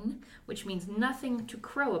 9, which means nothing to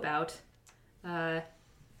crow about.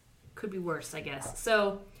 Could be worse, I guess.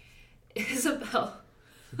 So, Isabel,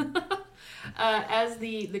 as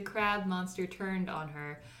the crab monster turned on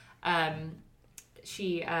her,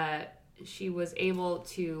 she was able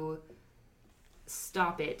to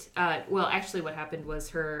stop it. Well, actually, what happened was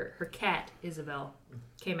her cat Isabel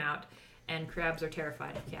came out, and crabs are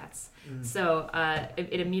terrified of cats. So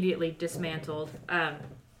it immediately dismantled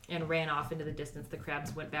and ran off into the distance. The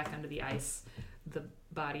crabs went back under the ice. The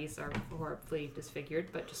bodies are horribly disfigured,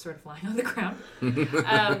 but just sort of lying on the ground.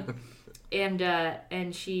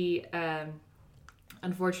 And she,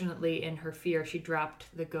 unfortunately, in her fear, she dropped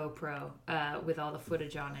the GoPro with all the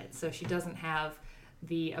footage on it. So she doesn't have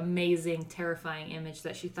the amazing, terrifying image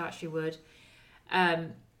that she thought she would.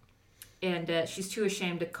 And she's too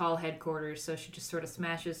ashamed to call headquarters, so she just sort of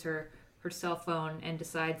smashes her cell phone and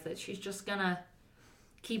decides that she's just gonna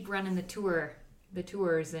keep running the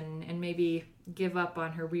tours and maybe give up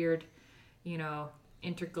on her weird,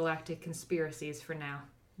 intergalactic conspiracies for now.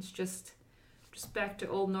 It's just back to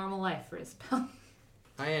old normal life for Isabel.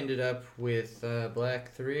 I ended up with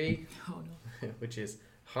Black 3, Oh no. which is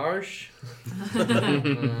harsh.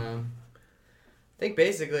 I think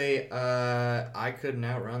basically I couldn't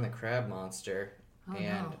outrun the crab monster, Oh,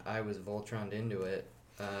 and no. I was Voltroned into it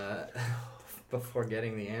before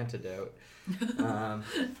getting the antidote.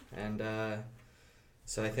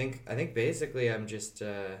 So I think basically I'm just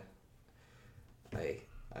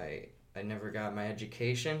I never got my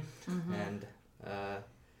education, and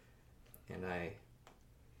I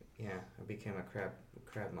became a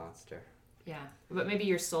crab monster. Yeah, but maybe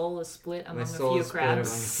your soul is split among My a soul few is split among a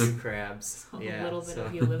crabs. few crabs. So Yeah, a little bit so-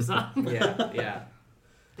 of you lives on. Yeah.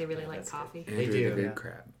 They really like that's coffee. They Andrew do, the big yeah.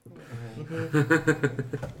 crab.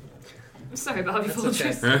 I'm sorry, Bobby That's okay.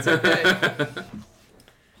 Folgers. That's okay.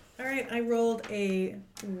 All right, I rolled a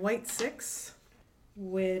white 6,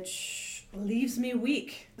 which leaves me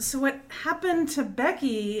weak. So what happened to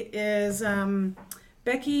Becky is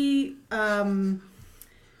Becky,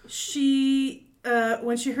 she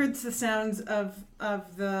when she heard the sounds of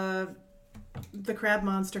the crab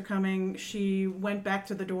monster coming, she went back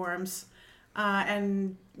to the dorms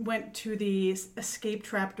and went to the escape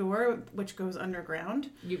trap door, which goes underground.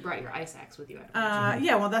 You brought your ice axe with you.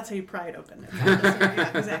 Yeah, well, that's how you pry it open.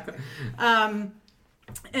 Yeah, exactly.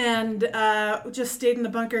 And just stayed in the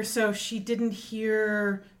bunker, so she didn't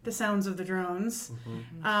hear the sounds of the drones,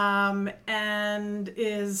 and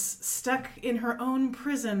is stuck in her own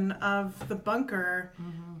prison of the bunker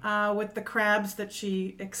with the crabs that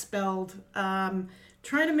she expelled.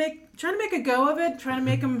 Trying to make a go of it, trying to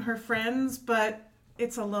make them her friends, but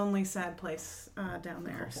it's a lonely, sad place down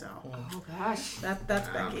there. So, Oh gosh. that's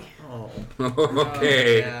Becky.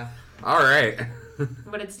 Okay. Yeah. All right.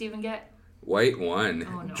 What did Steven get? White one.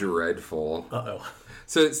 Oh, no. Dreadful. Uh-oh.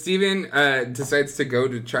 So Steven decides to go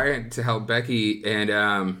to try to help Becky, and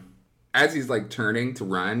as he's like turning to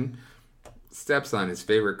run, steps on his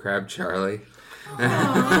favorite crab, Charlie.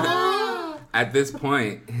 At this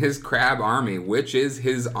point, his crab army, which is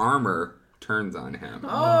his armor, turns on him. The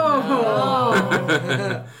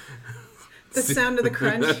sound of the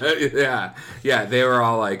crunch. Yeah, they were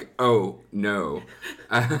all like, "Oh no!"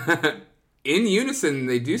 In unison,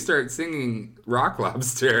 they do start singing "Rock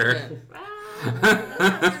Lobster"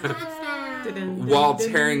 while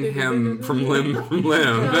tearing him from limb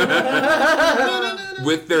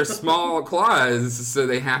with their small claws. So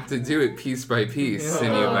they have to do it piece by piece,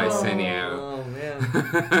 sinew by sinew. Oh man.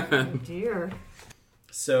 Oh dear.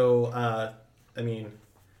 So,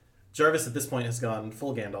 Jarvis at this point has gone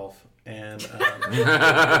full Gandalf, and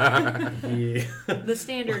he The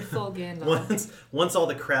standard full Gandalf. once all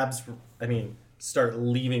the crabs, start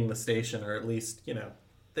leaving the station, or at least it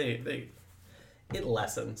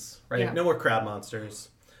lessens, right? Yeah. No more crab monsters.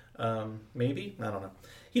 Maybe, I don't know.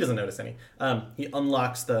 He doesn't notice any. He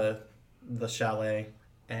unlocks the chalet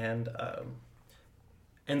and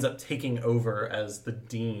ends up taking over as the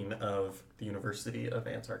dean of the University of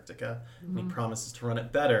Antarctica. And he promises to run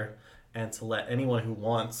it better and to let anyone who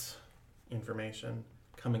wants information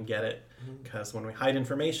come and get it. Because when we hide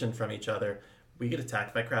information from each other, we get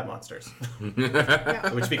attacked by crab monsters.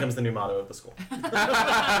 Which becomes the new motto of the school.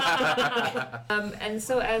 And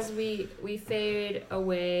so as we fade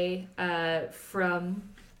away from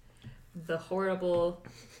the horrible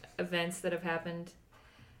events that have happened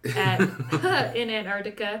in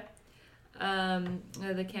Antarctica,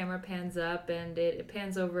 the camera pans up and it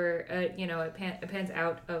pans over. It pans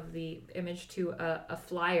out of the image to a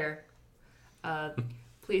flyer.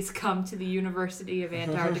 Please come to the University of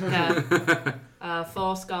Antarctica.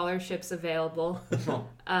 Full scholarships available.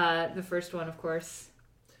 The first one, of course.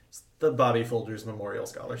 The Bobby Folgers Memorial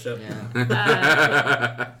Scholarship.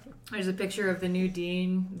 Yeah. There's a picture of the new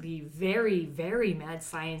dean, the very, very mad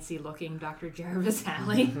science-y looking Dr. Jarvis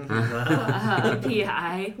Halley,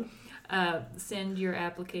 PI. Send your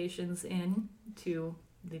applications in to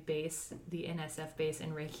the base, the NSF base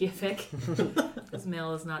in Reykjavik. This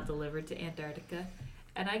mail is not delivered to Antarctica.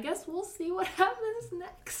 And I guess we'll see what happens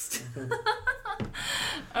next.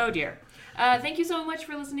 Oh dear. Thank you so much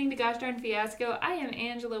for listening to Gosh Darn Fiasco. I am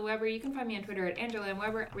Angela Weber. You can find me on Twitter at Angela M.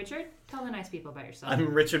 Weber. Richard, tell the nice people about yourself.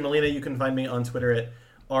 I'm Richard Molina. You can find me on Twitter at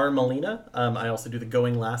rmolina. I also do the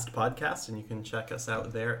Going Last podcast, and you can check us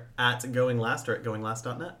out there at Going Last or at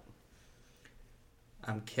goinglast.net.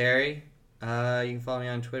 I'm Carrie. You can follow me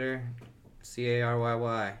on Twitter,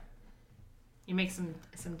 CARYY. You make some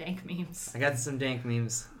dank memes. I got some dank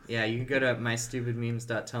memes. Yeah, you can go to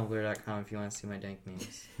mystupidmemes.tumblr.com if you want to see my dank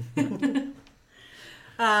memes.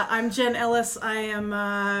 I'm Jen Ellis. I am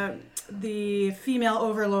the female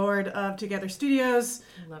overlord of Together Studios.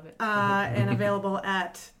 Love it. And available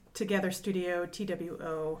at Together Studio,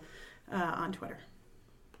 TWO, on Twitter.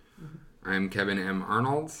 I'm Kevin M.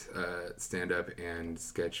 Arnold, stand-up and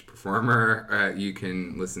sketch performer. You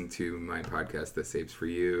can listen to my podcast, This Ape's For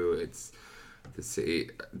You. It's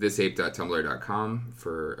thisape.tumblr.com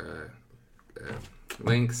for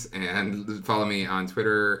links, and follow me on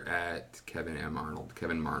Twitter at Kevin M. Arnold.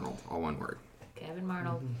 Kevin Marnold, all one word. Kevin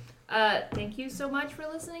Marnold. Thank you so much for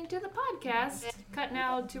listening to the podcast. Cut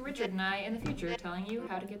now to Richard and I in the future telling you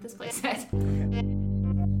how to get this place set.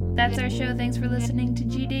 That's our show. Thanks for listening to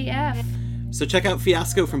GDF. So check out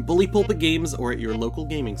Fiasco from Bully Pulpit Games or at your local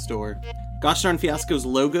gaming store. Gosh Darn Fiasco's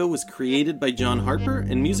logo was created by John Harper,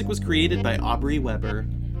 and music was created by Aubrey Weber.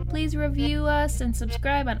 Please review us and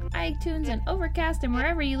subscribe on iTunes and Overcast and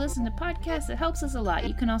wherever you listen to podcasts. It helps us a lot.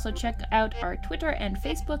 You can also check out our Twitter and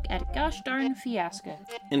Facebook at Gosh Darn Fiasco.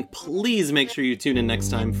 And please make sure you tune in next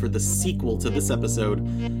time for the sequel to this episode,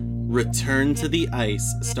 Return to the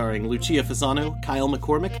Ice, starring Lucia Fasano, Kyle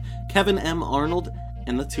McCormick, Kevin M. Arnold,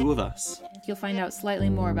 and the two of us. You'll find out slightly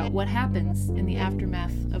more about what happens in the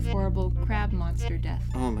aftermath of horrible crab monster death.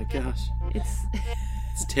 Oh my gosh.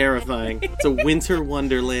 It's terrifying. It's a winter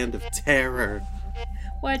wonderland of terror.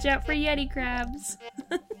 Watch out for Yeti crabs.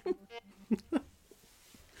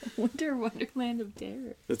 Winter wonderland of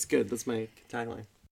terror. That's good. That's my tagline.